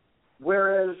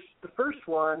 Whereas the first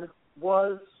one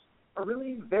was a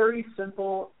really very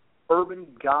simple urban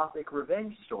gothic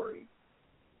revenge story.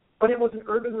 But it was an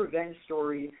urban revenge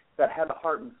story that had a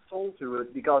heart and soul to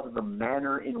it because of the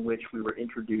manner in which we were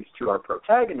introduced to our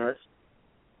protagonist,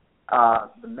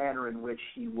 the manner in which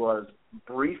he was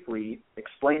briefly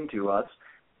explained to us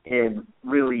in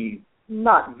really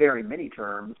not very many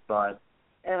terms, but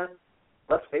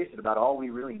let's face it, about all we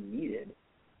really needed.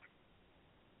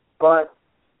 But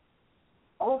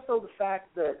also the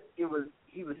fact that he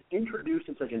was introduced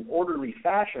in such an orderly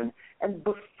fashion and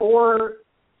before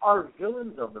our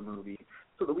villains of the movie,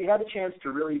 so that we had a chance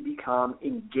to really become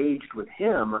engaged with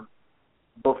him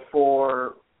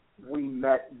before we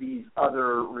met these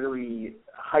other really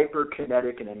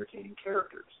hyper-kinetic and entertaining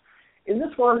characters. In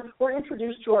this one, we're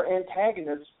introduced to our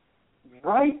antagonists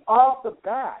right off the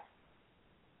bat.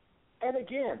 And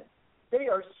again, they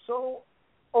are so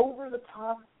over the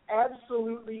top,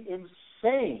 absolutely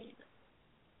insane,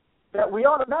 that we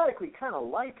automatically kind of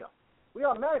like them. We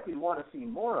automatically want to see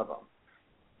more of them.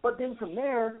 But then from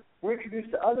there, we're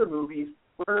introduced to other movies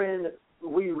wherein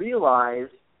we realize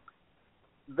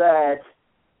that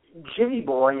Jimmy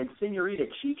Boy and Senorita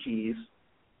Chi-Chi's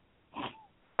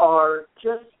are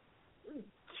just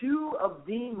two of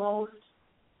the most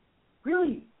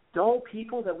really dull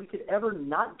people that we could ever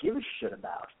not give a shit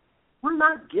about. We're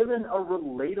not given a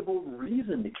relatable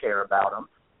reason to care about them.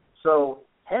 So,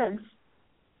 hence,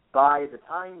 by the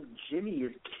time Jimmy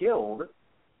is killed,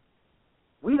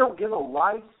 we don't give a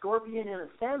live scorpion in a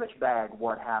sandwich bag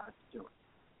what happens to him.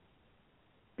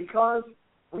 Because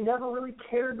we never really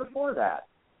cared before that.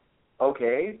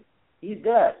 Okay, he's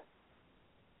dead.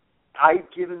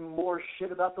 I've given more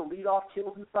shit about the lead-off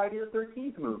kills in Friday the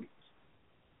 13th movies.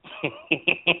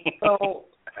 So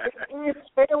it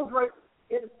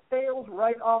fails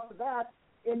right off the bat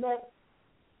in that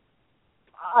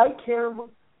I care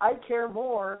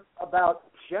more about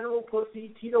General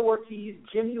Pussy, Tito Ortiz,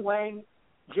 Jimmy Wang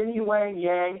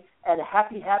Yang, and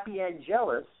Happy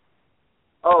Angelus.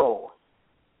 Oh,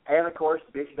 and of course,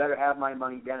 bitch better have my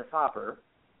money, Dennis Hopper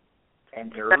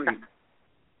and Tara Reid.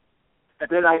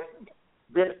 Then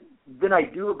I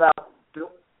do about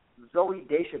Zoe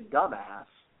Deschanel dumbass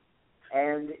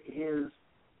and his,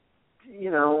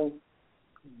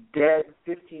 dead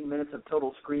 15 minutes of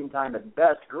total screen time at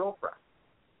best girlfriend.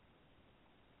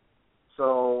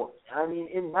 So, I mean,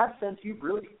 in that sense, you've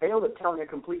really failed at telling a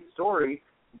complete story,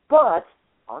 but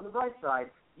on the bright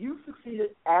side, you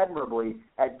succeeded admirably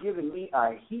at giving me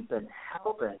a heaping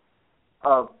helping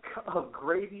of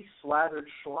gravy-slathered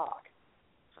schlock.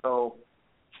 So,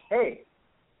 hey,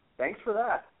 thanks for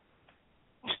that.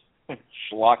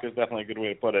 Schlock is definitely a good way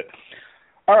to put it.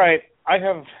 All right, I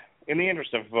have, in the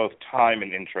interest of both time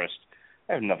and interest,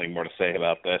 I have nothing more to say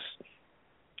about this.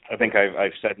 I think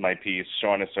I've said my piece.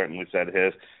 Sean has certainly said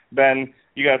his. Ben,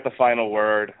 you got the final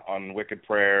word on Wicked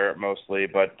Prayer mostly,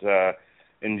 but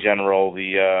in general,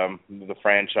 the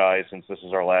franchise, since this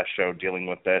is our last show dealing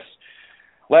with this.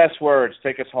 Last words,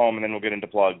 take us home, and then we'll get into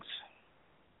plugs.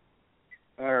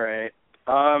 All right.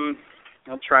 I'll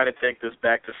try to take this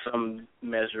back to some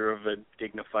measure of a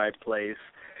dignified place.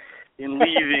 In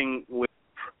leaving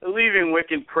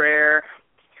Wicked Prayer,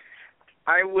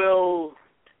 I will...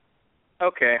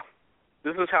 Okay,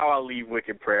 this is how I'll leave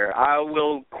Wicked Prayer. I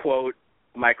will quote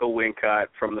Michael Wincott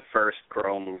from the first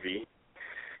Crow movie.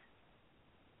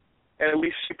 At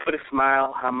least she put a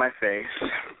smile on my face.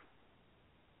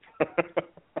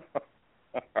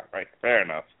 All right, fair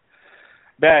enough.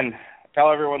 Ben,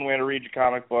 tell everyone where to read your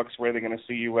comic books, where they're going to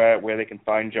see you at, where they can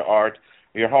find your art,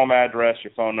 your home address,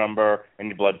 your phone number, and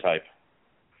your blood type.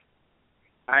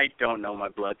 I don't know my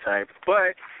blood type,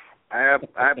 but I have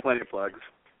plenty of plugs.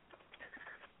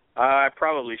 I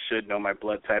probably should know my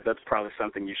blood type. That's probably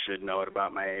something you should know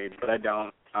about my age, but I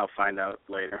don't. I'll find out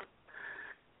later.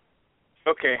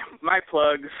 Okay, my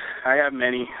plugs. I have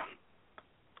many.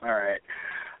 All right.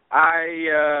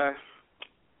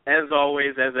 As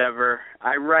always, as ever,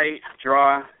 I write,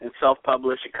 draw, and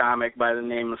self-publish a comic by the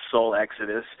name of Soul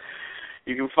Exodus.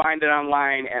 You can find it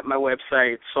online at my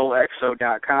website,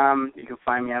 soulexo.com. You can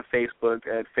find me on Facebook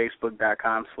at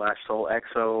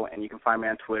facebook.com/soulexo, and you can find me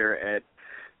on Twitter at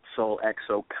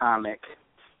soulexocomic.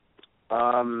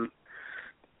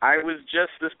 I was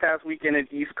just this past weekend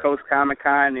at East Coast Comic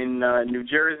Con in New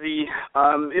Jersey.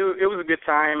 It was a good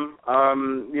time.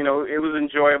 It was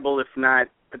enjoyable, if not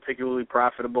particularly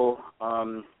profitable.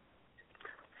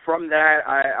 From that,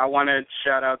 I want to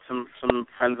shout out some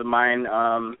friends of mine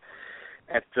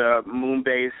at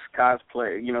Moonbase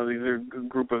Cosplay. These are a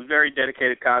group of very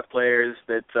dedicated cosplayers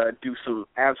that do some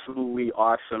absolutely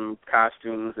awesome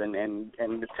costumes and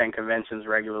attend conventions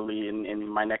regularly in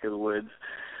my neck of the woods,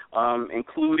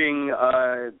 including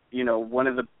one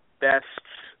of the best,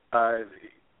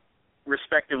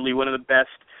 respectively, one of the best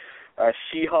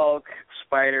She-Hulk,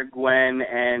 Spider-Gwen,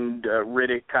 and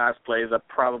Riddick cosplays I've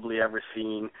probably ever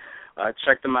seen.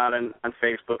 Check them out on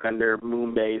Facebook under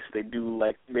Moonbase. They do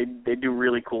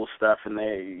really cool stuff, and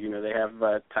they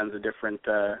have tons of different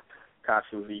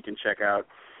costumes that you can check out.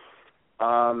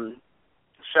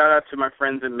 Shout out to my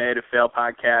friends at Made to Fail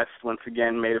podcast. Once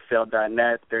again,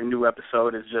 madetofail.net. Their new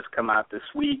episode has just come out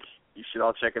this week. You should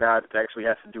all check it out. It actually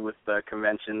has to do with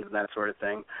conventions and that sort of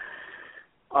thing.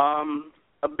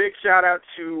 A big shout out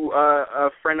to a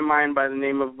friend of mine by the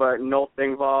name of Noel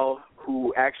Thingvall,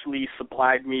 who actually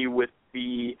supplied me with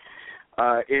the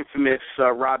infamous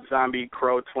Rob Zombie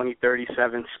Crow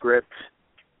 2037 script.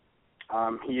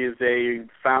 He is a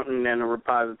fountain and a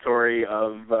repository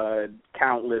of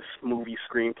countless movie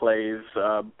screenplays,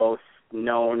 both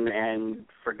known and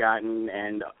forgotten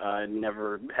and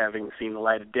never having seen the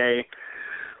light of day.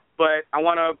 But I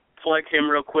want to plug him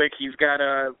real quick. He's got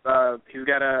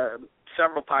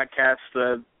several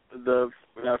podcasts. The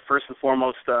first and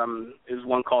foremost is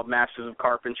one called Masters of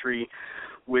Carpentry,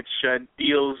 which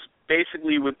deals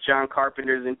basically with John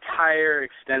Carpenter's entire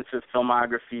extensive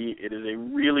filmography. It is a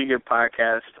really good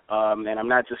podcast, and I'm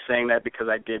not just saying that because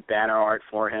I did banner art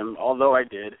for him, although I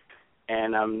did,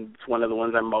 and it's one of the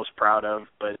ones I'm most proud of,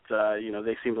 but,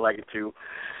 they seem to like it too.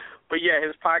 But, yeah,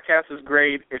 his podcast is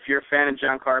great. If you're a fan of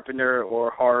John Carpenter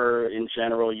or horror in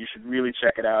general, you should really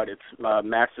check it out. It's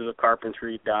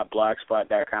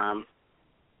mastersofcarpentry.blogspot.com.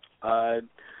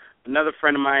 Another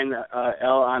friend of mine,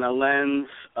 El Ana Lenz,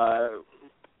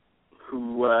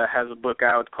 who has a book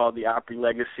out called The Opry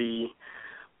Legacy.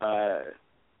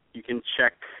 You can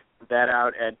check that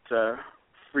out at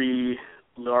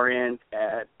freelorient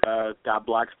at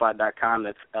 .blogspot.com.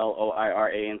 That's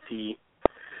LOIRANT.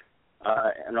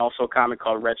 And also a comic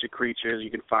called Wretched Creatures.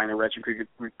 You can find it at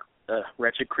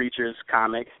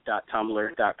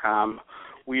wretchedcreaturescomic.tumblr.com.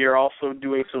 We are also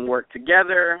doing some work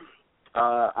together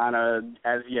on a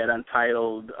as yet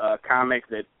untitled comic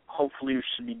that hopefully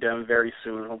should be done very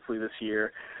soon, hopefully this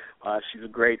year. She's a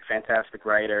great, fantastic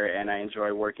writer, and I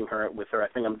enjoy working with her. I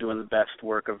think I'm doing the best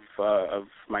work of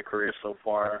my career so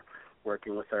far,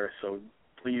 working with her. So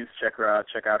please check her out,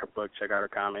 check out her book, check out her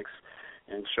comics,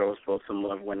 and show us both some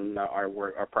love when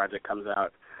our project comes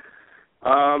out.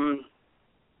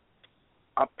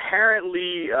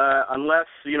 Apparently, unless,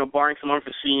 barring some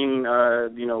unforeseen,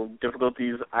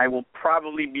 difficulties, I will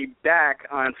probably be back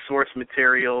on source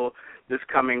material this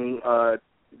coming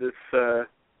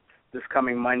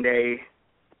Monday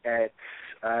at,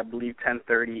 I believe,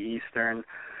 10:30 Eastern.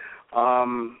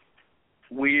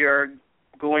 We are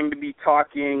going to be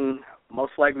talking,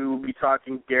 most likely we'll be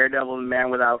talking Daredevil and Man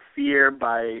Without Fear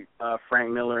by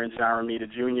Frank Miller and John Romita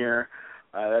Jr.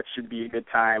 That should be a good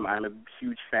time. I'm a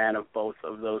huge fan of both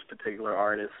of those particular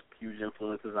artists, huge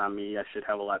influences on me. I should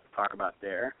have a lot to talk about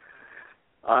there.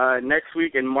 Next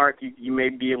week, and Mark, you may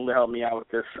be able to help me out with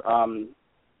this.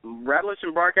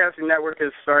 Revolution Broadcasting Network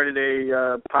has started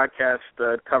a podcast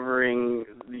covering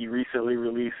the recently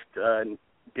released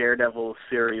Daredevil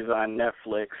series on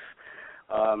Netflix.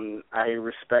 I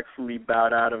respectfully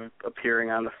bowed out of appearing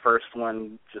on the first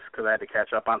one just because I had to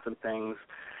catch up on some things.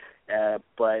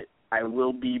 But I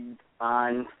will be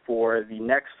on for the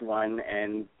next one,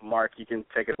 and Mark, you can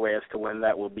take it away as to when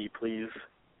that will be, please.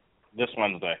 This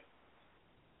Wednesday.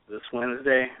 This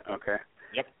Wednesday? Okay.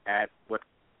 Yep. At what?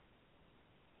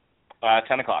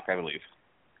 10 o'clock, I believe.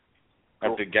 I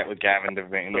have Cool. to get with Gavin to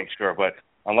make sure, but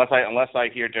unless I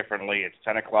hear differently, it's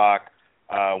 10 o'clock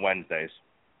Wednesdays.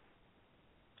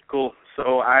 Cool.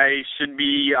 So I should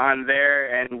be on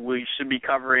there, and we should be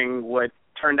covering what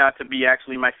turned out to be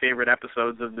actually my favorite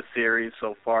episodes of the series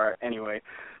so far anyway.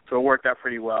 So it worked out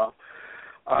pretty well.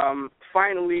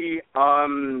 Finally,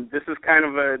 this is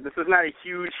not a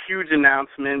huge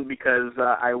announcement because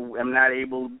I am not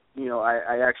able,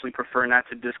 I actually prefer not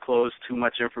to disclose too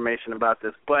much information about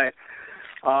this, but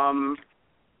I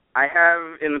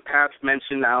have in the past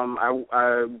mentioned I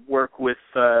work with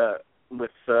a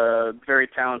very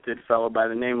talented fellow by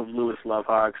the name of Louis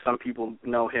Lovehog. Some people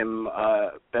know him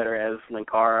better as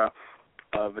Linkara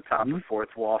of Atop the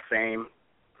Fourth Wall fame.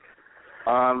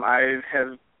 I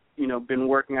have been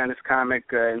working on this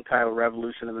comic entitled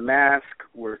Revolution of the Mask.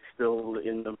 We're still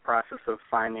in the process of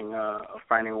finding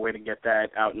a way to get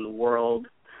that out in the world.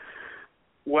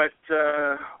 What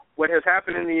has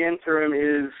happened in the interim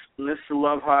is Mr.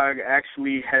 Lovehog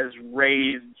actually has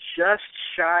raised just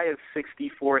shy of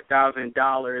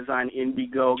 $64,000 on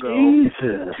Indiegogo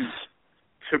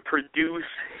to produce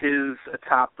his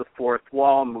Atop the Fourth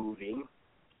Wall movie.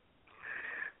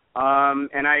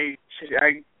 And I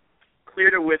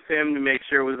cleared it with him to make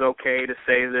sure it was okay to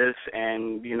say this,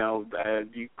 and you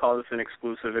call this an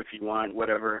exclusive if you want,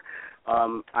 whatever.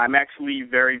 I'm actually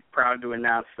very proud to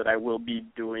announce that I will be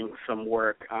doing some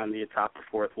work on the Atop the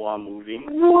Fourth Wall movie.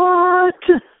 What?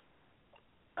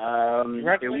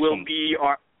 It will be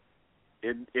art.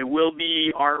 It will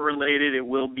be art related. It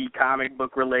will be comic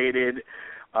book related.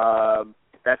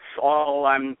 That's all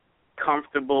I'm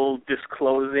comfortable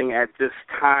disclosing at this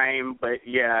time. But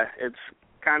yeah, it's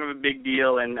kind of a big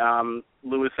deal, and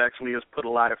Louis actually has put a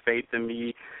lot of faith in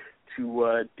me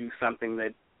to do something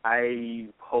that I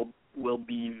hope will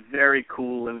be very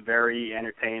cool and very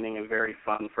entertaining and very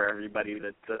fun for everybody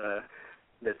that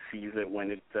sees it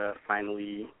when it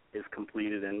finally is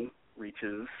completed and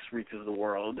reaches the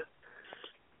world.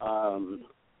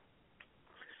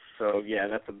 So yeah,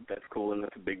 that's cool, and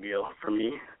that's a big deal for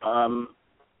me.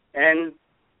 And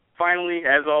finally,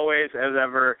 as always, as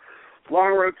ever,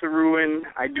 Long Road to Ruin.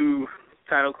 I do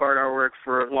title card artwork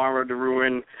for Long Road to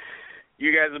Ruin.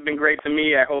 You guys have been great to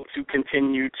me. I hope to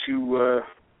continue to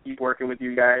keep working with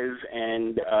you guys.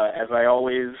 And as I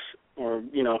always, or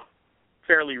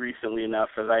fairly recently enough,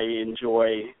 as I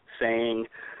enjoy saying,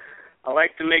 I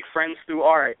like to make friends through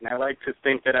art, and I like to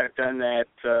think that I've done that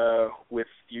with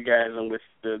you guys and with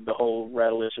the whole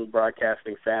Radulich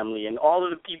Broadcasting family and all of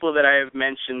the people that I have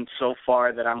mentioned so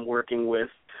far that I'm working with.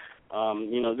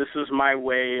 This is my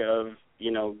way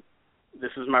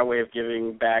of,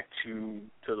 giving back to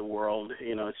the world.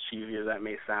 As cheesy as that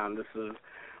may sound, this is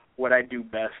what I do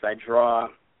best. I draw,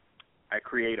 I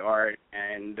create art,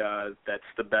 and that's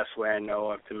the best way I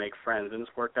know of to make friends, and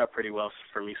it's worked out pretty well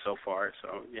for me so far.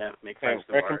 So yeah, make friends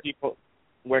through art.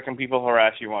 Where can people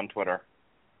harass you on Twitter?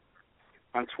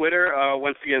 On Twitter,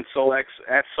 once again,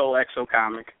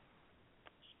 SoulXOComic.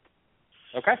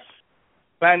 Okay.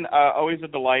 Ben, always a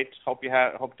delight. Hope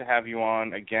to have you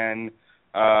on again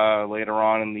later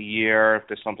on in the year if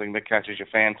there's something that catches your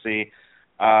fancy.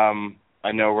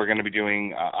 I know we're going to be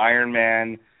doing Iron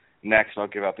Man next. I'll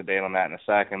give out the date on that in a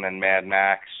second. Then Mad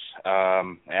Max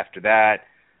after that.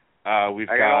 I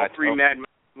got all 3 Mad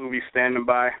Max movies standing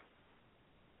by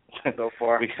so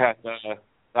far. We got the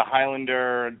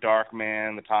Highlander,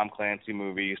 Darkman, the Tom Clancy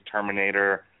movies,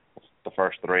 Terminator, the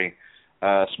first 3.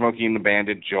 Smokey and the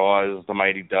Bandit, Jaws, The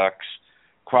Mighty Ducks,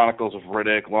 Chronicles of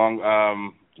Riddick, Long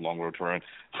Road to Ruin,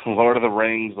 Lord of the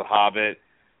Rings, The Hobbit,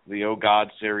 the Oh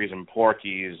God series, and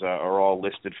Porky's are all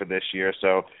listed for this year.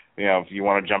 So, if you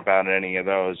want to jump out at any of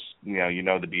those, you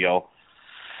know the deal.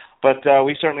 But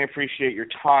we certainly appreciate your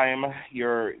time,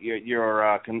 your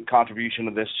contribution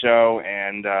to this show,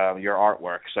 and your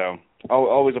artwork. So,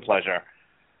 always a pleasure.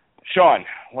 Sean,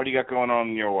 what do you got going on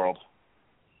in your world?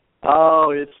 Oh,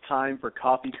 it's time for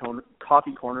Coffee Corner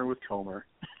with Comer.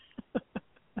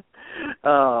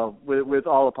 With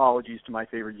all apologies to my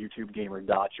favorite YouTube gamer,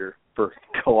 Dodger, for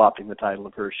co-opting the title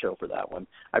of her show for that one.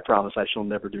 I promise I shall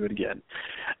never do it again.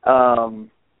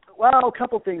 Well, a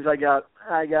couple things I got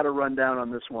to run down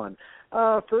on this one.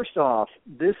 First off,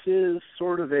 this is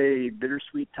sort of a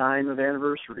bittersweet time of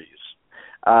anniversaries.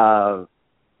 On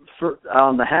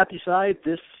the happy side,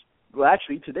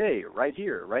 today, right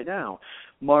here, right now,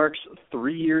 marks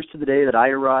 3 years to the day that I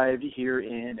arrived here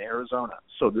in Arizona.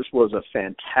 So this was a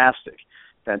fantastic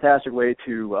way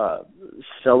to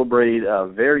celebrate a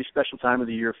very special time of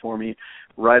the year for me,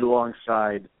 right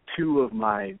alongside 2 of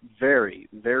my very,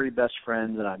 very best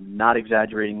friends, and I'm not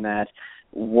exaggerating that,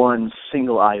 one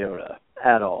single iota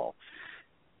at all.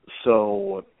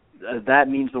 So that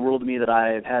means the world to me that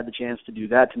I've had the chance to do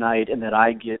that tonight, and that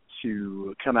I get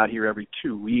to come out here every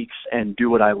 2 weeks and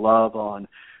do what I love on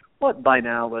what by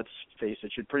now, let's face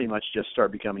it, should pretty much just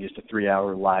start becoming just a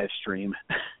 3-hour live stream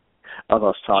of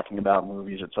us talking about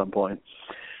movies at some point.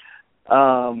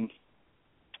 That's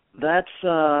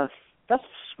the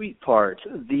sweet part.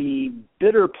 The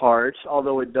bitter part,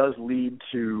 although it does lead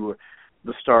to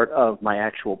the start of my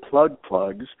actual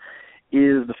plugs,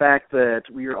 is the fact that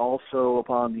we are also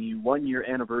upon the 1-year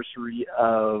anniversary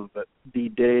of the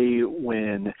day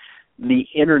when the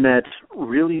internet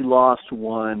really lost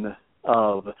one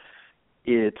of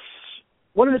its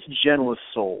gentlest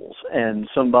souls, and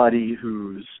somebody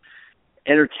whose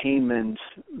entertainment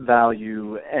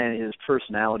value and his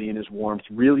personality and his warmth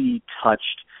really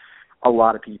touched a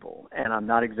lot of people. And I'm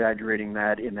not exaggerating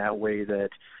that in that way that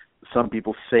some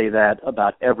people say that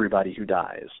about everybody who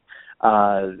dies.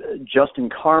 Justin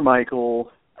Carmichael,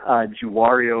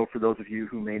 Juwario, for those of you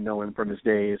who may know him from his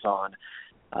days on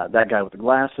That Guy with the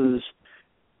Glasses,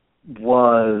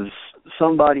 was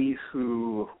somebody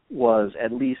who was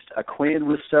at least acquainted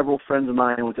with several friends of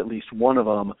mine, with at least one of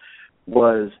them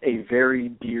was a very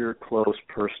dear, close,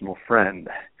 personal friend.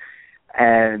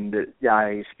 And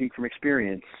I speak from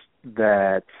experience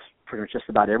that pretty much just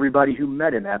about everybody who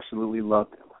met him absolutely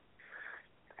loved him.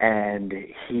 And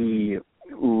he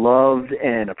loved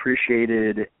and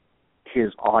appreciated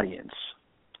his audience.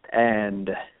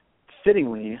 And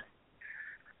fittingly,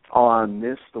 on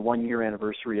the 1-year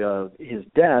anniversary of his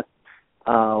death,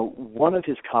 one of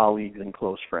his colleagues and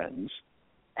close friends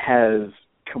has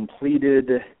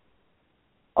completed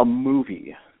a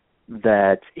movie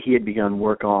that he had begun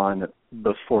work on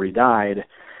before he died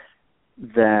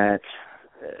that,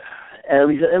 at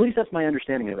least that's my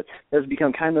understanding of it, has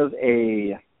become kind of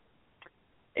a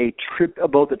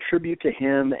both a tribute to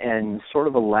him and sort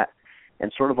of a last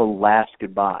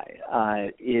goodbye.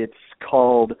 It's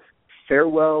called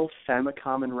Farewell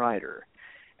Famicom and Rider,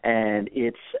 and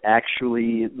it's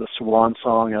actually the swan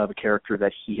song of a character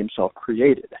that he himself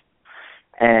created.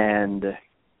 And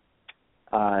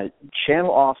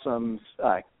Channel Awesome's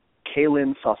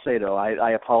Kaylin Saucedo,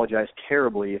 I apologize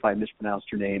terribly if I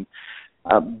mispronounced your name,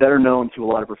 better known to a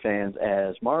lot of her fans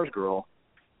as Mars Girl,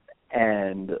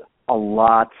 and a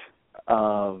lot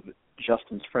of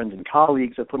Justin's friends and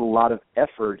colleagues have put a lot of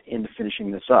effort into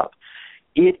finishing this up.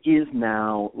 It is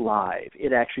now live.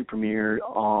 It actually premiered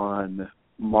on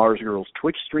Mars Girl's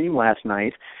Twitch stream last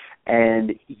night,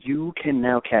 and you can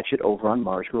now catch it over on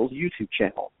Mars Girl's YouTube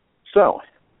channel. So,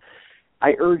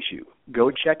 I urge you, go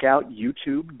check out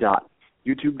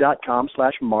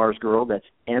youtube.com/MarsGirl. That's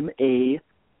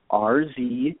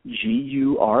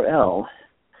MarzGurl,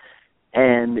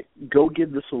 and go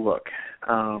give this a look,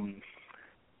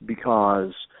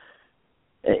 because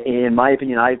in my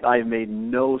opinion, I've made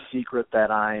no secret that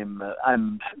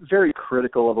I'm very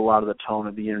critical of a lot of the tone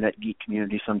of the internet geek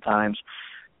community sometimes,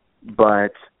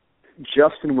 but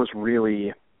Justin was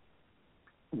really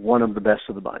one of the best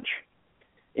of the bunch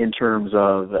in terms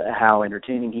of how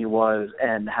entertaining he was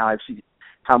and how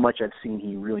much I've seen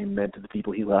he really meant to the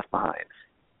people he left behind.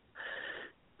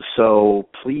 So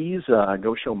please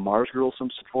go show Mars Girl some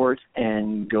support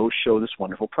and go show this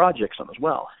wonderful project some as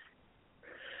well.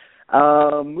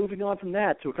 Moving on from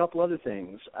that to a couple other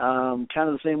things. Kind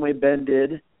of the same way Ben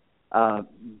did,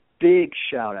 big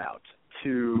shout out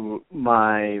to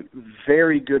my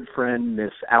very good friend,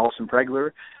 Miss Allison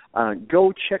Pregler.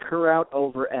 Go check her out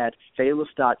over at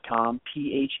Phelous.com,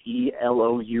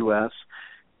 Phelous.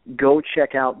 Go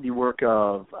check out the work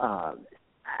of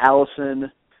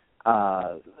Allison,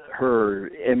 her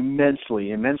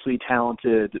immensely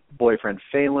talented boyfriend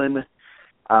Phelan,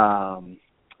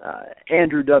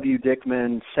 Andrew W.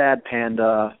 Dickman, Sad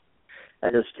Panda,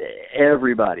 just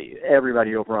everybody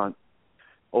over on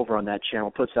that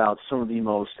channel puts out some of the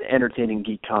most entertaining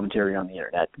geek commentary on the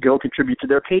internet. Go contribute to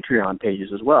their Patreon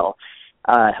pages as well.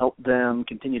 Help them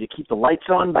continue to keep the lights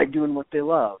on by doing what they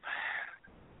love.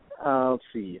 Let's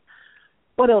see.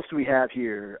 What else do we have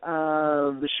here?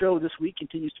 The show this week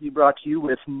continues to be brought to you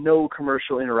with no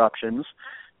commercial interruptions,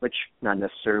 which not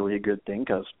necessarily a good thing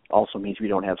because also means we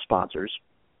don't have sponsors.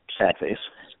 Sad face.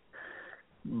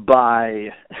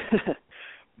 By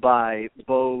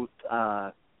both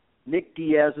Nick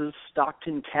Diaz's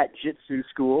Stockton Cat Jitsu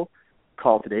School.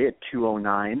 Call today at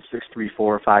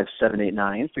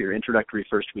 209-634-5789 for your introductory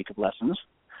first week of lessons.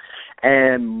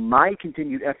 And my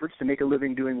continued efforts to make a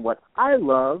living doing what I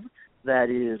love,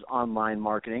 that is online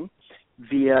marketing,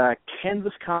 via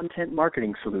Canvas Content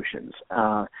Marketing Solutions.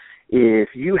 If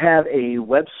you have a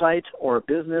website or a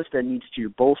business that needs to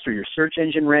bolster your search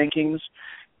engine rankings,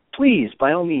 please,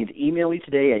 by all means, email me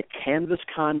today at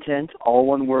canvascontent, all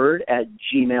one word, at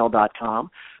gmail.com,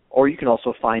 or you can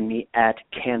also find me at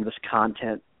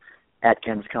canvascontent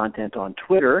on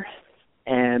Twitter,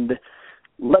 and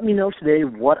let me know today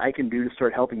what I can do to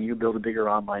start helping you build a bigger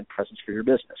online presence for your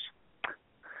business.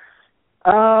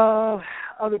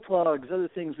 Other plugs, other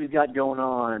things we've got going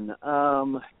on.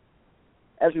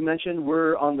 As we mentioned,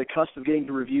 we're on the cusp of getting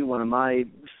to review one of my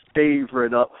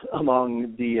favorite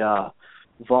among the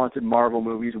vaunted Marvel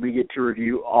movies. We get to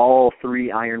review all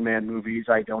 3 Iron Man movies.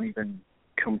 I don't even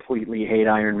completely hate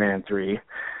Iron Man 3.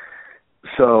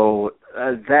 So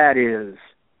that is,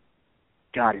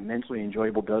 God, immensely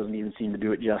enjoyable. Doesn't even seem to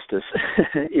do it justice.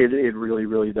 It really,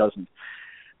 really doesn't.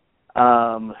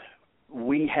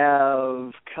 We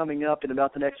have coming up in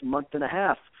about the next month and a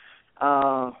half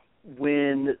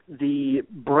when the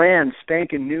brand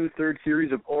spanking new 3rd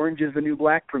series of Orange is the New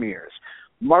Black premieres.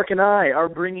 Mark and I are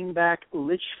bringing back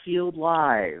Litchfield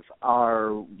Live,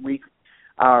 our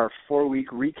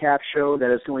 4-week recap show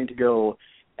that is going to go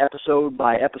episode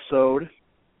by episode,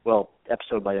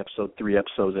 3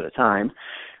 episodes at a time,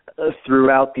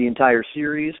 throughout the entire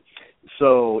series.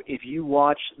 So if you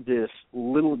watch this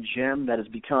little gem that has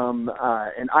become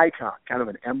an icon, kind of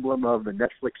an emblem of the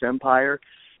Netflix empire,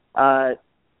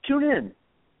 tune in,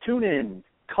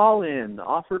 call in,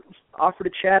 offer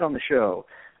to chat on the show.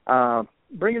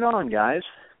 Bring it on, guys.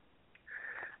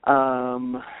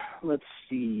 Let's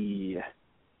see.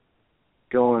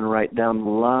 Going right down the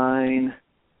line.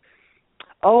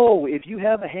 Oh, if you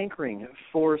have a hankering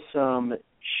for some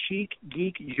chic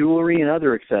geek jewelry and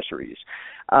other accessories,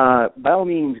 by all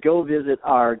means, go visit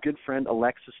our good friend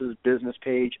Alexis's business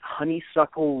page,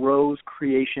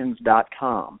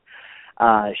 honeysucklerosecreations.com.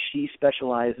 She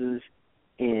specializes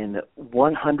in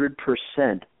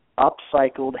 100%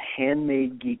 upcycled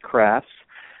handmade geek crafts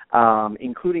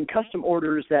including custom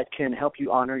orders that can help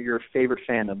you honor your favorite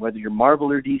fandom, whether you're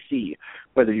Marvel or DC,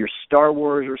 whether you're Star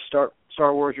Wars or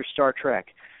Star Trek,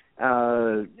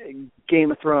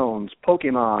 Game of Thrones,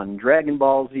 Pokemon, Dragon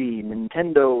Ball Z,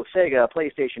 Nintendo, Sega,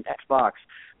 PlayStation, Xbox,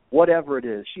 whatever it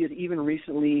is. She has even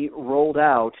recently rolled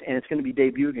out, and it's going to be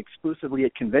debuting exclusively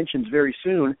at conventions very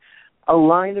soon, a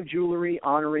line of jewelry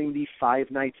honoring the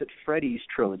Five Nights at Freddy's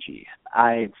trilogy.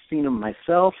 I've seen them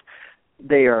myself.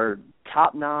 They are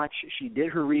top-notch. She did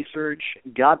her research.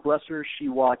 God bless her. She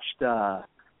watched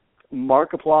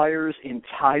Markiplier's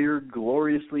entire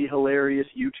gloriously hilarious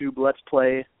YouTube Let's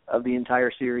Play of the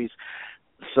entire series.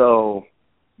 So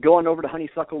go on over to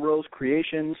Honeysuckle Rose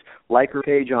Creations, like her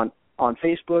page on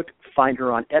Facebook, find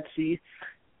her on Etsy,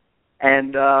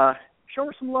 and show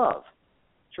her some love.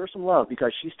 Show her some love,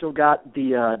 because she's still got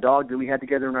the dog that we had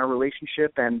together in our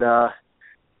relationship, and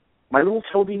my little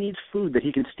Toby needs food that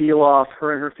he can steal off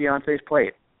her and her fiance's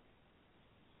plate.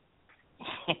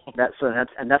 That's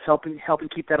helping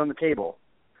keep that on the table.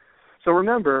 So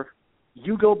remember,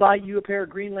 you go buy you a pair of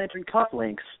Green Lantern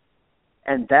cufflinks,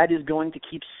 and that is going to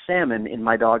keep salmon in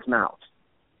my dog's mouth.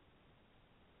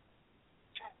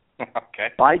 Okay.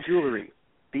 Buy jewelry.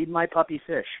 Feed my puppy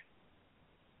fish.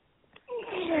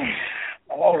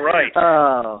 All right.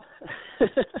 Oh.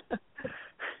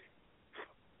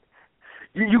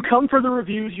 You come for the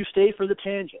reviews, you stay for the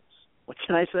tangents. What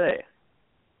can I say?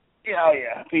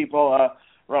 Yeah. People,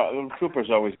 Cooper's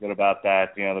always good about that.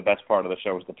 You know, the best part of the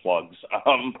show is the plugs.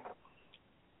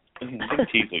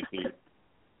 Teasing, dude.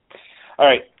 All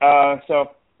right.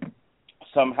 So,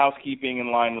 some housekeeping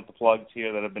in line with the plugs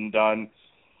here that have been done.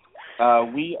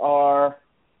 We are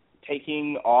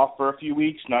taking off for a few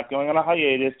weeks, not going on a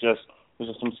hiatus, just there's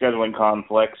just some scheduling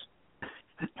conflicts.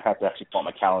 I have to actually pull out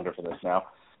my calendar for this now.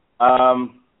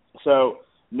 So,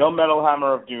 no Metal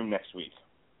Hammer of Doom next week.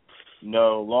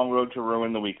 No Long Road to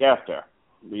Ruin the week after.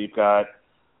 We've got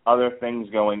other things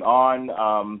going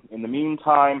on. In the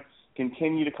meantime,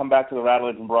 continue to come back to the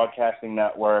Rattlegion Broadcasting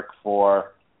Network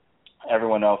for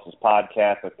everyone else's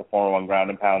podcast, like the 401 Ground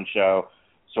and Pound Show,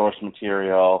 source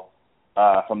material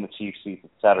from the Chief Seats,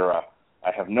 etc.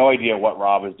 I have no idea what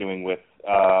Rob is doing with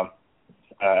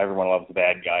Everyone Loves the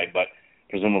Bad Guy, but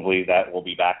presumably that will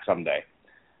be back someday.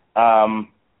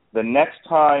 The next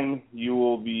time you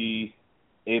will be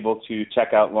able to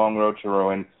check out Long Road to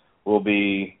Ruin will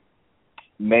be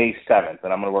May 7th,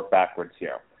 and I'm going to work backwards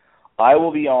here. I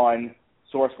will be on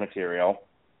source material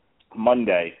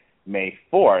Monday, May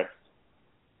 4th,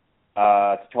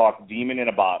 to talk Demon in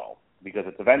a Bottle, because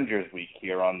it's Avengers Week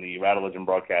here on the Rattlegion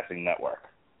Broadcasting Network.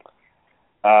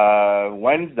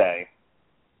 Wednesday,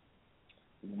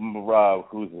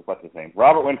 what's his name?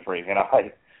 Robert Winfrey and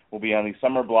I will be on the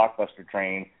summer blockbuster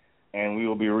train, and we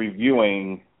will be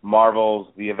reviewing Marvel's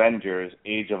The Avengers: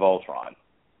 Age of Ultron.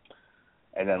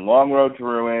 And then Long Road to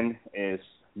Ruin is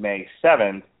May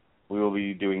 7th. We will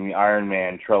be doing the Iron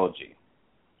Man trilogy.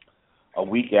 A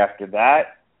week after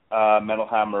that, Metal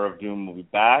Hammer of Doom will be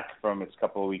back from its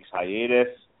couple of weeks hiatus,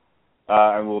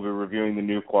 and we'll be reviewing the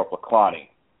new Corporal Cloney.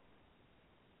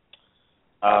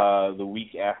 The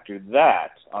week after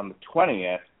that, on the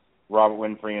 20th, Robert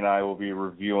Winfrey and I will be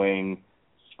reviewing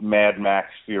Mad Max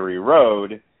Fury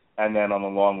Road, and then on the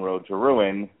Long Road to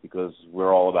Ruin, because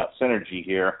we're all about synergy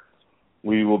here,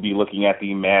 we will be looking at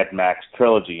the Mad Max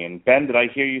trilogy. And Ben, did I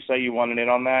hear you say you wanted in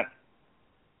on that?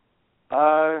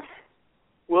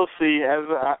 We'll see. As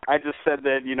I just said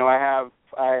that, you know, I've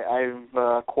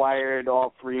acquired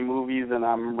all three movies, and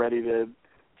I'm ready to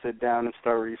sit down and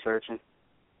start researching.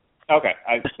 Okay,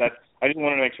 I just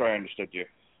wanted to make sure I understood you.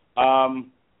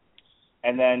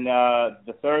 And then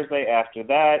the Thursday after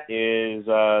that is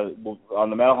on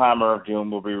the Metal Hammer of Doom,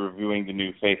 we'll be reviewing the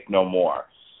new Faith No More.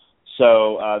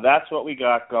 So that's what we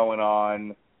got going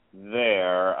on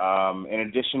there. In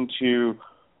addition to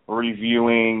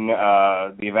reviewing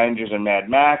the Avengers and Mad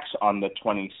Max on the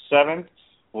 27th,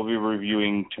 we'll be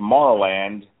reviewing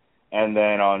Tomorrowland, and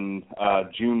then on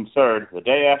June 3rd, the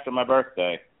day after my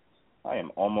birthday, I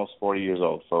am almost 40 years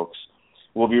old, folks,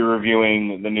 we'll be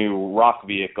reviewing the new rock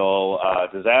vehicle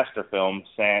disaster film,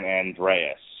 San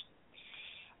Andreas.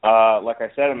 Like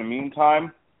I said, in the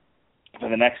meantime, for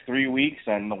the next 3 weeks,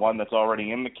 and the one that's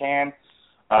already in the can,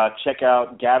 check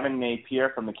out Gavin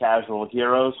Napier from the Casual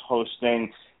Heroes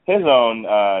hosting his own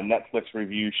Netflix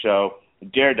review show,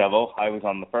 Daredevil. I was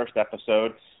on the first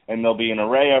episode, and there'll be an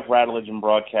array of Rattlegion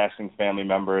Broadcasting family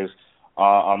members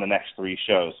on the next 3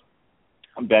 shows.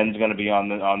 Ben's going to be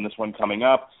on this one coming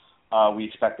up. We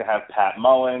expect to have Pat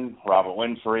Mullen, Robert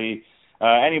Winfrey,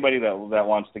 anybody that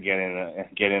wants to get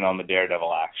in on the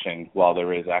Daredevil action while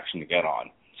there is action to get on.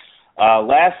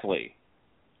 Lastly,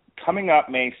 coming up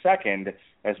May 2nd,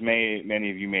 as many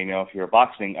of you may know if you're a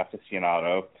boxing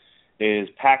aficionado, is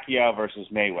Pacquiao versus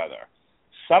Mayweather.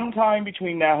 Sometime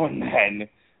between now and then,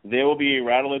 there will be a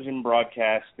Rattlegion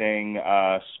Broadcasting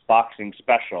boxing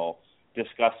special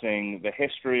discussing the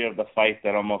history of the fight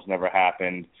that almost never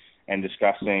happened and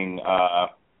discussing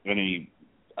any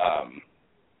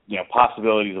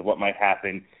possibilities of what might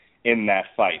happen in that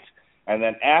fight. And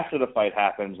then after the fight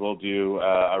happens, we'll do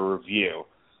a review,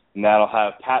 and that'll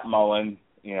have Pat Mullen,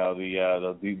 the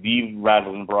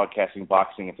Rattlegion Broadcasting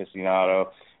boxing aficionado,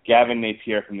 Gavin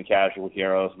Napier from the Casual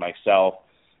Heroes, myself,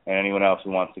 and anyone else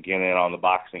who wants to get in on the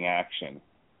boxing action.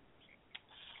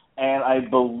 And I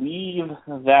believe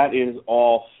that is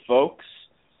all, folks.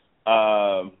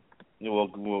 We'll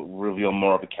reveal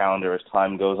more of the calendar as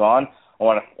time goes on. I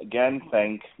want to, again,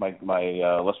 thank my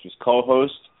illustrious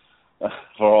co-host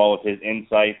for all of his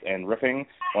insight and riffing.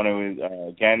 I want to,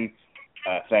 again,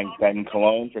 thank Ben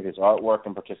Cologne for his artwork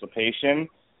and participation.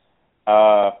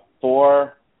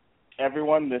 For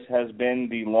everyone, this has been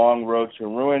the Long Road to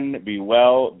Ruin. Be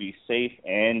well, be safe,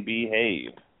 and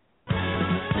behave.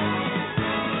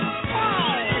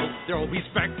 There'll be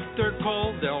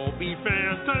spectacle, there'll be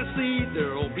fantasy,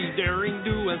 there'll be daring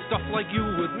do and stuff like you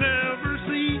would never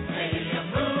see. Be a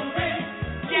movie,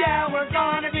 yeah, we're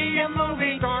gonna be a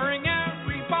movie, starring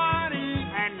everybody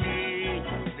and me.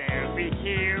 There'll be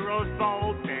heroes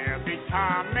bold, there'll be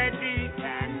comedy,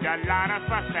 and a lot of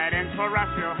fuss that ends for us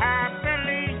real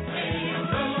happily. Be a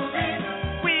movie,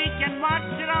 we can watch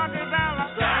it all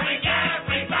develop, starring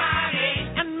everybody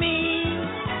and me.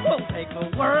 We'll take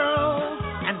the world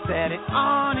and set it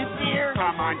on its ear.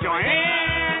 Come on, join in.